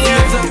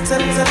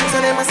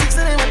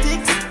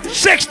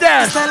 Six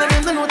dance.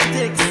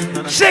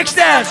 6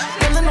 dance.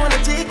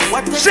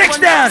 6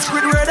 dance.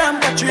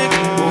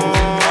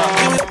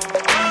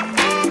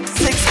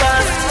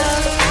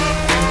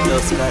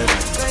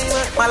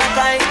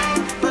 Malachi,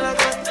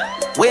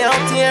 way out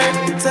here.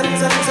 Send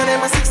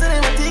them a six, send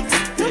them a ticks.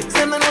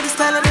 Them know the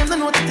style and them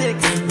know the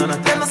ticks. Them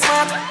no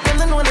smart,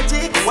 them know the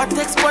ticks. What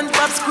takes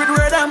SpongeBob,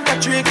 Squidward and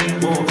Patrick?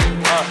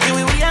 Here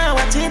we are,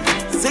 watch it.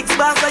 6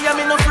 bars, I am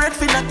in no afraid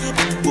for knock it.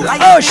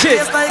 Like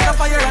shit, like a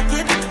fire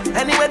rocket.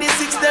 Anyway, the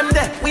 6 them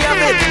there, we have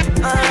it.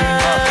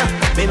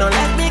 Me no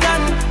let me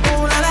gun.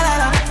 Oh la la la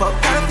la. Fuck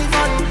carry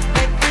fun,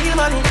 make real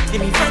money.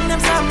 Give me friend them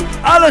some.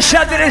 All the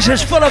Saturdays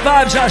is full of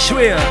vibes, I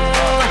swear.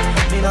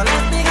 Me no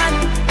let me gun.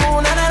 Oh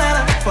la la la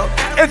la.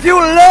 If you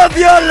love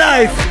your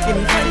life,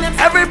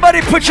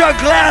 everybody put your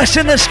glass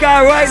in the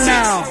sky right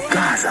now.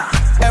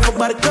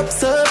 Everybody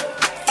cups up.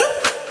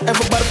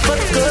 Everybody fuck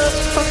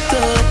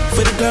up.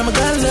 For the girl my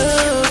God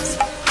loves.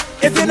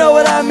 If you know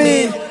what I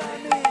mean.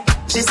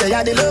 She say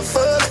I the love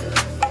fuck.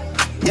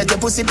 Get your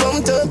pussy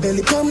pumped up,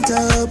 belly pumped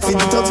up. Feed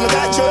the talks, my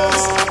got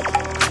jokes.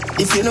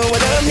 If you know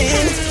what I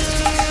mean.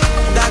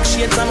 Dark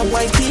shades on my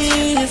white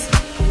teeth.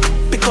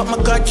 Pick up my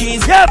car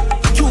keys. Yep.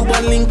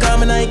 Cuban link on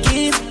my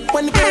Nikes.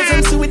 When the girls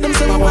them see with them,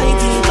 say my white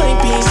teeth.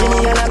 See me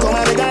and I come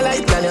and make a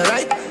light, and you're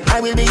right.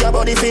 I will be your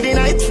body for the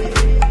night.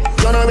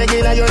 You're not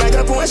regular, you're like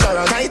a Porsche or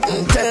a kite.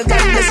 Tell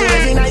God bless you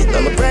every night,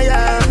 I'm a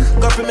prayer.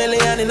 Got for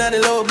million in the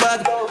low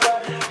bag.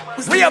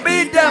 We are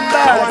beat them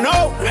back. I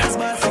know.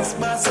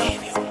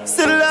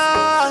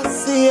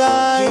 Selassie,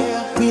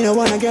 me no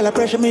wanna get a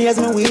pressure me as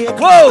my wake.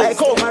 Whoa! I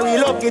call my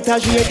real up, get a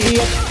shade.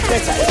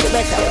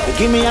 Better,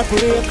 give me a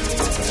break.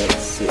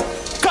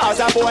 Cause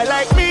a boy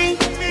like me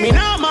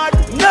not mad.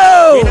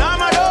 No! Me not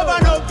mad over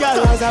no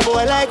girl. Cause a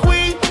boy like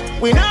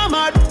we not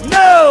mad.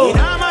 No! We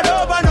not mad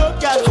over no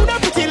girl. Coulda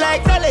pretty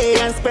like Calais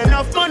and spend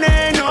enough money,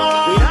 no.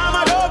 We not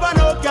mad over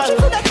no girl.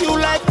 Coulda cute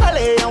like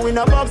Calais and we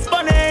no Bugs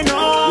Bunny,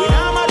 no. We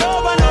not mad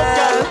over no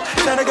girl.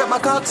 Tryna get my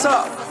cocks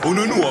up. Who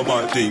no know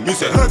about thing? Me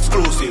say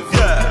exclusive,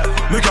 yeah.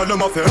 Me call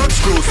them off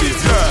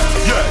exclusive,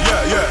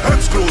 yeah.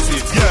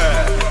 Exclusive,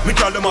 yeah. Me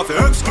call them off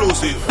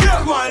exclusive.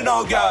 Yeah, why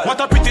now, girl? What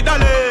a pretty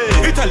dolly,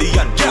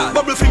 Italian girl.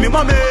 Bubble for me,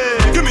 mommy.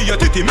 Give me your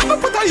titty, me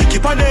put a hickey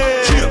on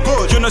it. She a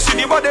good, you know see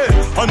the body.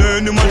 And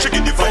any man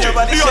shaking the body.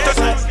 Body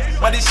shape,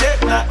 body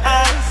shape, na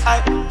ass.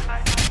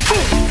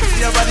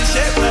 Your body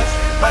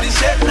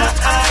shape, na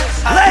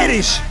ass.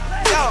 Ladies,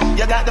 yo,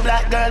 you got the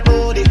black girl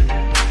booty.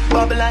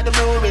 Bubble like the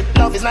brewery.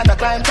 Love is not a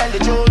crime, tell the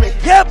jury.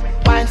 Yep.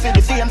 Wine for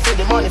the fame, for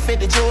the money, for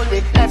the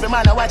jewelry. Every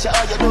man I watch you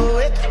how you do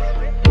it.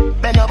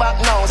 Bend your back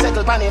now,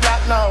 settle pan it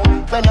black now.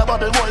 When your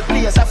bubble whole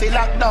place I feel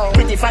locked down.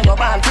 Pretty find your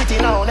band, pretty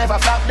now, never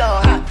flop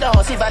down. Hot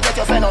down, see if I get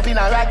your friend up in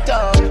a rack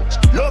down.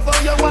 Love how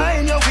you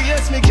wine, your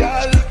waist, me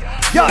girl.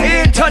 You're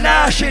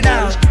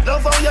international.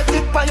 Love how you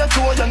tip on your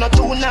toe, you're not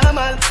too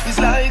normal. It's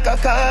like a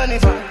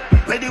carnival.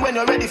 Ready when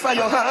you're ready for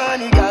your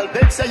honey, girl.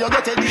 Bet say you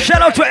get it.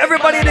 Shout out to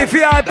everybody in the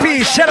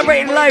VIP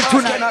celebrating life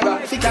tonight.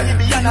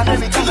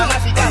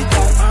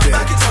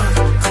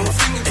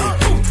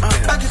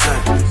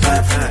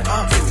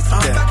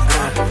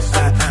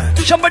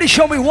 Somebody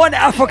show me one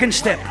African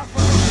step.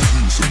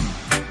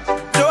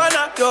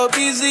 Joanna, your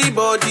busy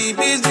body,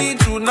 busy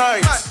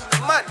tonight.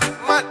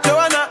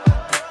 Joanna,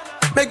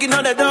 making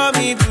all the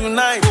dummy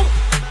tonight.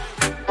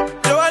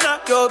 Joanna,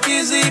 your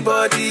busy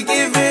body,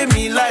 giving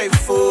me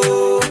life,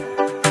 oh.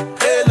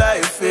 Hey,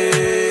 life,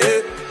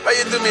 hey. Why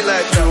you do me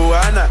like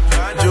Joanna?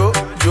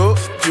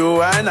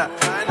 Joanna.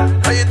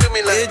 Why you do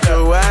me like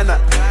Joanna?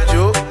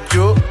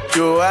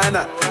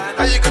 Joanna.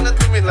 How you gonna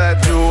do me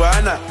like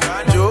Joanna?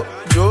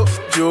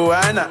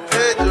 Joanna.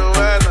 Hey,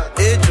 Joanna.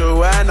 Hey,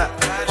 Joanna.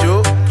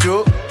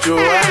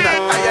 Joanna.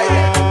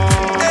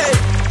 Hey,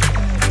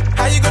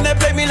 how you gonna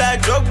play me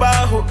like Drogba?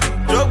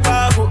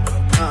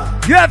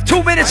 You have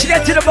 2 minutes to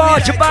get to the bar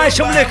to buy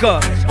some liquor.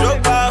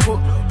 Drogba,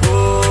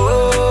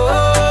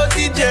 oh,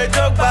 DJ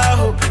Drogba,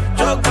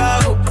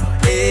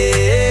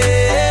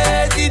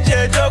 hey,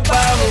 DJ Drogba.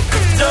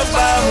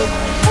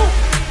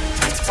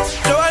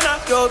 Joanna,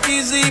 your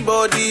busy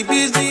body,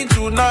 busy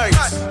tonight.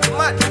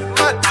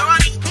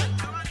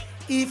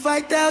 If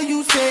I tell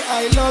you, say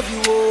I love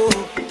you, oh.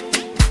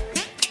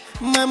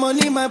 My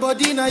money, my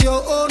body, now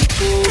your own,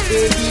 oh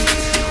baby.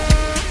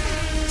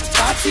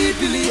 30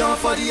 billion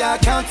for the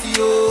account,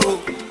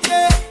 oh.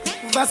 Yeah,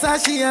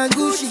 Versace and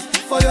Gucci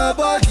for your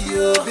body,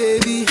 oh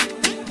baby.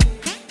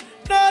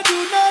 No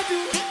do,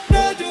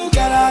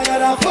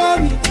 gotta for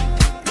me.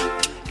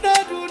 No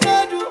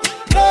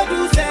do,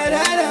 say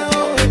that,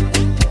 oh.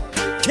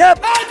 Yep.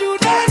 No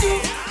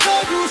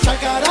do,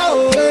 shakara, oh.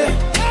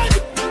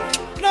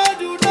 No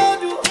do,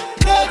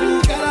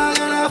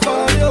 gotta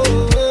for you.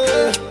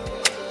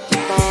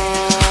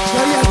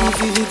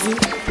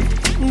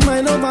 My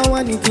number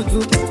one in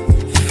tutu.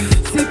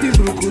 Sippy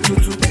bruku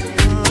tutu.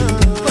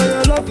 For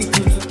your love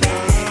tutu.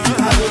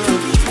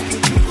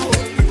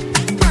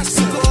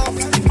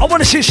 I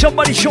want to see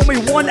somebody show me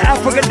one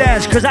African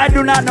dance, because I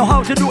do not know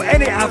how to do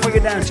any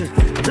African dances.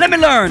 Let me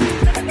learn.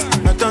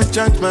 I don't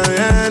charge my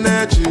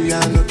energy.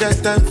 I no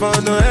get time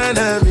for no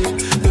enemy.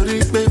 You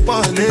reap me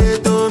for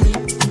late on me.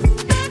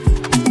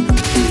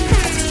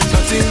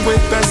 Nothing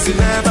with person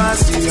never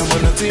see. I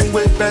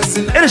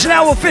It is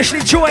now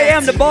officially 2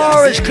 a.m. The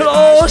bar is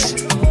closed.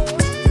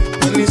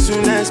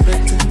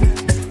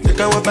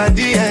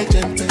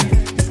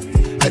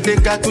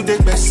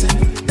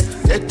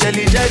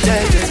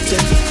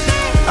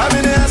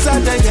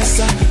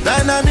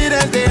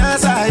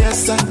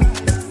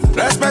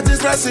 Respect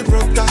is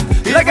reciprocal.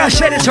 Like I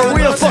said, it's a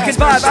real fucking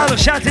vibe out of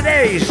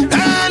Saturdays.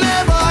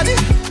 Anybody,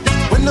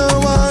 we no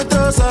want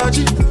to search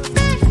it.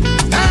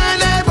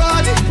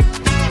 Anybody,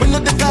 we know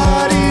the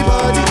body.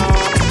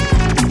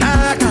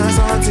 I can't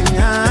something.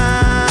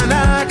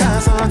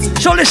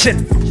 So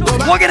listen,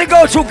 we're gonna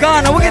go to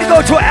Ghana. We're gonna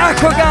go to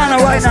Accra,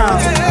 Ghana right now.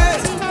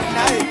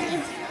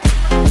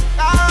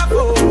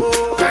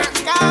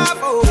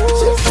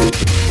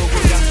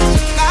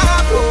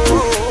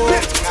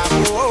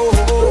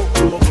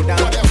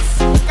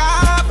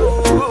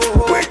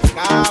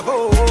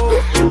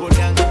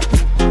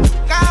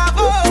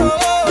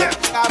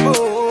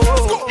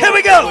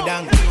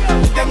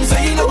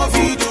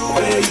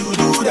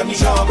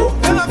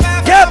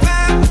 Yep.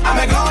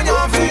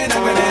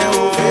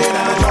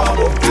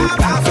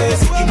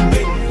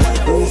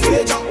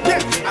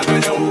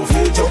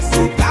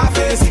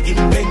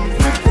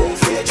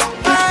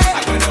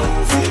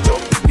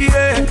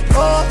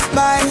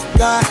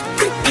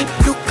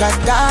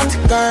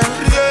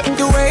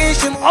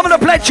 I'm gonna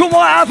play 2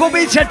 more Afro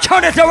beats and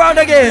turn it around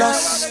again.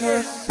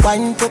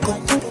 Wine poco,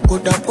 go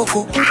down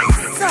poco.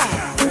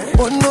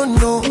 Oh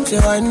no, say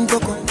wine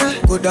poco,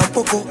 go down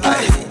poco.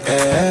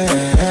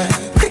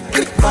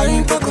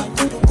 Wine poco,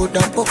 go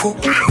down poco.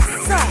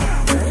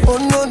 Oh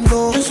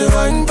no, say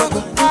wine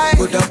poco,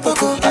 go down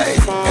poco.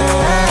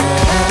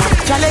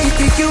 Chale,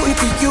 EPQ,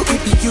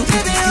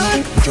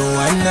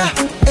 Joanna.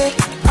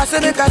 I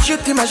said make a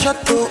shoot in my shot,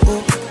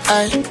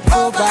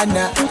 oh,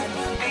 Vanna.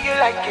 Do you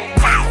like it?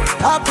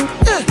 Up,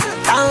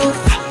 down,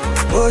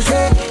 oh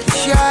shit,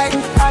 shine.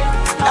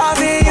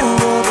 Loving you,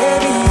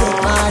 baby, oh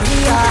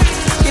Maria.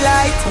 You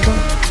like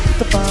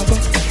the pago,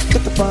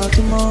 get the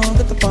party more,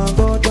 get the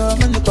pago,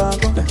 drum and the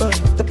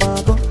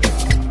pago.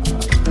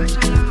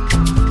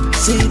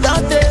 See,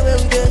 don't tell where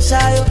we get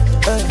shy,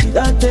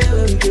 don't tell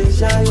where we get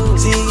shy.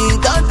 See,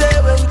 don't tell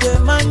where we get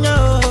mania,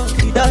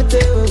 don't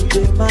tell where we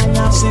get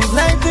mania. Since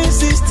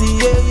 1960,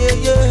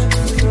 yeah.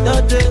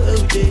 Don't tell where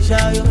we get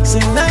shy.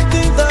 Since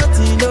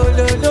 1930, no.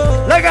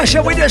 Like I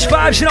said, we just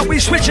vibes, you know, we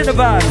switching the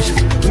vibes.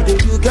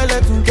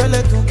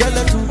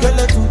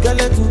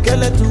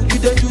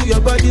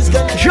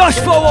 Just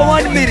for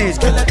 1 minute.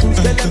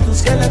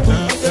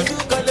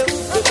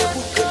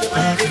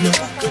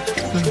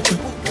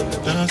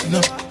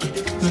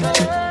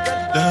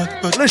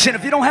 Listen,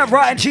 if you don't have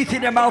rotten teeth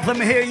in your mouth, let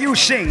me hear you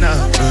sing.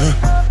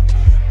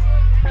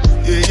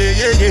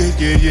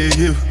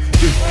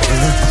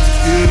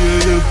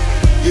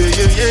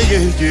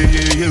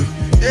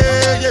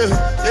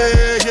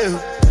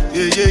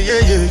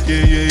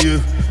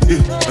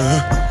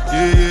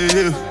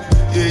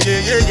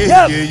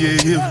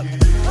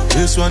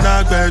 This one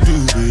I gotta do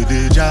with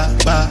the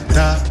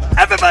jabata.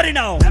 Everybody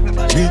know.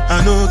 Me,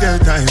 I no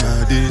get time,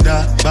 I did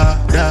that,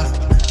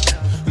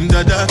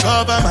 Dada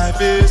cover my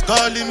face,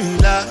 calling me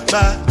la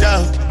ba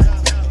da.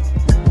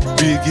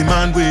 Biggie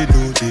man, we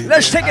do this.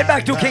 Let's take it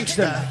back to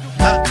Kingston.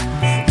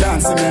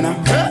 Dancing,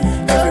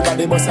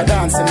 everybody bust a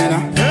dancing,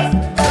 dancing,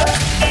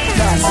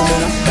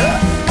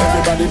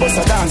 everybody bust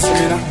a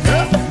dancing,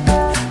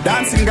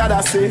 dancing,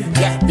 gotta say,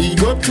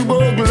 big up to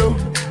Boglo.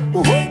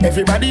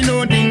 Everybody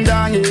know ding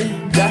dong,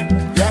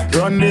 yeah,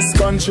 run this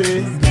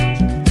country.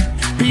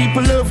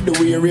 People love the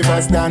way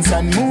rivers dance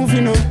and move,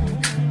 you know.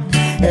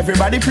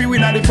 Everybody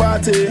pre-win at the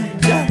party,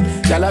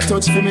 y'all a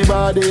touch for me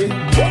body.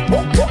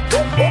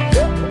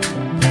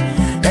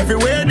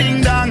 Everywhere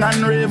ding dong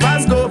and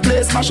ravers go,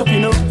 play smash up, you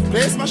know.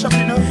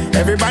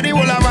 Everybody all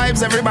our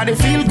vibes, everybody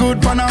feel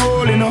good, pan a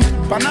hole, you know.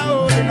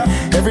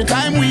 Every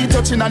time we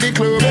touch in the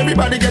club,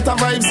 everybody get a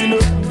vibes, you know.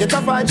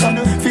 Fi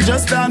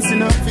just dance, you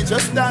know.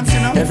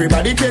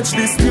 Everybody catch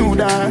this new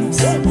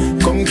dance.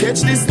 Come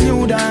catch this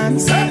new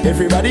dance.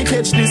 Everybody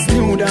catch this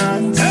new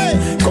dance.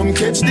 Come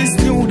catch this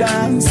new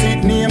dance.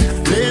 It name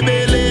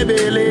lebe.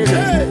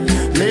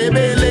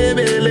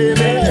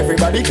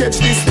 Everybody catch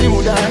this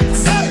new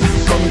dance.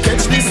 Come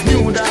catch this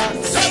new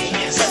dance.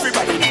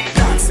 Everybody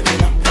dancing, you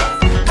know.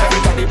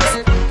 Everybody.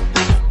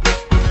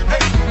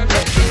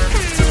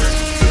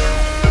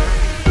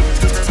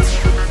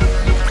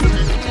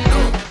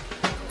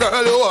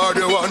 Girl, you are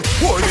the one.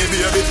 Hold me,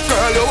 baby.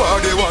 Girl, you are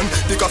the one.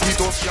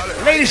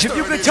 Ladies, if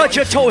you can touch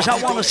your toes, I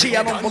want to see.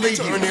 I don't believe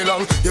you.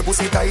 Your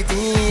pussy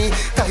tighty,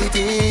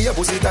 your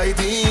pussy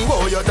tighty,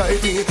 oh, you're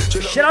tighty.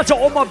 Shout out to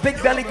all my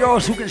big belly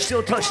girls who can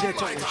still touch their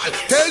toes.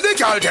 Tell the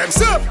girl them,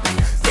 sir.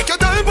 Take your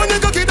time on the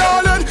cocky,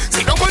 darling.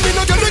 Sit down on the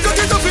no girl, the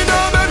cocky tough in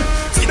our man.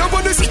 Sit down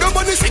on the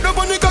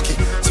cocky.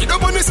 Sit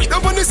down on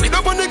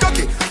the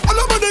cocky. All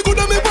of the good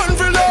of me born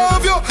for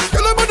love you.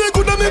 All of the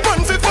good of me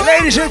born for fun.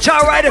 Ladies, it's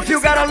alright if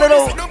you got a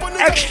little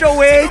extra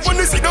weight.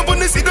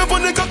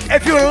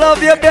 If you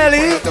love your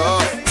belly,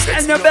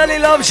 And your belly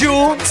loves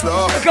you.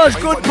 Because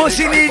good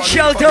pussy needs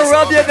shelter.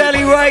 Rub your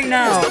belly right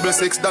now. Double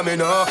six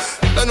domino.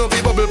 I know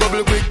people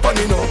bubble quick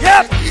funny now.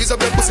 Yep. He's a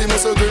big pussy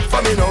muscle grip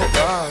for me now.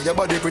 Your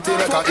body pretty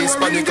like a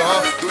Hispanic.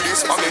 Do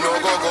this for me now.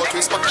 Go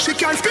twist back. She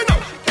can't spin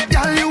up.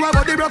 Girl, you a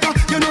body broker.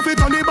 You know fi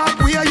turn it back.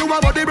 Where you a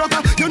body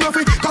broker. You know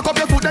fi cock up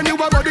your foot and you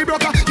a body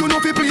broker. You know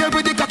fi play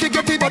with the cocky,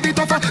 get the body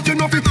tougher. You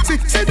know fi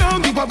sit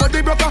down, you a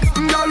body broker.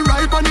 Girl,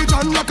 right on the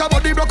chan like a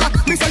body broker.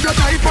 Me say you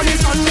tight on the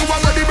chan, you a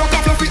body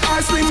broker. You fi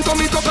ice cream, so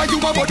me cock you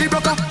a body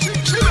broker.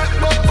 She make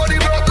body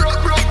broke.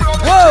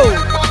 Whoa.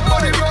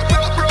 Body broke.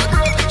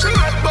 She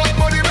make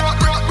body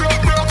broke.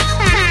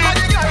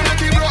 Body girl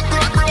make it broke.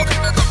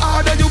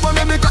 Harder you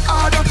wanna make it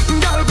harder.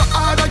 Girl go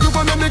harder, you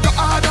wanna make it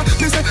harder.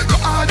 Me say go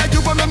harder,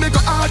 you wanna make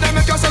it harder.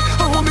 Make you say,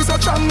 oh me so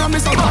strong and me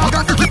so hard.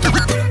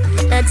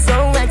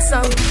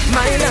 XOXO,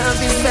 my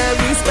love is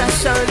very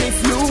special. If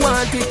you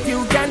want it,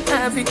 you can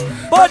have it.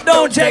 But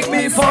don't take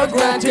me for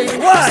granted.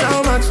 Why?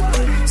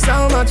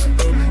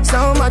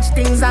 So much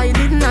things I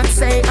did not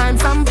say. I'm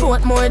from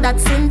Portmore,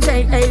 that's in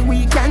JA.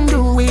 We can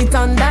do it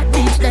on that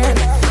beach there.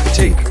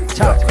 Tick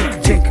tock,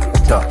 tick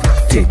tock,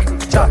 tick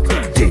tock,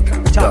 tick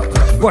tock.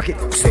 Work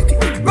it, set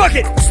it, rock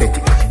it, set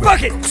it,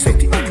 rock it,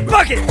 set it,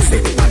 rock it,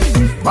 set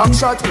it. Back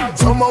shot,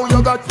 somehow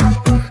you got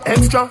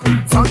extra.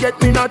 Forget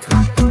me not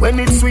when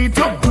it's sweet.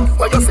 You,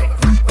 what you say?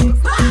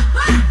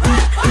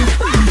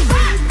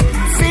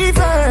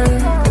 Fever,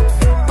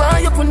 buy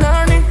your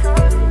punani.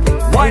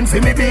 Wine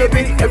for me,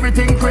 baby,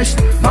 everything crisp.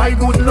 My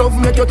good love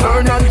make you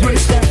turn and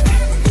twist.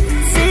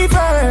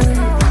 Fever,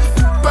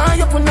 buy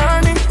your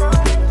punani.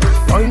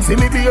 Wine for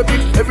me, baby,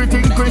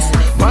 everything crisp.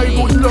 My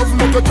good love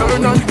make you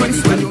turn and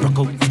twist.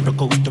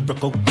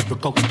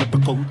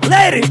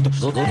 Lady,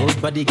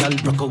 good body girl,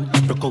 broke out.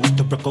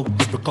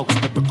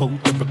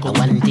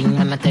 One thing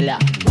I'ma tell ya,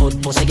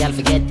 good pussy girl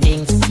forget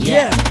things.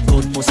 Yeah,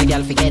 good pussy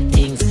girl forget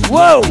things.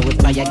 Whoa, I would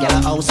buy a girl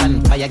a house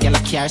and buy a girl a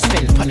car,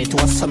 spend money to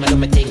a summer do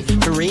me thing.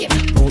 For real,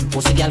 good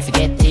pussy girl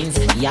forget things.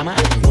 Yeah man,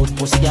 good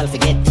pussy girl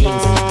forget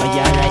things. But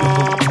yeah right,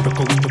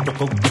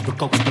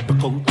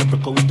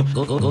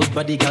 good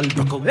body girl,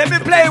 broke out. Let me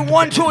play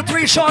 1, 2,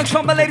 3 songs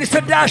from the ladies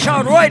to dash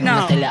out right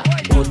now.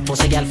 Good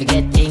pussy girl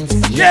forget things.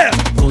 Yeah,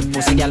 good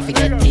pussy girl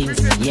forget things.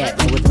 Yeah,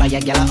 I would buy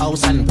a girl a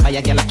house and buy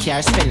a girl a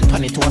car, spend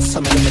money to a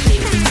summer do me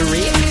thing. For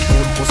real,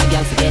 good pussy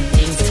girl forget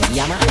things.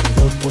 Yeah man,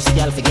 good pussy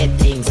girl forget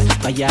things.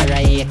 But yeah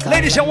right.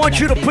 Ladies, I want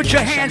you to put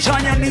your hands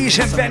on your knees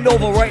and bend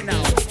over right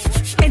now.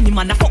 Any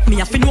man a fuck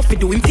me, I fin know fi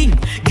do him thing.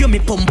 Give me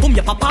pum pum,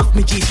 ya pop off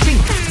me G-string.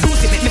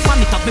 Juicy make me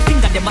pan it up, me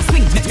finger them a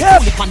swing. Make me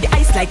pull it on the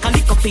ice like a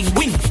lick up in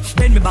wing.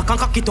 Bend me back and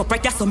cock it up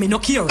right here so me no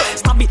care.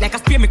 Stab it like a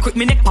spear, me quick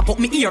me neck pop up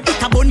me ear.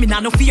 It a bone me nah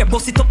no fear,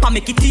 bust it up and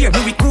make it tear.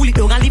 Me we cool it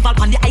down and leave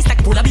all on the ice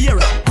like polar beer.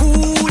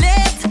 Cool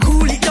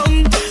it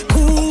down,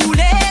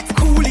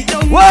 cool it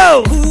down.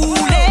 Whoa!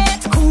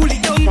 Cool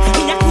it down, me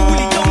a cool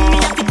it down, me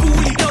a fi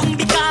cool it down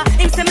because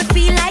him say me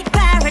feel like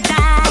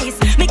paradise.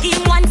 Me give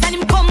him once and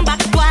him come back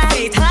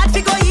twice. Hard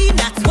fi go in,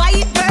 that's why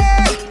it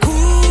burn.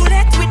 Cool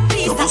it with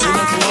peace of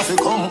mind.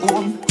 Come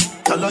home,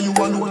 tell her you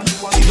alone.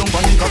 She don't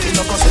panic, I feel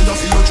like I send her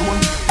for your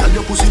drone. Tell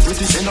your pussy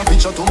pretty, send a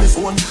picture to me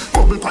phone.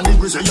 Bubble panic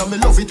grizzly, yeah, me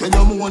love it when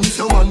you moan. If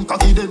your man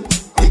cocky dead,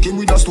 take him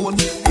with a stone.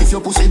 If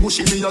your pussy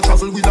bushy, me a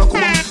travel with a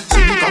cone.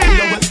 See the cocky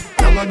you wet,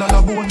 younger than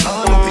a bone.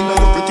 All up in your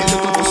pretty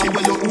little pussy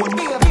where you own.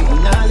 Me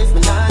nah live.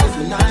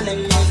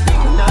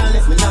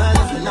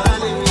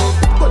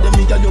 But them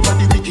me tell you got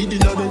the wicked in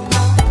your bed.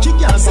 She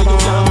can't say you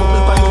can't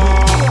bubble by your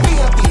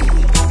neck.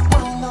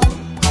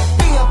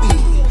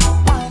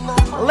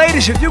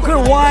 Ladies, if you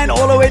can whine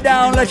all the way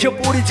down, let your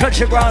booty touch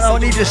the ground, I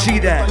need to see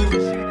that.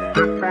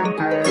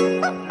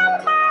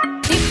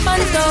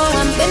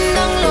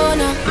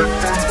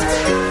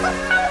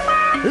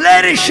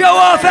 Ladies, show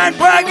off and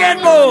brag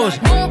and boast.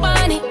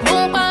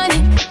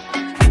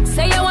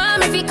 Say you want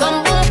me fi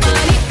come boom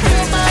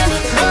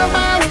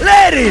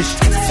Ladies,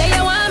 say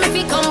you want me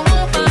fi come boom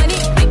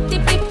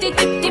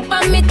tip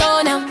on me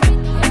toe now.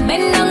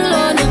 Bend down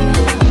low now.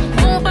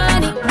 Boom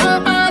body.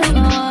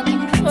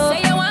 Say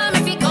you want me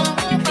fi come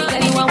boom.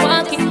 Girl, you a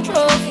walking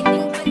trophy.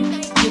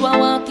 You a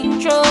walking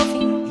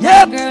trophy.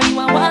 Yep. Girl, you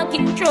a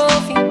walking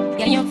trophy.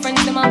 Yeah, your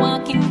friends them a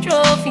walking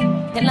trophy.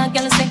 Tell a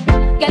girl say,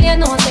 girl, you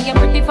know say you're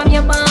pretty from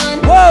your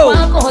band. Whoa.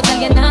 Walk out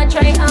and you not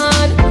try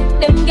hard.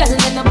 Them girls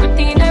they not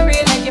pretty in a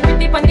real life. You're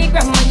pretty from the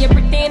gram and you're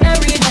pretty in a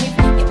real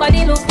life. Your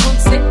body look good,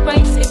 set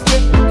right, set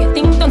right. Your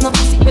thing done up,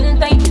 pussy well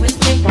tight, well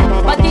tight.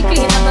 Body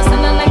clean and a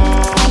sunlight.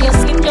 And your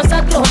skin just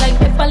a glow like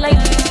pepper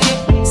light.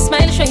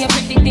 Smile show you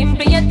pretty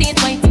dimple, your teeth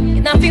white.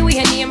 You not feel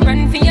weird, name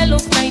brand for your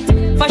look right.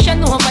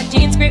 Fashion over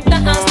jeans, grip the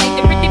ass like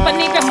the pretty from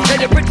the gram.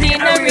 You're pretty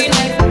in a real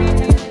life.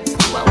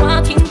 You a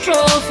walking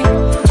trophy.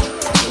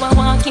 You a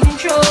walking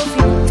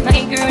trophy.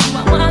 My girl, you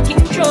a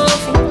walking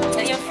trophy.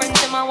 Tell your friends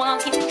them a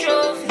walking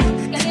trophy.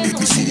 Make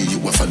me see you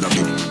a follow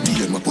me. Me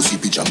and my pussy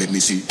picture make me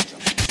see.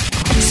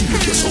 See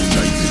make you sound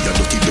like me. You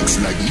dirty legs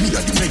like me. You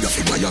the mayor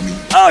for Miami.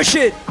 Oh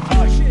shit.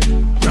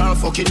 You're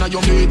fucking on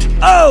your mate.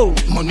 Oh.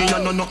 Money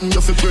and no nothing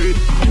you fi afraid.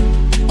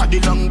 Body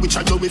language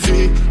I do with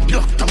it.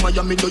 Doctor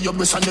Miami do your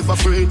breast and never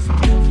afraid.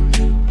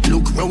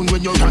 round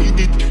when you ride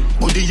it.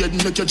 But the head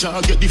make your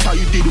jaw get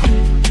divided.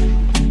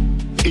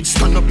 It's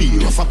gonna be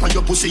rough up on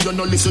your pussy, you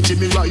no listen to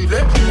me Riley.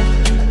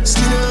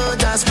 Skin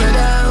out and spread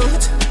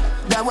out.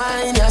 That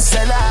wine you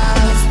sell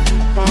off.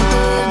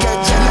 Girl get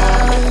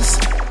jealous.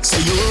 So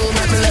you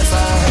make me laugh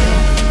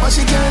out. But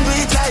she can't do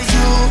it like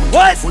you.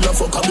 What? Full of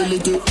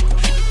fuckability.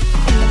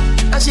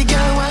 And she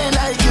can't wine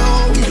like you.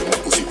 Give me your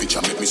pussy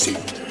picture, make me see.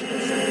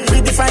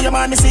 Pretty from your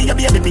man, me see your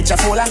baby picture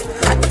fuller.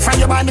 From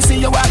your man, me see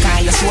you walk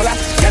on your shoulder.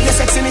 Girl, your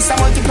sexiness a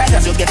multiply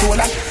as you get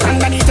older.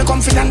 Underneath you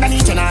comfy,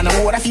 underneath you nah no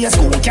water. Face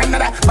cool,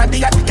 Canada,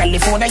 body at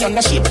California, you're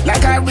the shape.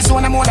 Like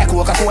Arizona, more like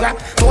Coca-Cola.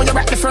 Throw you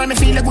back the firm, me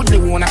feel a good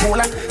blue on a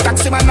cola.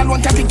 Taxi man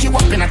alone can pick you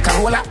up in a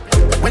Corolla.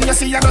 When you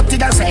see your dirty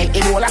girl say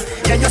Ebola.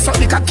 Yeah, you suck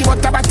the cocky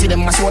but the body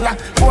them a sola.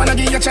 Wanna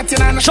give you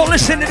chatting on. So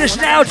listen to this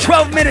now,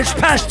 12 minutes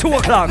past 2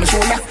 o'clock.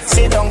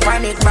 Sit down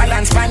pan it,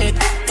 balance pan it.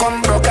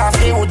 Come broke off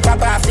the wood,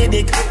 pop off the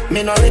dick.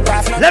 Me no rip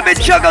off no. Let me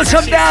juggle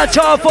some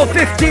dancehall for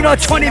 15 or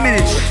 20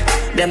 minutes.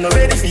 Them no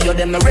ready for you,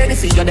 them no ready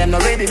for you, them no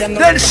ready, them no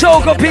then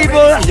soca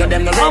people,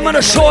 I'm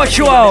gonna sort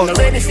you out.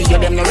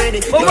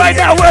 But right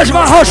now, where's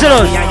my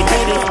hustlers?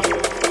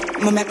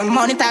 Me make my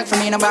money talk for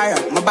me no borrow.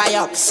 Me buy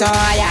up, so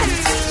I am.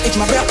 If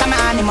my broke, I'm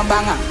on in my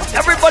banger.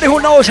 Everybody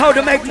who knows how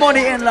to make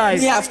money in life.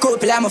 Me have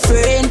couple, I'm a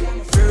friend.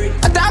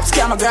 A top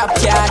scam, a grab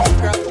card.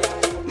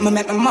 Me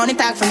make my money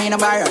talk for me no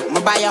borrow. Me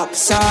buy up,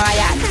 so I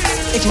am.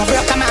 If my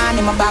broke, I'm on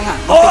in my banger.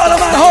 All of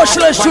my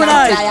hustlers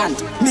tonight.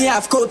 Me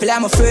have couple,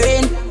 I'm a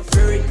friend.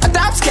 A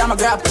top scam, a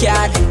grab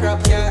card.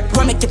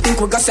 What make you think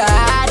we go so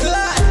hard?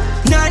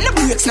 None of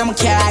the breaks, no my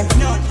car.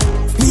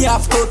 Me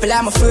have couple,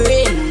 I'm a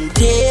friend.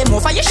 Damn,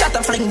 off you shot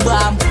and fling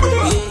bomb.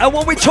 And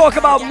when we talk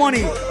about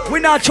money, we're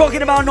not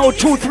talking about no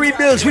 2-3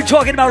 bills. We're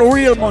talking about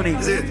real money.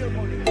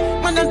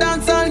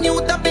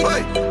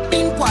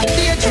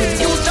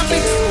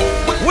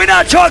 We're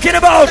not talking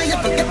about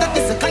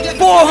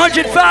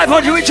 400,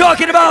 500. We're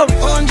talking about.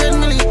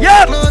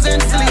 Yep.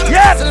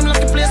 Yep.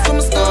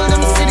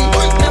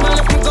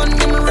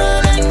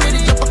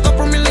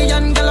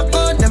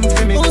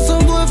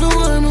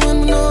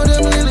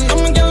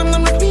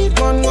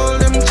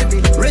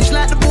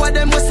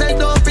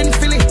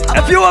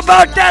 If you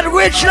about that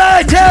rich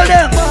life, tell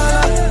them.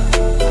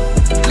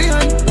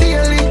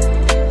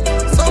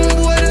 Some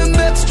boy them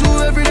bets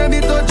true every day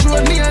they touch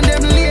road, me and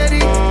them lady.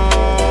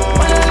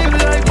 When I live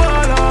like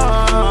baller,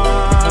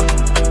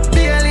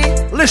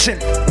 Listen,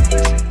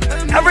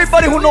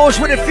 everybody who knows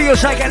what it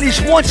feels like at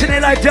least once in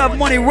their life to have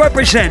money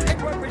represent.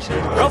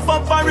 Rough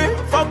up for it,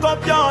 fuck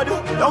up yard.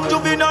 Young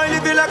juvenile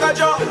living like a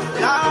job.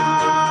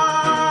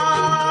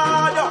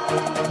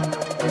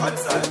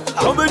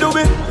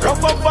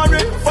 Rough up for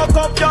it, fuck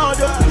up yard.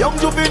 Young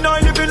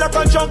juvenile living like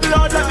a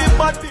juggler.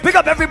 Pick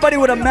up everybody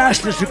with a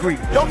master's degree.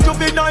 Young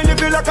juvenile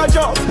living like a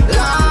job.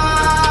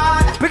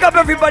 Pick up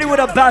everybody with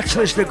a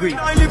bachelor's degree.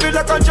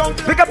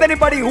 Pick up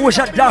anybody who is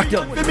a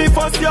doctor.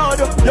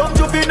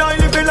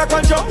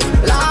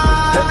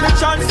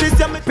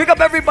 Pick up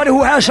everybody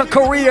who has a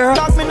career,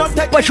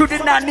 but you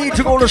did not need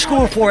to go to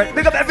school for it.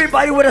 Pick up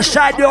everybody with a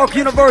Side York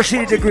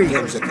University degree.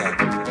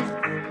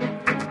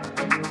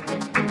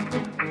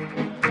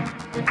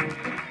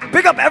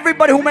 Pick up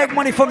everybody who make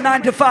money from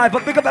 9 to 5,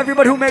 but pick up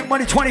everybody who make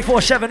money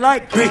 24/7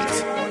 like brick.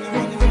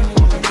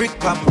 Brick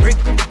pam brick.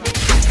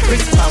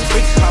 Brick pam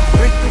brick pam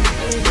brick.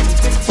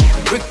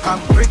 Brick pam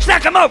brick.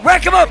 Stack them up,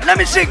 rack them up, let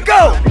me see,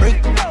 go!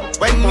 Brick.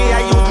 When me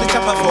I use the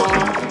chopper phone.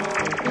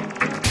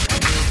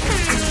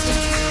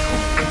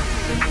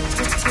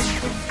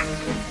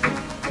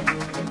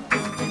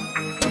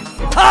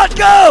 Hard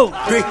go!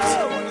 Brick.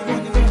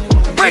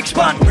 Brick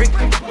spot. Brick.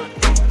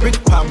 Brick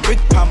pam brick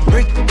pam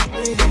brick.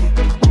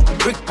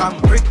 Brick pam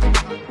brick.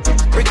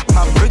 Brick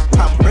pam brick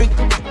pam brick.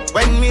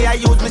 When me I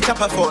use my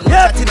chopper phone.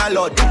 That in a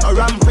lot. A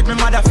ram with my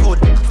mother food.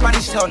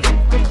 Spanish town.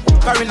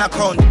 Foreign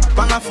account.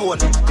 Bang a phone.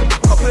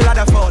 Couple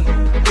other phone.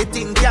 The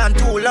thing can't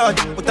too loud.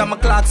 But I'm a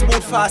clocks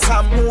move fast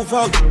and move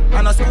out.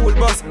 On a school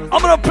bus.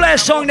 I'm gonna play a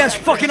song that's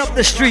fucking up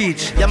the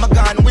streets. Yeah, my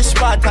gun wish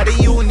part of the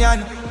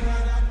union.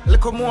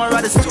 Look more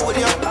at the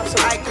studio.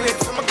 I create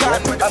from a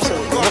gun.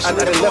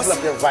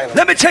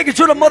 Let me take you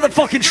to the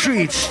motherfucking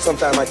streets.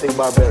 Sometimes I think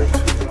barbaric.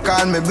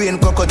 Call me brain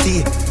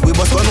cockatoo. We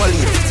bust one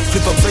wally.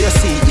 Flip up so you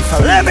see if I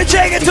let me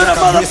take it to the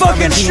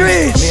motherfucking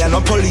streets. Me and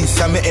no police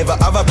and me ever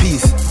have a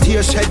piece.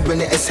 Tear shed when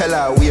the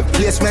SLR. We have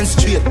placement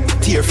straight.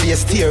 Tear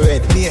face, tear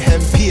red.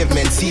 Mayhem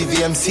pavement.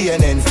 CVM,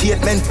 CNN.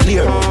 Statement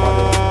clear.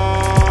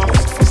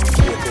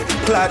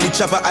 Clad the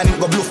chopper and it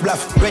go bluff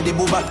bluff. Ready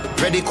booba,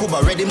 ready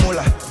kuba, ready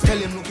mula. Tell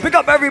him look. Pick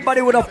up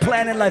everybody with a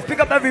plan in life. Pick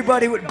up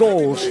everybody with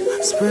goals.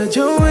 Spread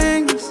your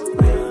wings.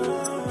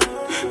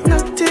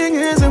 Nothing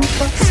is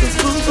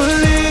impossible,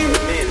 believe.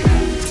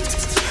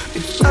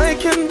 If I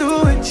can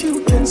do it,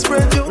 you can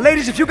spread your.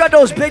 Ladies, if you got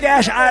those big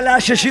ass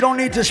eyelashes, you don't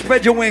need to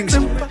spread your wings.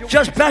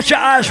 Just bat your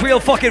eyes real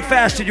fucking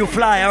fast and you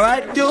fly,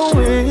 alright? Your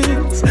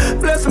wings.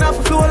 Blessing off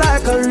a flow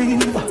like a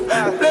river.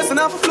 Blessing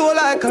off a flow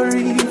like a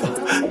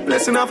river.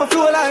 Blessing off a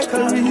flow like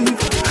a river.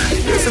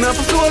 Listen up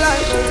for flow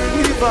like a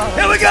river.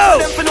 Here we go.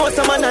 Them for know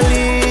some man a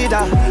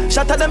leader.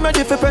 Shot at them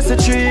ready for press the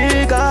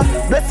trigger.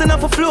 Blessing up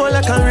for flow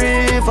like a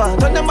river.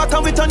 Turn them back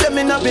and we turn them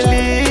in a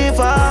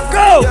believer.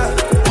 Go.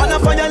 On a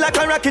fire like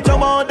a rocket, you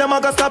want them, I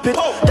gotta stop it.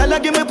 Y'all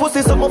give me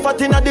pussy, some of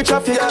fat in the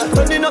traffic.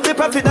 Turning up the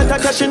profit that I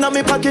cash in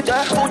my pocket.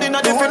 Food in the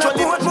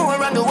fridge, more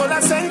around the world,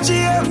 I St.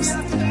 James.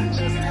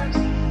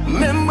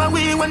 Remember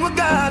we, when we're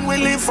gone, we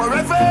live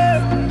forever.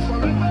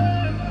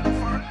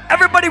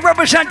 Everybody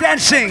represent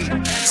and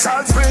sing.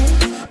 Salt Spring.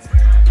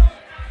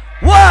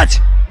 What?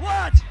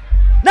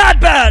 Not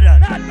bad.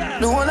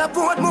 The one I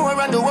put more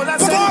around the world, I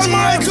St.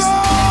 James.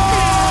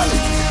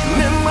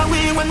 Remember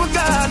we, when we're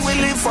gone, we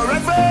live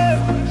forever.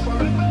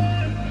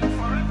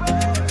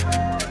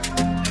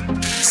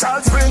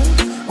 Salt Spring,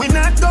 we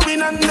not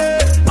going under.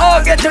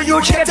 Oh, get your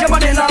youth, get your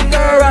money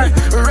longer.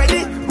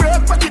 Ready,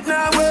 broke pocket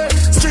now,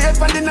 straight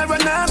from the narrow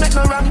now, make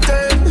no wrong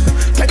turn.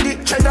 Take the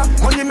cheddar,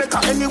 money maker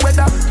any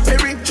weather.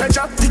 Perry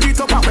treasure, dig it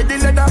up with the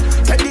leather.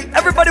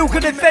 Everybody who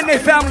can defend their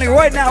family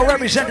right now,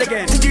 represent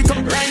again. Dig it up,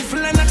 rifle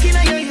and a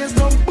killer, your ears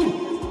down.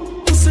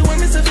 See when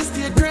me say fi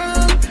stay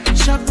ground,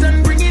 shop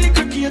done, bring in the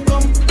cookie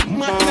come.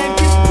 Man like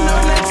this,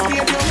 not like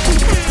stadium.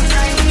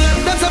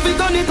 That's how we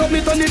turn it up,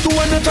 me turn it to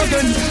one notch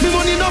again. Me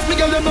money enough, me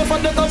girl them no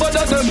fat that about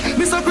them.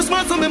 Me say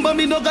Christmas, so remember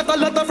me no got a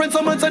lot of friends.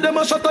 Someone say them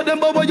a shot at them,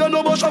 but what you know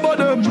about shabba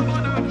them?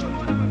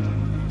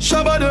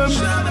 Shabba them,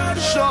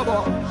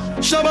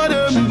 shabba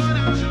them.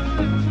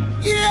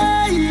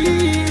 Yeah.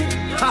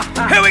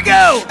 Here we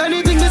go.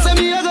 Anything they say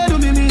me, I gotta do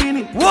me mean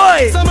it.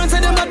 Why? Someone say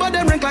them bad, but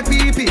them rank like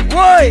pee-pee.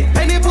 Why?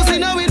 Any pussy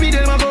now with me,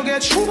 them a go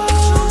get shuba. Well,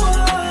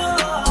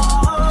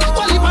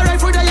 if I ride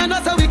for the end,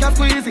 that's how we can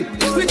squeeze it.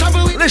 We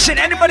travel with. Listen,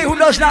 anybody who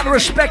does not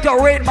respect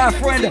or rate my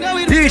friend,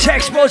 these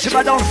explosive,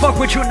 I don't fuck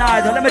with you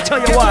neither. Let me tell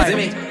you why.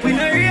 We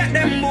no rate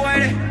them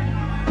boy.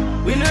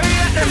 We no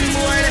rate them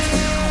boy.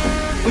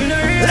 We no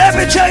rate. Let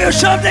me tell you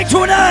something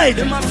tonight.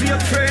 Them a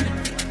fake friend.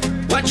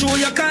 Watch who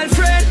you call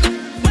friend.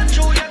 Watch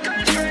who you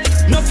call friend.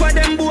 No for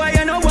them boy,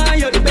 you know why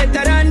you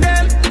better than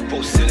them.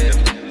 Pussy them.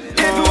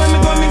 Everyone me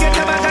go me get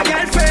a bag of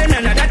girlfriend,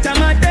 and that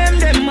time of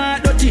them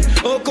mad dirty.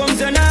 Oh, comes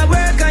you not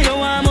work and you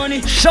want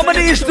money. Some of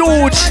these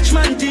dudes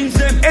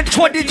in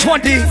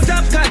 2020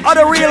 are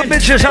the real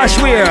bitches, I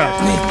swear.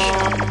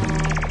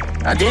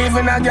 And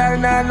even a girl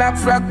not lock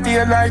frog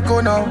tail like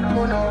Uno.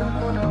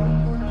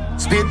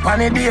 Spit pan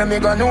the day, me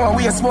go know a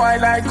waste boy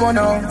like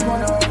Uno.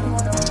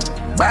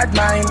 Bad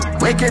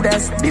mind,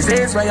 wickedest,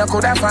 disease where you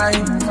coulda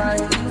find.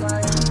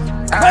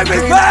 Every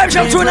vibes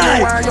of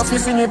tonight. You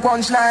fissing me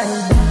punchline.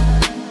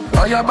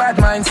 Oh, your bad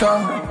mind, so.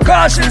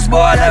 Cause this boy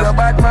left. Your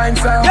bad mind,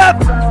 so.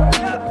 Yep.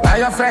 Are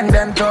your friend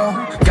them too?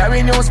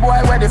 Carry news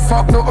boy, where the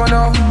fuck do you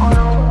know?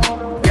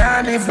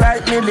 Can't live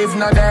like me, live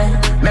no day.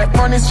 Make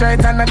money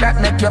straight and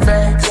that make your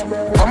vex.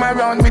 Come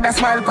around with a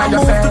smile on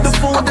your face. To the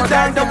phone, the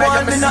time, the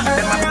one in the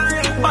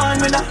air. Born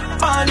with a.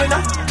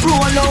 Roll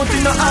out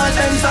in the all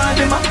ends on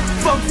them.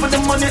 Fuck for the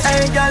money,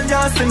 hey girl,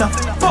 you're sinner.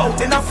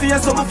 Pout in a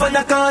face, so for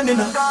your corner.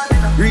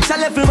 Reach a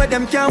level where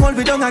them can't hold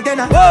we down again.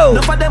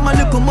 Enough of them a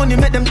look money,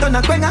 make them turn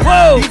a quenga.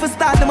 Even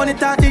start the money,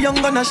 talk the young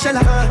gonna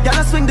shella.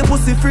 Y'all swing the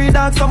pussy free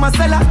dogs from a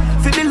cellar.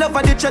 Feel the love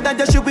of the cheddar,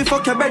 just should be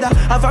fuck your brother.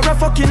 Have a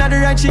fucking at the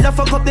right, she da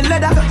fuck up the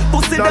leather.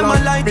 Pussy them a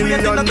light, we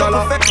ain't in a cup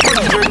of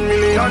 $100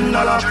 million.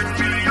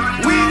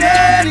 We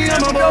ready,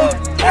 I'm about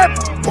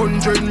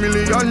 $100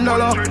 million.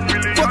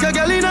 Fuck a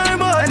girl in her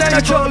mouth, and then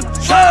a choke.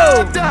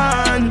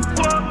 Done.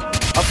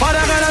 A father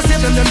gotta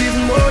save them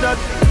even more that.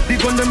 The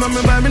gun them and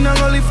me buy me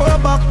now only for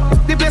back.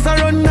 The place I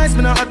run nice,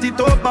 me now hot it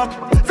up back.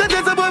 Say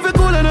there's a boy fi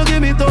cool and no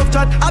give me tough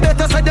chat. I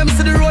better say them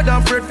see the road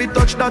and afraid fi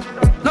touch that.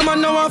 No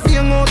man now a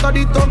fing out of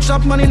the talk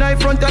shop. Man in the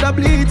front of the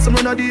bleed, some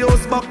run of the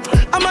house back.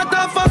 I'm a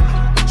tough fuck.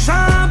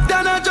 Sharp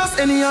than a just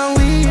any and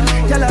weed.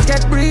 Y'all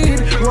get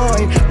breed,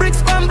 Roy. Bricks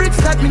from bricks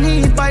that me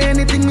need. Buy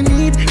anything me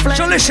need.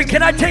 So listen,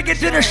 can I take it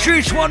to the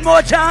streets one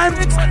more time?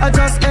 I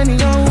just any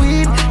and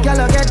weed.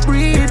 Y'all get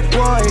breed,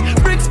 Roy.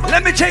 Bricks.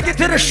 Let me take it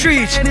to the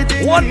streets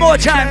one more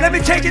time. Let me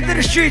take it to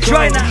the streets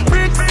right now.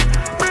 Bricks.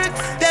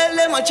 Tell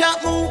them a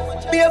chat move.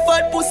 Be a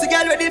fat pussy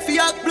girl ready for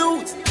your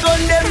blues. Gun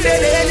them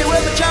dead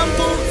anywhere my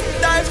shampoo.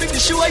 Dive with the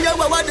show you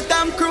what the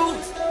Tom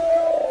Cruise.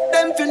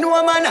 Them fi know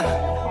man.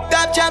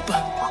 Top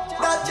chopper.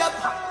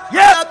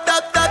 Yeah.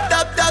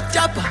 Top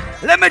chopper.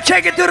 Let me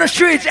take it to the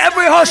streets.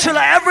 Every hustler,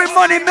 every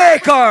money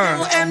maker.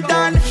 I'm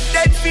done.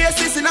 Dead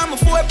faces and I'm a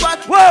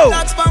 4-pack. Whoa.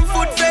 Locks from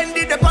foot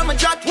Fendi, the palm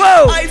jack.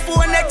 Whoa.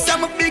 iPhone X,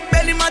 I'm a big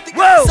belly matic.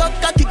 Whoa. So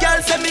cocky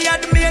girl send me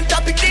at the main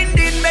topic.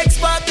 Din make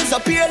sparkles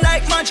appear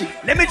like magic.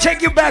 Let me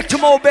take you back to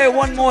Mobile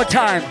one more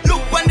time.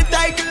 Look on the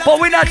title. But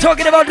we're not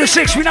talking about the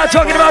 6. We're not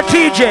talking about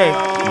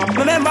TJ.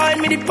 Remember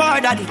me the poor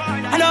daddy.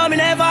 I know me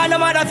never no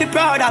matter if you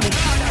proud of me.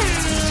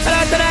 And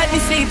after that me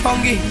sleep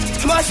hungry.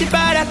 I must be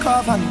bad at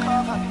cover me.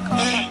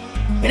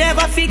 Me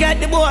never forget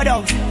the board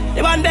out.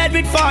 The one bed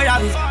with 4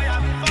 of it.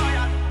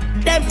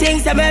 Them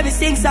things that made me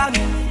sing song.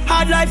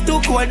 Hard life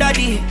too cold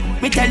daddy.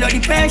 Me tell you the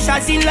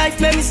pressures in life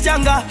made me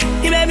stronger.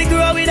 He made me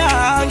grow with a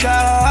hunger.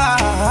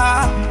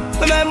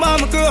 Remember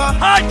me grow.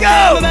 Hard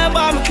go.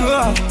 Remember me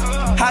grow.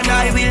 And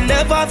I will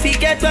never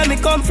forget where me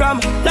come from.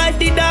 Life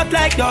did dark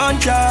like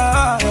dungeon.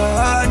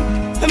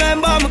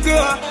 Remember my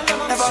girl,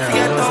 never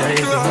forget how me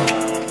grow.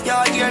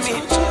 Y'all hear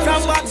me?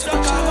 From back to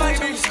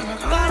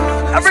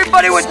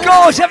everybody with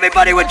goals,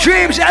 everybody with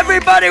dreams,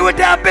 everybody with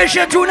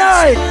ambition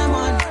tonight.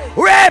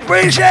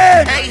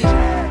 Represent. Hey,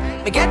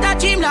 me get that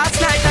dream last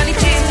night and it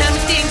changed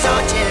everything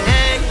don't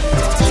change.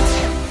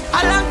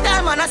 A long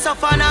time and I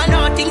suffer and I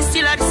know things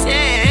still are the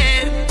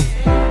same.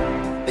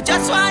 But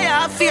just why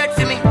I have feared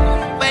for me.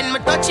 When me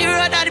touch your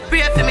road, I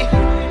pray for me.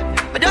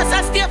 But just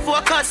I stay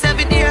focused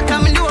every day,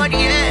 coming to the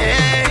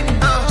end.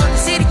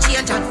 See the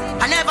change and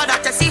I never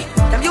that to see.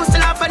 Them used to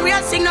laugh when we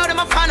all sing, now them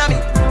a fan of me.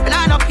 And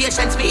I know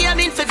patience, me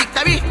aiming for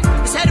victory.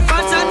 We say the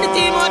fans and the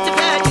team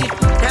motivate me.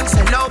 Them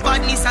say low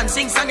badness and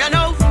sing song, you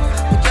know.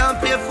 You can't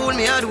play fool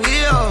me out the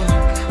way.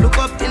 Look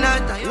up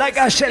tonight. Like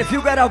I said, if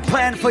you got a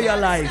plan for your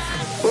life,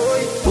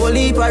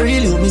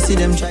 me see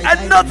them try.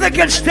 And nothing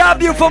can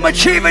stop you from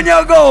achieving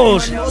your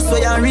goals. So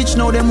you reach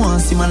now, them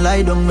want see man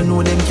lie down. We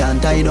know them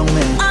can't tie down,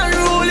 man.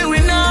 Unruly we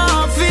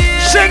now feel.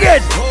 Sing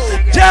it.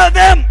 Tell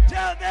them.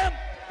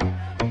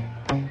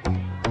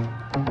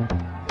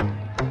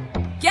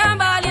 Can't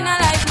ball in a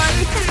life, man.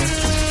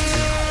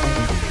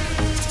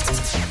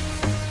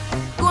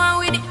 Go on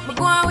with it,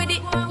 go on with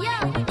it. Yo,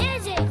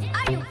 easy.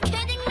 Are you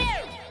kidding me?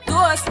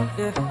 Toast,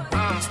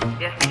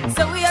 yeah.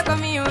 So we are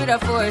coming with a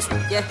force,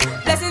 yeah.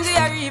 Blessings we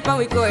are reap and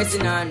we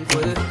coursing on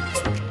full.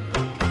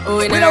 Oh,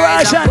 we know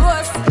rise and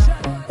boast.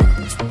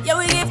 Yeah,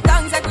 we give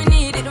thanks like we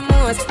need it the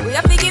most. We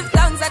have to give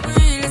thanks like we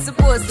really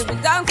supposed to be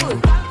thankful.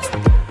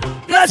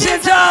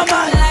 Blessings all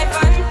man.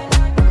 Life and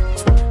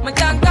my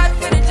thank God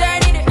for the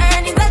journey, the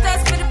earnings are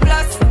just for the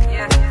plus.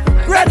 Yeah.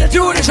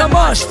 Gratitude is a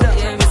must.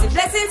 Yeah, me see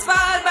blessings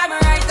fall by my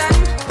right hand.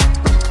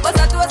 But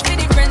I toast to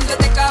the friends that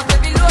take off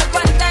every load.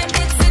 One time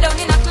did sit down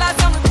in a class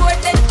on my board,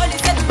 then only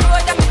said the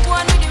road and me go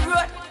on with the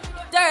road.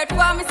 Third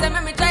form, me say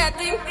me try a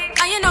thing.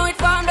 And you know it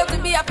formed out to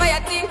be a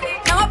fire thing.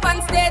 Now up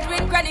on stage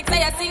with chronic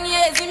I sing,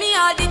 yeah, see me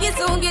all diggy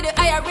soon get the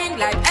higher ring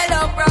like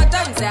hello brother.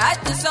 Me say I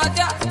had to shut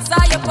ya.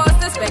 Saw your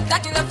poster,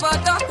 spectacular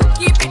photo.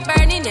 Keep it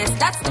burning, yes,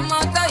 that's the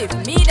motto. If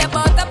me the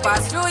butter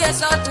pass through your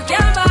shot, to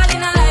can't ball in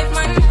a life,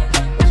 man.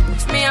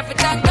 Me have to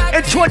thank God.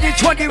 In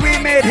 2020 we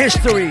made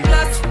history.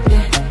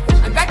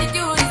 Yeah. And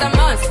gratitude is a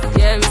must.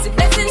 Yeah, me see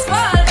blessings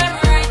fall by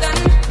my right hand.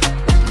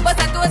 But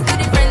I toast to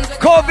the friends.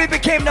 Kobe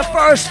became the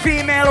first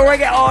female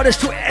reggae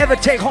artist to ever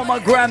take home a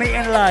Grammy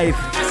in life.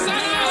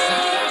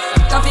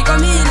 Coffee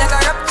come in like a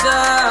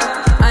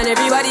rapture, and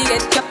everybody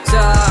get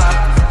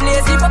captured. Play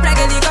sleep up like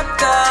a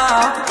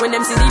helicopter, when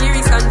them see the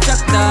lyrics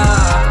constructor.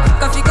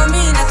 Coffee come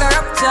in like a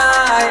rapture,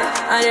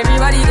 and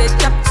everybody get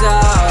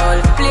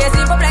captured. Play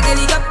sleep up like a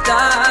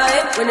helicopter,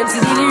 when them see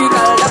the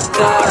lyrical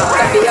doctor.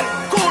 Coffee up.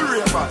 Cool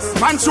ravers,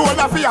 man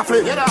shoulder for your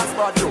flick. Yeah, that's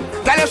bad too.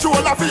 Tell your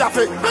shoulder for your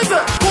flick.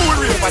 Cool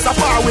ravers, a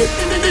far away.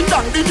 Ding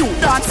dong, the new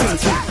dancing.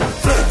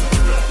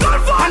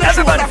 And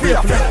everybody for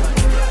your flick.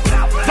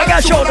 Tell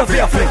your shoulder for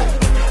your flick.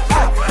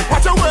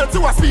 Watch your words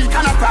to a speak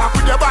and attack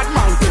with your bad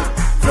mouth.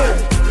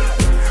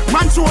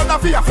 Man shoulder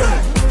for your flick.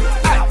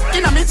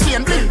 In a me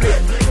chain bling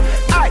bling.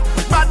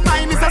 Bad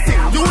mind is a sin.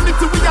 You need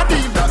to be a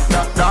demon.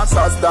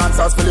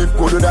 Dancers, feel it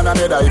good than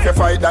another. If you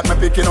fight that, me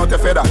picking out a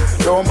feather.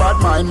 Don't bad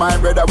mind my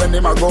brother when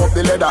them a go up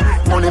the ladder.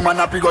 Money man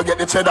happy go get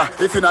the cheddar.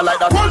 If you not like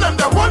that, hold them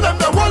there, hold them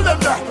there, hold them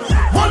there.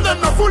 Hold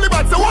them there, fully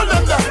bad, so hold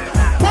them there.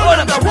 Hold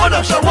them there, hold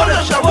them there, hold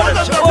them there, hold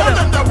them there, hold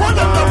them there, hold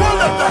them there, hold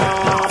them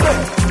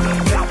there.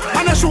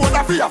 And a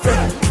shoulder for your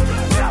friend.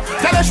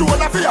 Tell a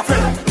shoulder for your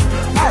friend.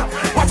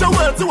 Watch your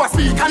words to a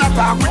speak and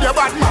attack with your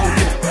bad mouth.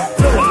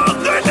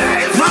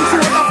 Man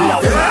shoulder for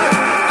your friend.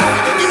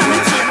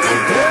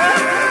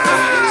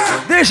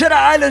 These are the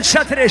Island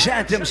Saturdays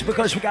anthems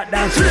because we got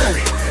dancers. Sing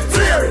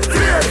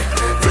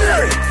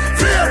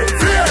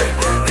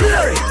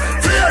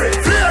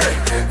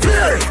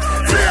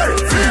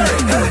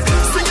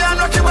and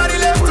rock your body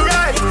left to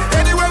right.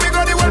 Anywhere we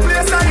go, the whole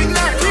place I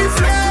ignite. We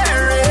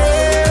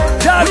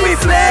flaring. Dog, we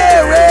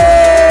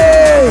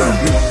flaring.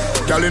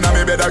 Girl inna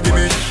me bed, give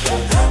me.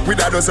 With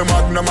a dozen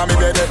magnum on me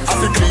bed. I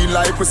feel clean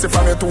like pussy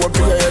from your toe up to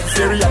your head.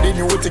 Theory of the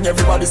new thing,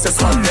 everybody says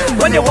something.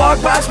 When you walk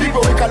past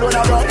people, we call on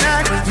a rock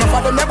neck. No for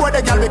them, they boy,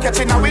 the girl we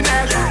catching a we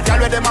neck. Girl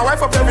with them, my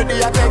wife up every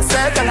day, I take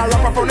set. And I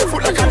wrap up on the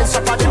foot like a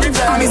shop at the big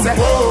bed. Me say,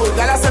 whoa,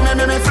 girl I say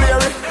me flare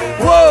it.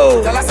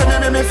 Whoa, girl I say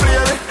me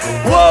flare it.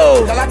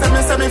 Whoa, girl I tell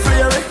me say me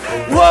flare it.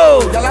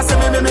 Whoa, girl I say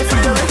me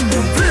flare it.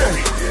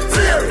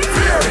 Flare it,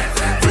 flare it,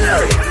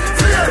 flare it,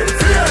 flare it,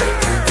 flare it,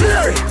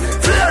 flare it,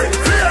 flare it,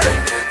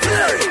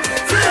 flare it,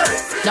 flare it.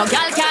 No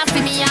girl can't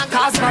see me and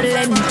cause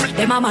problem.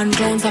 Them a man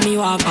clowns and me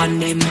walk on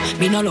them.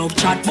 Me no love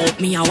chat but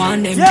me I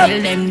want them.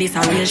 Tell them this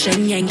a real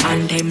Shen Yang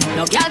anthem.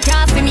 No girl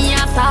can't see me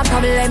and start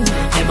problem.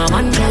 Them a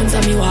man clowns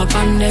and me walk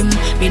on them.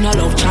 Me no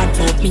love chat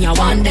but me I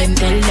want them.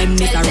 Tell them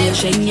this a real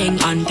Shen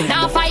Yang anthem.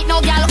 Now fight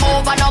no girl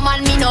over no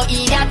man, me no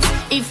idiot.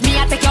 If me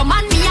a take your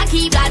man, me a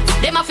keep that.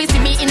 Them a see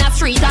me in a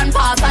street and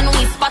pass and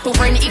whisper to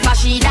friend if I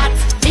she that.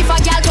 If a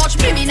girl touch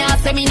me, me nah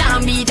say me nah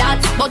be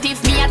that. But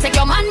if me a take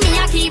your man, me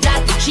a keep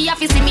that. She a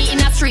see me in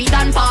a a street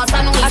and pass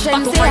and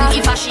whisper to friend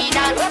if I she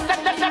that.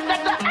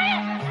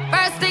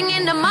 First thing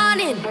in the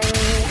morning,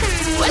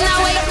 when I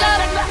wake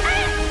up,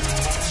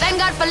 thank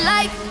God for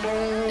life.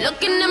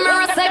 Look in the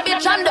mirror, say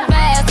bitch I'm the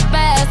best,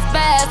 best,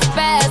 best,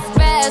 best,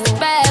 best,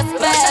 best,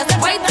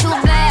 best. Way too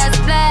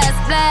blessed,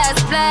 blessed,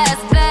 blessed,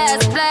 blessed,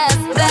 blessed,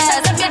 blessed,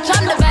 blessed. Bitch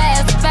I'm the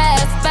best,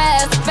 best,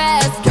 best,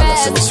 best,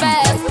 best,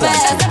 best,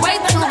 best. Way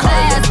too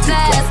blessed,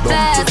 blessed,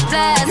 blessed,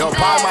 blessed. Yo,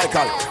 Paul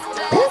Michael.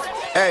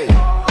 Hey,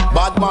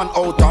 bad man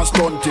out and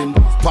stunting.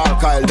 Paul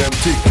Kyle them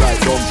thick like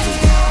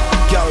dumpling.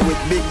 Girl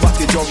with big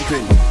body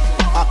jumping.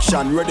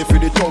 Action ready for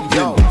the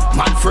thumping.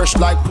 Man fresh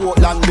like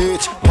Portland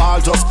Beach. Paul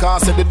just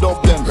can't say the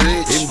dub them.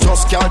 Him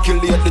just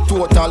calculate the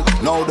total.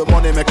 Now the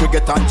money make we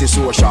get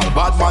antisocial.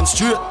 Bad man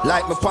straight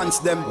like my pants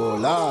them. Oh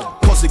Lord,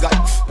 cause he got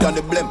done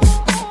the blem.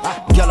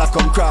 Girl I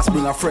come cross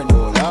bring a friend.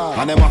 Oh Lord,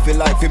 and them I feel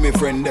like for me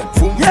friend them.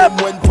 Boom boom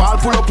when Paul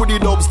pull up with the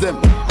dubs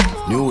them.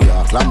 New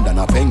York, London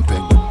a peng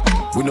peng.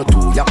 We no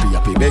too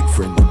yappy big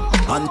friend.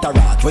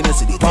 Entourage when you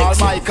see the Paul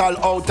Michael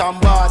out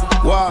and bad.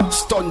 What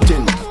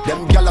stunting?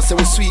 Them gyal say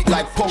we sweet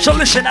like pumpkin. So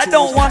listen, I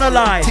don't wanna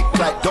lie. Tick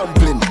like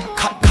dumpling.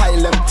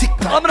 Kyle them tick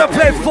like I'm gonna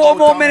play 4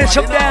 more minutes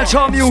of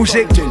dancehall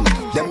music. Them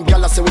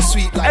gyal say we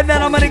sweet like and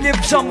then I'm gonna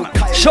give some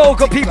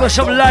soca people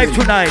some life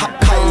tonight.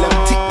 Kyle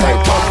them tick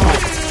like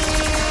dumpling.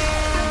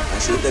 I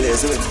should tell you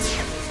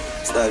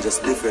something. Style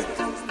just different.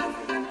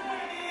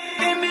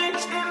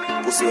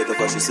 Pussy wet up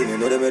as she singing,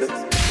 know them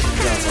better.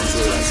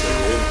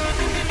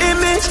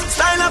 Image,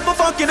 style up for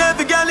fucking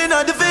every girl in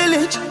the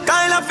village.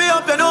 Kyle up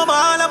up, you know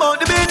all about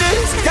the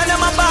business. Girl,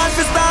 I'm a ball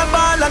for star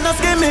ball and no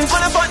skimming.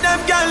 Wanna fuck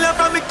them girl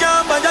from me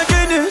camp and your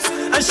Guinness.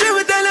 And she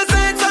will tell us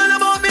it's all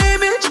about me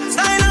image.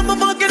 Style up for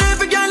fucking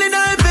every girl in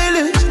the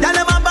village. Girl,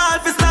 I'm a ball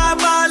for star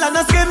ball and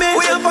no skimming.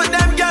 We fuck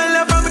them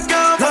girl from me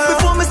camp.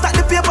 Before me start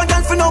the paper,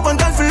 girl for now and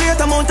girl for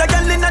later. Amount of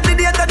girl in the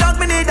data, dog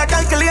me need a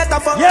calculator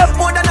for.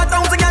 More than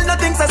 1,000 girl,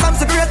 nothing says I'm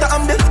so greater.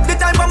 I'm the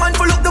type of man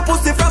full up the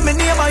pussy from me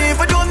neighbor. If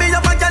you do me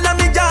up a girl, I'm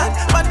me yard.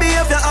 Bad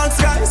behavior and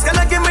skies. Can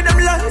I give me them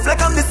life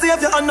like I'm the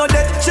savior and no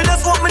dead? She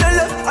just want me to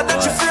left. I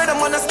thought she fear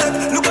them on a step.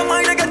 Look at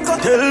mine, I get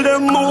cut. Tell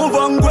them move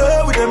and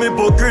go with them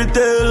hypocrite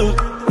tell.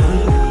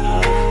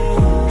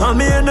 And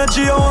me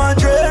energy I want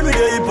drain with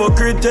the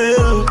hypocrite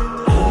tell.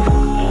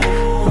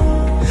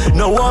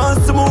 Now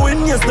once me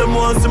win, yes, them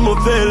once me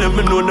fail. And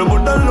me know them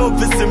would love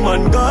to see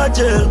man God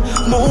jail.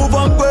 Move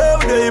and go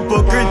with the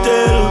hypocrite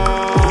tell.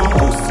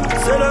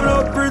 Say them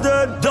not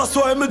pretend. That's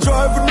why me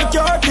drive with the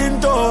car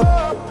tint up.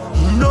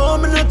 No,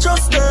 me not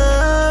trust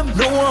them.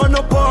 No one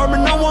up or me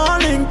no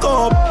one link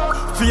up.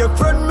 For your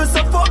friend, me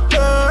say fuck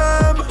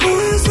them. Who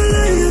is a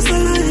lie, is a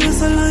lie,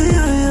 is a lie,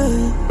 yeah.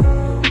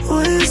 Who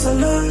is a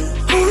lie?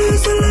 Who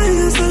is a lie,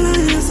 is a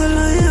lie, is a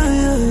lie,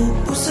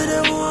 yeah. Who say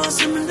they want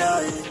see me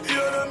die?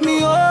 Me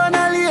own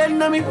alien,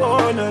 na me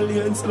own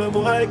alien. So my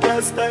boy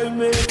can't style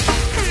me.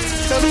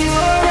 So me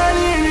own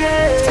alien,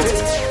 yeah.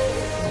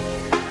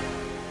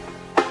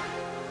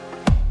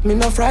 Me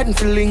no frightened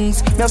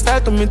feelings, me a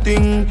start to me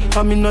thing.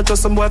 And me not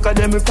just some boy cause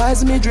them me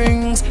price me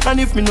drinks. And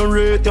if me no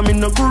rate you, me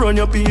no go run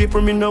your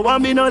people. Me no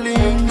want me no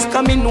links.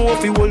 Cause me know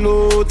if he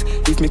will out.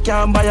 If me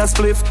can't buy a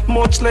spliff,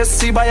 much less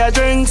see buy a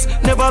drinks.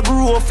 Never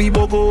grew up he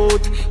bug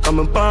out. Cause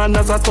me born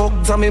as a thug,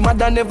 and me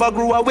mother never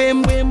grew a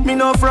whim. Me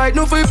no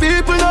frightened for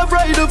people, no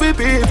frightened for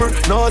people.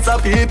 No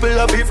some people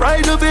that be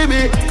frightened for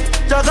me.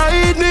 Just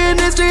hide me in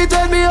the street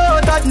and me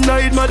out at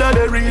night. Mother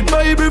they read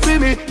Bible for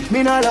me.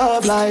 Me no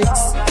love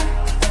likes.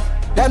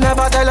 Them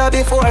never tell her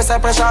before, say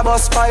pressure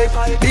bus pipe.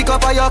 Pick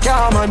up or you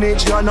can't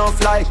manage, you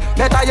enough like.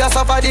 Better you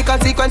suffer the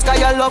consequence cause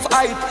you love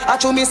hype. I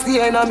chew me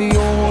staying on me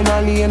own,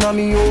 and lane on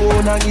me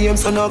own, and game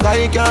so no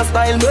guy can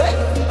style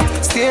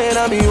me. Staying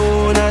on me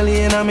own, and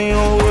lane on me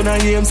own,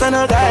 and game so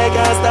no guy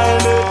can style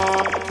me.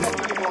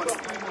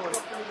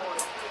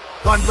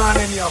 Gun ban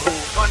in your hole,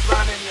 gun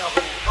ban in your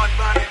hole, gun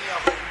ban in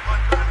your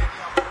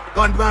hole,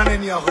 gun ban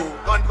in your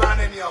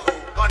hole,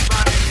 gun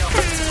ban in your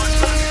hole,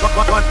 gun ban in your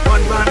hole, gun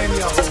ban in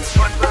your hole,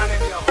 gun ban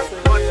in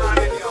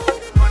your hole,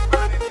 gun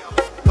ban in your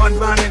hole, gun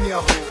ban in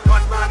your hole,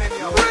 gun ban in your hole, gun ban in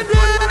your hole,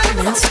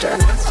 Master.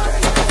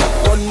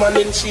 One man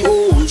in she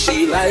hole,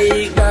 she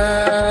like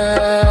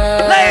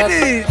that.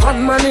 Ladies.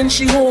 One man in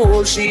she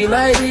hole, she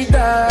like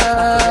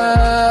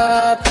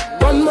that.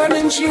 One man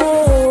in she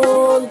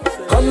hole.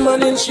 One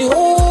man in she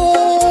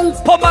hole.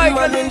 One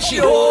man in she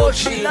hole,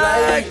 she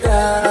like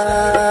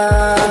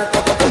that.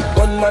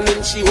 One man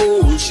in she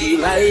hole, she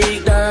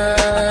like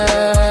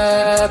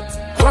that.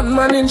 One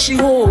man in she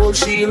hole,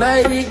 she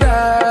like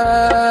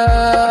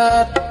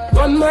that.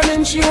 One man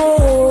in she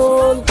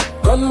hole.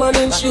 One man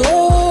in she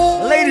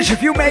hole. Ladies,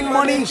 if you make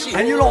money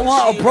and you don't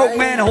want a broke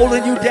man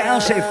holding you down,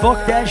 say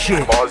fuck that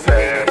shit. More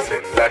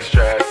stressing, less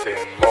stressing,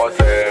 more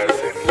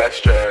stressing, less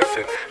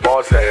stressing,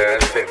 more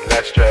stressing,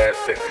 less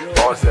stressing,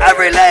 more stressing.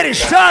 Every lady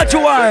start to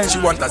wine. She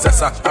want a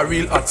zessa, a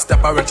real hot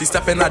stepper. When she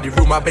step in the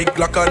room, a big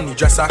Glock on the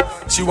dresser.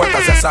 She want a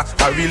zessa,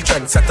 a real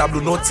trend setter.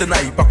 Blue notes in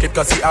her pocket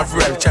cause he have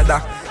real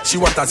cheddar. She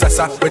want a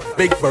zessa with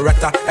big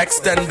Beretta,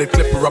 extended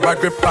clip, rubber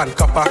grip and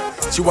copper.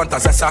 She want a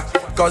zessa,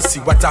 cause see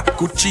what a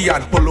Gucci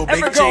and polo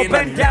big chain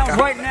and down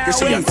right now. If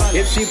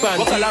she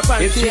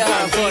panty, if she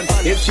have fun,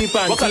 if she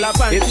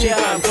panty, if she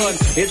have fun,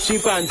 if she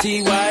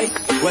panty white,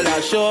 well I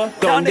sure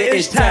down there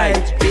is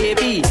tight.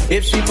 Baby,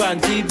 if she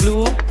panty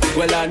blue,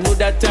 well I know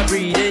that I'm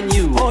breathing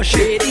you. Oh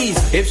shit.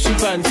 Ladies, if she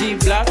panty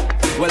black,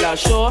 well I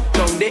sure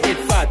down there it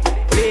fat.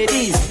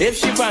 Ladies, if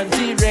she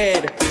panty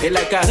red, it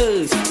like a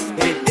hearse,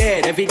 it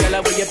dead. Every girl I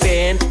wear your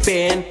bend.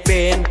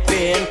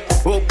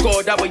 Oh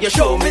God, I want you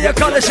show me your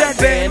colors and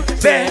bend.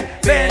 Bend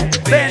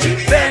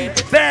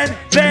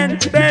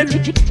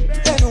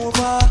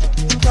over,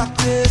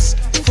 practice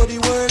for the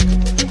work,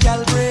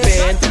 gal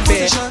brace,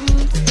 position,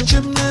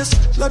 gymnast,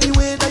 love the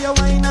way that you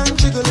whine and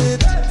jiggle it.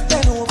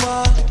 Bend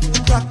over,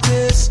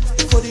 practice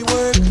for the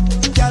work,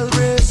 gal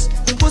brace,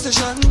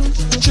 position,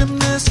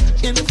 gymnast,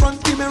 in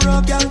front the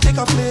mirror, gal take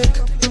a flick.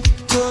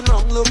 Turn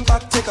round, look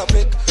back, take a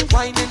pic.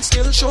 Whining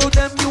skill, show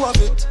them you have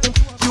it.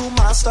 You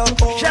master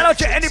all. Shout out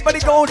to anybody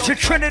going to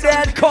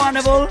Trinidad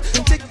Carnival in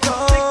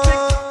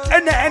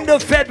the end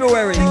of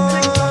February.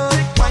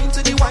 Wine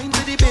to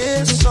the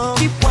bass song.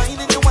 Keep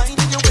whining your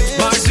waist.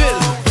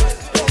 Marville.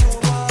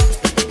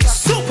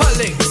 Super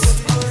Links.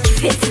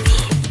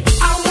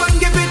 I want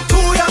give it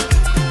to ya.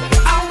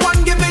 I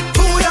want give it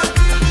to ya.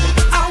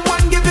 I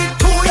want give it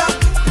to ya.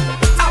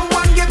 I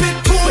want give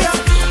it to ya.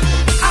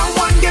 I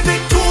want give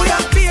it to ya,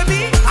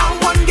 baby. I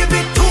want give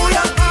it to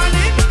ya,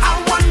 honey. I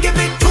want give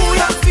it to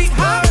ya,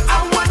 sweetheart.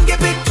 I want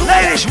give it to ya.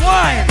 Ladies,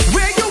 wine.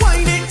 Where you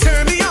whining,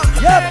 turn me on.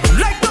 Yep.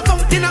 Like the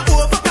fountain I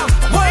overcome.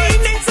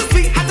 Whining so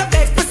sweet, I can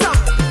beg for some.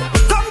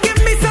 Come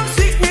give me some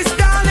sweetness,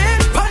 darling.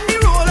 Pon the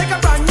roll like a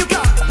brand new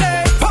car.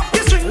 Hey, pop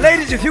your string.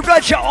 Ladies, if you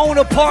got your own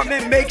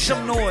apartment, make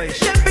some noise.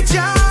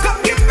 Temperature.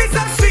 Come give me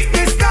some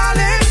sweetness,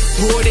 darling.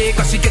 Oh, they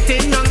cause she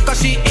getting on,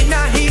 cause she in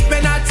a heat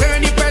when I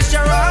turn the pressure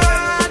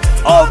on.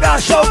 Oh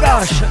gosh, oh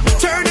gosh.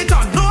 Turn it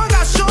on, oh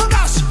gosh, oh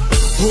gosh.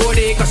 Oh,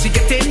 they cause she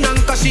getting on,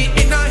 cause she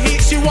in a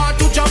heat, she want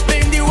to jump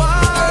in the wall.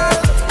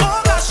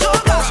 Oh gosh, oh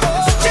gosh.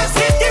 Just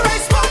hit the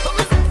right spot.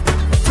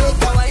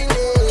 Take a wine,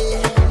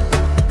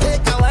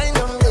 take a wine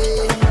on me.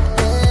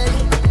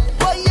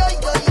 Oh, yo.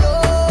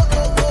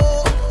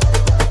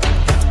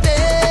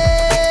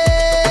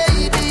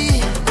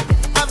 Baby,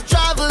 I've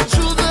traveled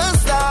through the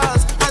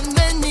stars and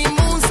many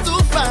moons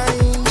to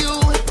find you.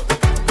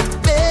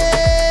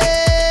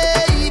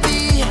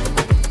 Baby,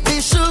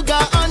 the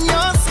sugar on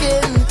your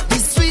skin, the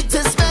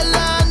sweetest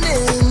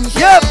melanin.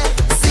 Yep.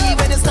 See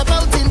when you step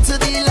out into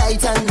the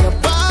light and your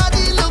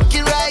body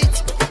looking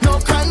right. No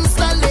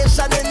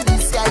constellation in the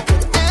sky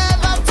could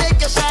ever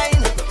take a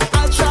shine.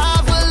 I'll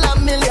travel a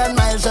million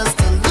miles just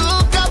to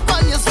look up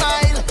on your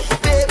smile.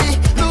 Baby,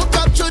 look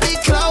up to the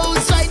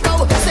clouds right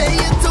now. Say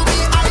it to me,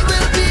 I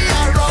will be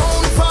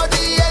around for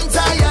the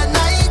entire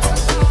night.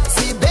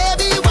 See,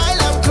 baby,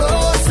 while I'm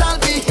close, I'll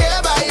be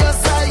here by your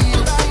side.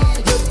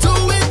 You're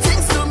doing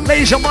things to me.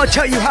 Ladies, I'm gonna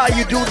tell you how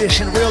you do this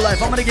in real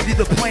life. I'm gonna give you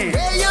the plan.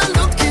 Hey, you're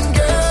looking,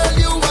 girl,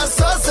 you are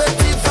so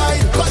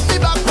certified. Put me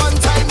back one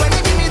time when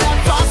you give me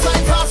that fast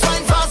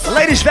line.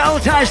 Ladies,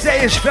 Valentine's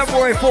Day is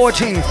February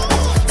 14th.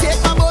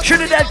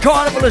 Trinidad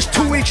Carnival is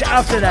 2 weeks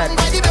after that.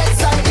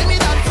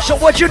 So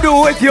what you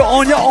do if you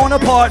own your own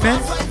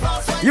apartment,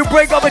 you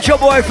break up with your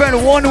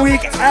boyfriend 1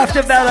 week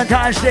after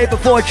Valentine's Day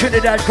before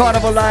Trinidad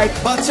Carnival night.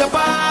 But your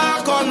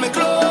back on me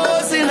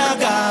clothes in a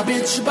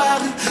garbage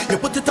bag. You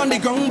put it on the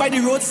ground by the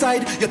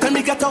roadside. You tell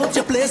me get out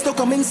your place to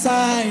come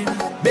inside.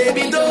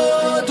 Baby,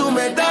 don't do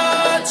me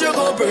that, you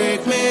go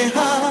break me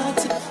heart.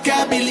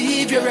 Can't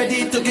believe you're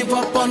ready to give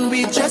up on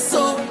me just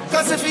so.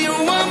 Cause if you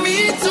want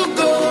me to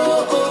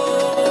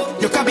go,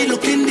 you can't be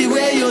looking the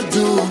way you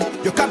do.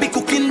 You can't be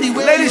cooking the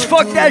way Ladies,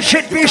 fuck that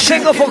shit. Be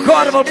single for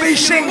Carnival. Be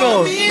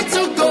single. You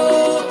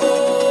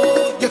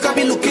can't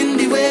be looking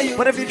the way you.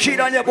 But if you cheat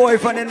on your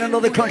boyfriend in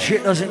another country,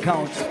 it doesn't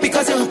count.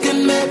 Because you're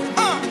looking me.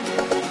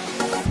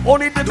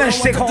 Only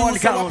domestic horn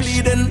counts.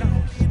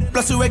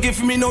 Plus you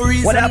give me no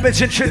reason. What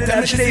happens in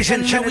Trinidad stays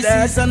in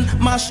Trinidad.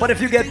 But if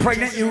you get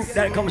pregnant,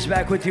 that comes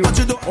back with you.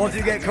 Or if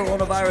you get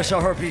coronavirus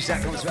or herpes,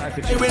 that comes back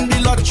with you. You win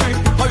the lottery,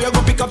 or you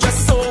go pick up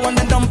just so and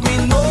then dump me.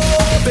 No,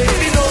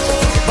 baby, no.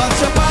 But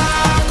your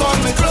back on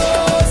me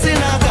clothes in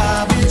a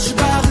garbage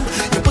bag.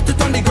 You put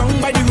it on the ground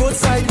by the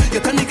roadside.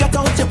 You tell me get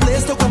out your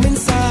place to come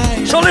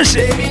inside. So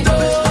listen.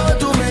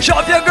 So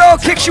if your girl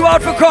kicks you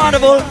out for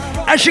Carnival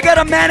and she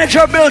gotta manage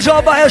her bills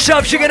all by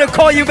herself, she gonna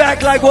call you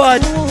back like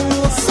what?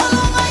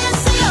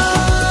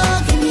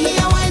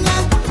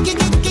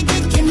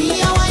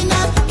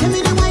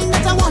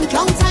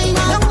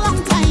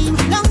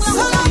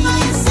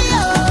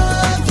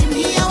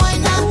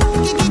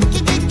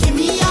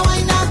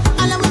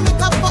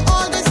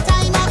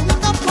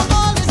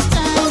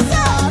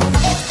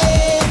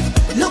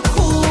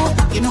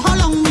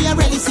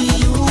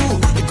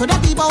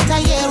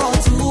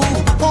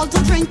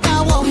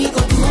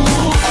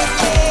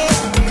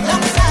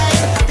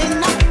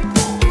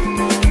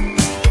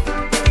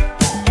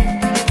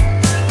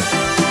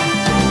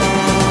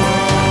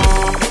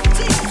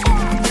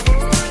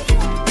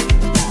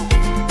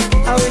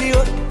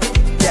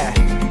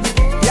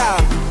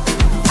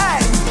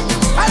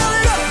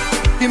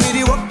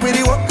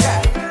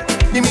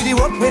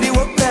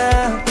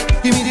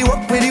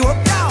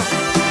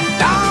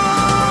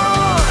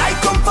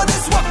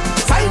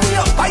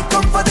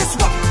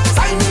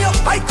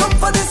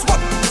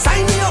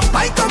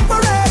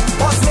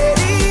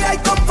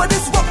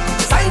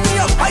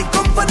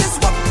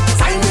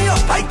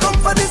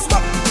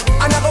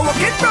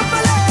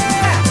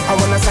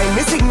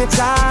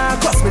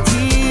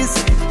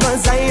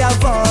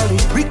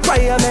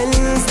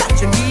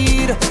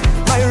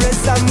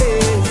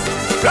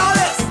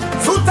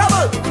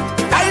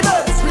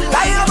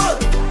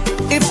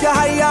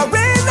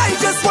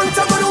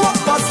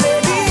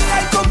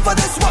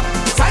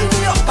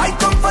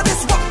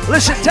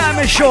 Listen, time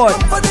is short.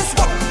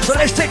 So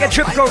let's take a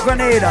trip to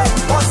Grenada.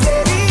 Boss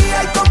lady,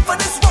 I come for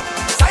this work.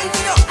 Sign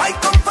me up, I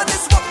come for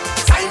this work.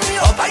 Sign me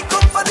up, I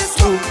come for this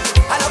work.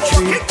 And I'm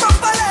working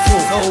properly.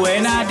 So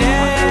when I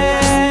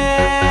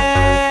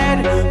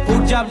dead,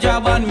 put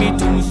jab on me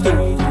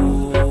tombstone.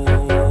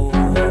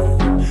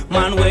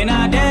 Man, when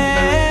I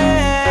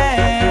dead,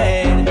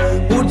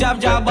 put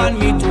jab on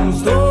me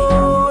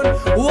tombstone.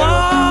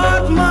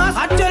 What must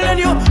I telling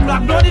you?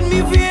 Black blood in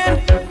me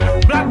vein,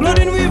 black blood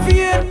in me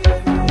vein,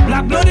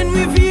 black blood in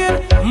me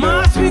vein.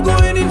 Mass we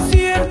going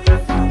insane.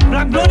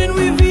 Black blood in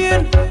me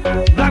vein,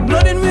 black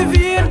blood in me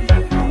vein,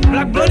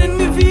 black blood in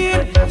me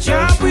vein.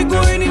 Jab we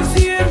going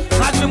insane.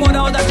 Cause me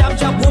mother was a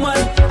jab woman,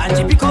 and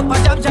she pick up a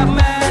jab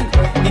man.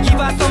 He give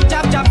her some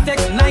jab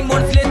sex. 9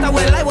 months later,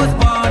 well I was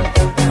born.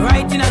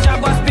 Right in a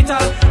jab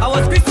hospital, I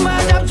was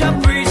Christmas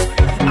jab priest.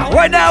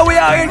 Right now we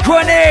are in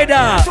Grenada.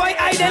 That's why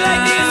I did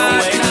like this.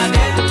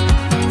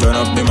 Turn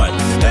up the mic.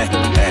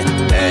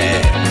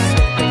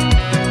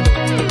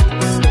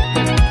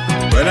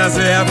 When I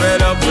say I'm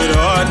fed up with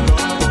heart,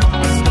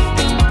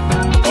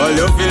 all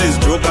you feel is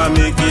joke I'm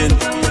making.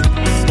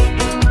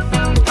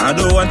 I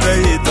don't want to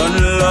hate on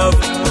love,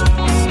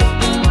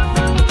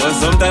 but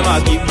sometimes I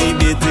keep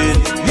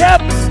debating.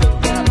 Yep.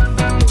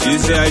 She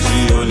say she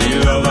only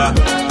lover,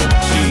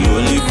 she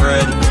only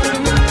friend.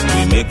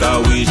 We make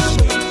a wish,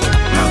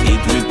 now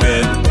eat with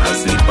pen. I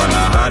sleep and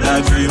I had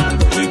a dream,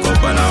 wake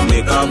up and I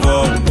make a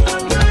vow.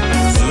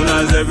 Soon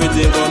as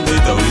everything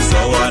complete, we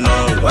saw one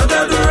out. What I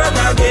do wrong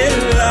again,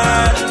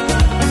 lad?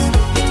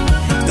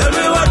 Tell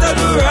me what I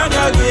do wrong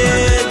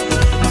again.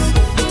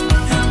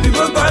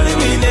 People calling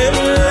me name,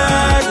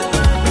 lad.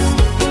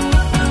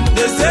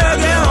 They say I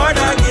get hard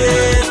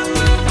again.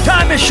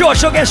 Time is short,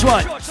 so guess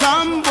what?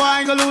 Some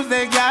boy go lose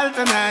their gal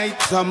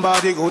tonight.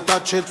 Somebody go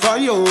touch it for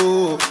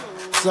you.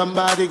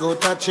 Somebody go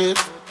touch it.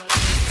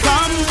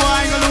 Some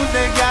boy go lose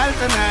their gal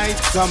tonight.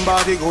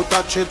 Somebody go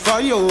touch it for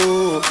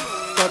you.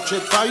 Touch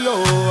it for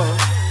you.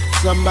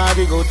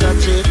 Somebody go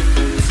touch it.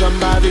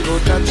 Somebody go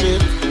touch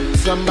it.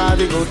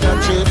 Somebody go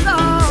touch it.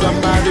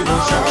 Somebody go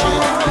touch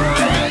it.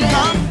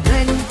 Come.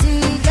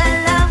 Plenty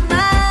gal a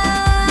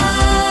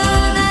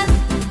man,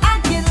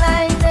 acting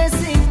like they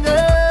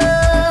single.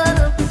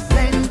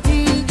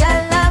 Plenty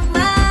gal a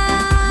man,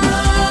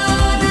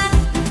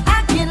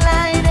 acting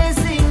like they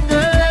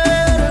single.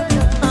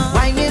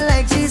 Whining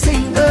like she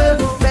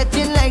single,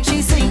 betting like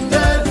she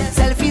single,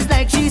 selfies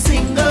like she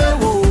single.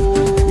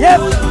 Whoa. Yep.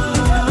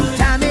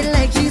 Timing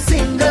like she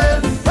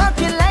single,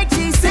 walking like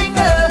she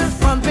single,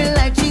 pumping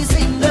like she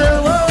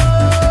single. Whoa.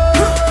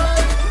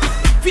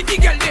 50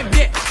 girl them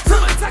there,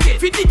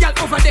 50 girl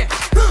over there.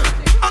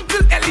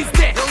 Uncle Ellie's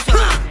there,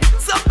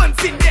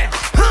 servants in there.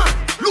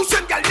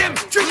 Lucian girl them,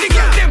 Trinity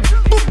girl them.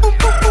 Boom boom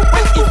boom boom.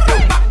 When it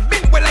come back,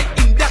 bend well I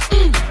in that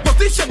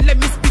position. Let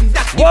me spin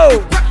that. Whoa.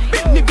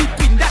 Bend me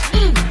between that.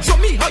 Show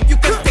me how you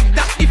can take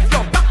that. If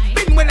you're back,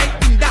 bend when I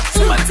in that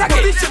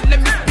position. Let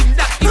me spin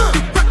that. If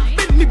you crack,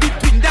 bend me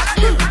between that.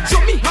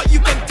 Show me how you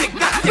can take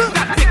that. Take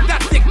that, take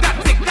that, take that,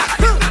 take that,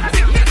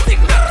 take that,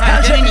 take that.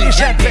 Hands on your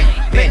knees and bend.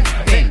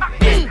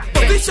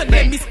 Position,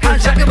 let me spin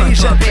Hands on your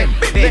knees and bend.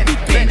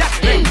 between that.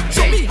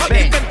 Show me how you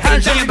can take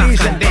Hands on your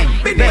knees and bend.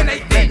 bend when I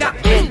in that.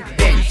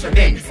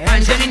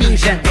 Hands on your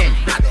knees and bend.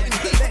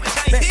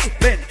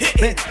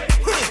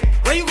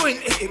 Where you going?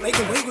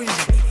 Michael, where you going?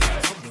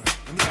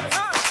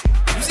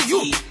 You see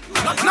you.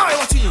 Now I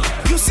watching you.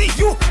 You see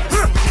you.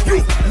 You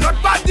not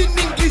bad in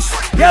English.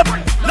 Yep.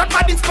 Not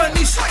bad in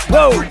Spanish.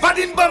 Whoa. You bad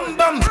in bum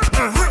bum.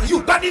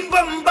 You bad in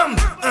bum bum.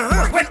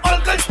 When all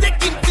girls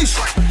taking fish,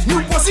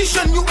 new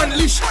position you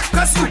unleash.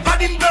 Cause you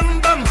bad in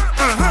bum bum.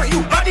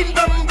 You bad in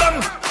bum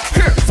bum.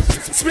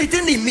 Split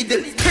in the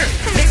middle.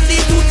 Make the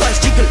two toys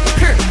jiggle.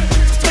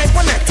 Type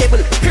on a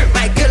table.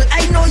 My girl,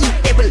 I know you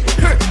able.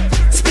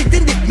 Split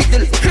in the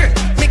middle.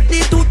 Make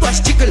the two toys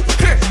jiggle.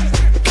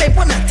 Type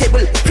on a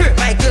table.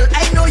 My girl,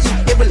 I know you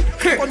able.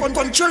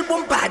 Control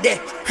bombade.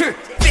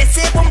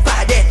 Face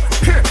bombade.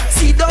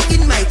 Sit down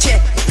in my chair.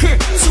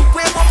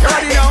 Super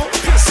bombade.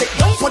 Sit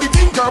down for the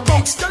thing, girl,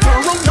 bounce. Turn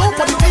around now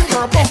for the thing,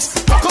 girl,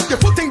 bounce. Back up your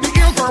foot in the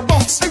air, girl,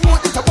 bounce. I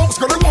want you to bounce,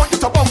 girl, I want you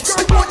to bounce.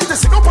 I want you to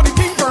sit down for the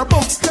thing, girl,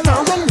 bounce. Turn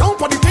around now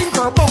for the thing,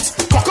 girl, bounce.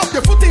 Back up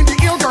your foot in the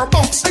air, girl,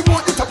 bounce. I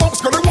want you to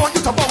bounce, girl, I want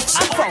you to bounce.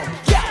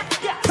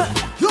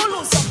 You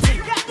lose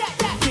something.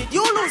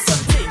 You lose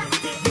something.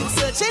 You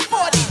searching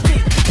for the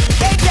thing.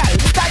 Hey, girl,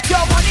 that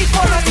your money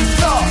for on the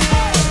floor.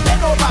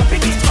 Bend over,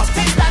 pick it up.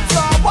 Take that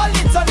floor,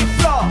 wallet's on the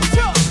floor.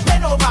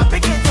 Bend over,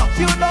 pick it up.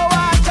 You know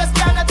I just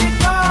cannot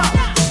ignore.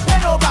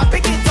 Bend over,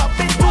 pick it up.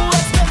 It's too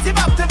expensive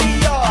up to be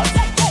yours.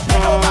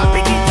 Bend over,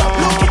 pick it up.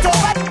 Look it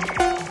over.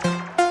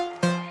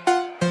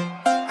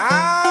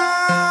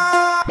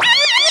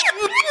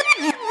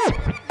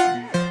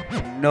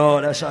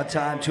 No, that's our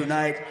time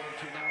tonight.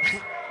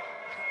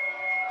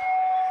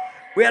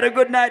 We had a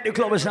good night. The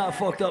club is not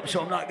fucked up,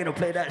 so I'm not going to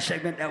play that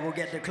segment that will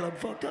get the club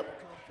fucked up.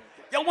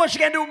 Yo, once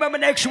again, do remember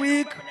next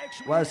week.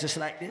 Why is this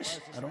like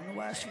this? I don't know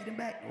why it's feeding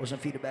back. It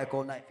wasn't feeding back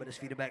all night, but it's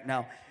feeding back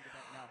now.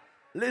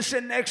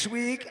 Listen, next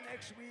week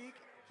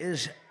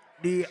is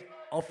the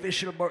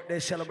official birthday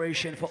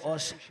celebration for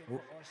us,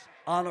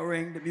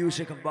 honoring the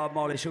music of Bob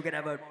Marley. So we're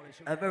going to have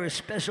a very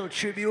special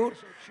tribute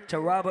to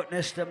Robert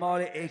Nesta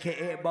Marley,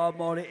 a.k.a. Bob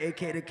Marley,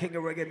 a.k.a. the King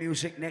of Reggae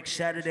Music, next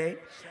Saturday.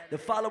 The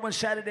following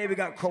Saturday, we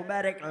got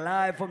Chromatic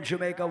live from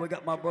Jamaica. We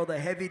got my brother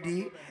Heavy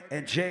D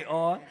and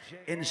JR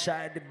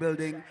inside the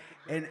building.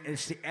 And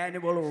it's the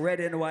annual Red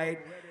and White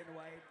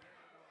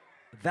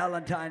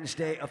Valentine's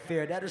Day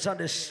affair. That is on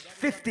the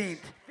 15th,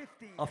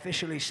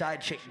 officially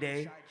Side Chick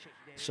Day.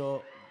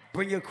 So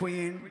bring your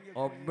queen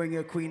or bring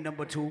your queen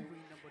number 2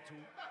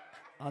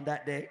 on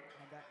that day.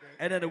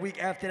 And then the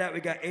week after that, we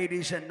got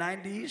 80s and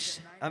 90s.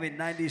 I mean,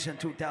 90s and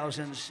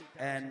 2000s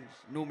and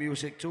new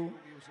music too.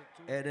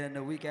 And then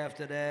the week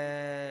after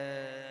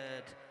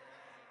that,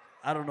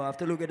 I don't know, I have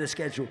to look at the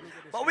schedule.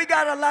 But we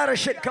got a lot of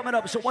shit coming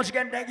up. So once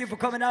again, thank you for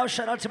coming out.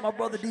 Shout out to my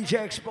brother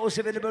DJ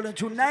Explosive in the building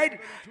tonight.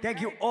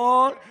 Thank you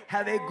all.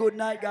 Have a good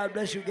night. God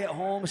bless you. Get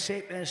home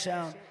safe and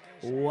sound.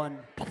 One.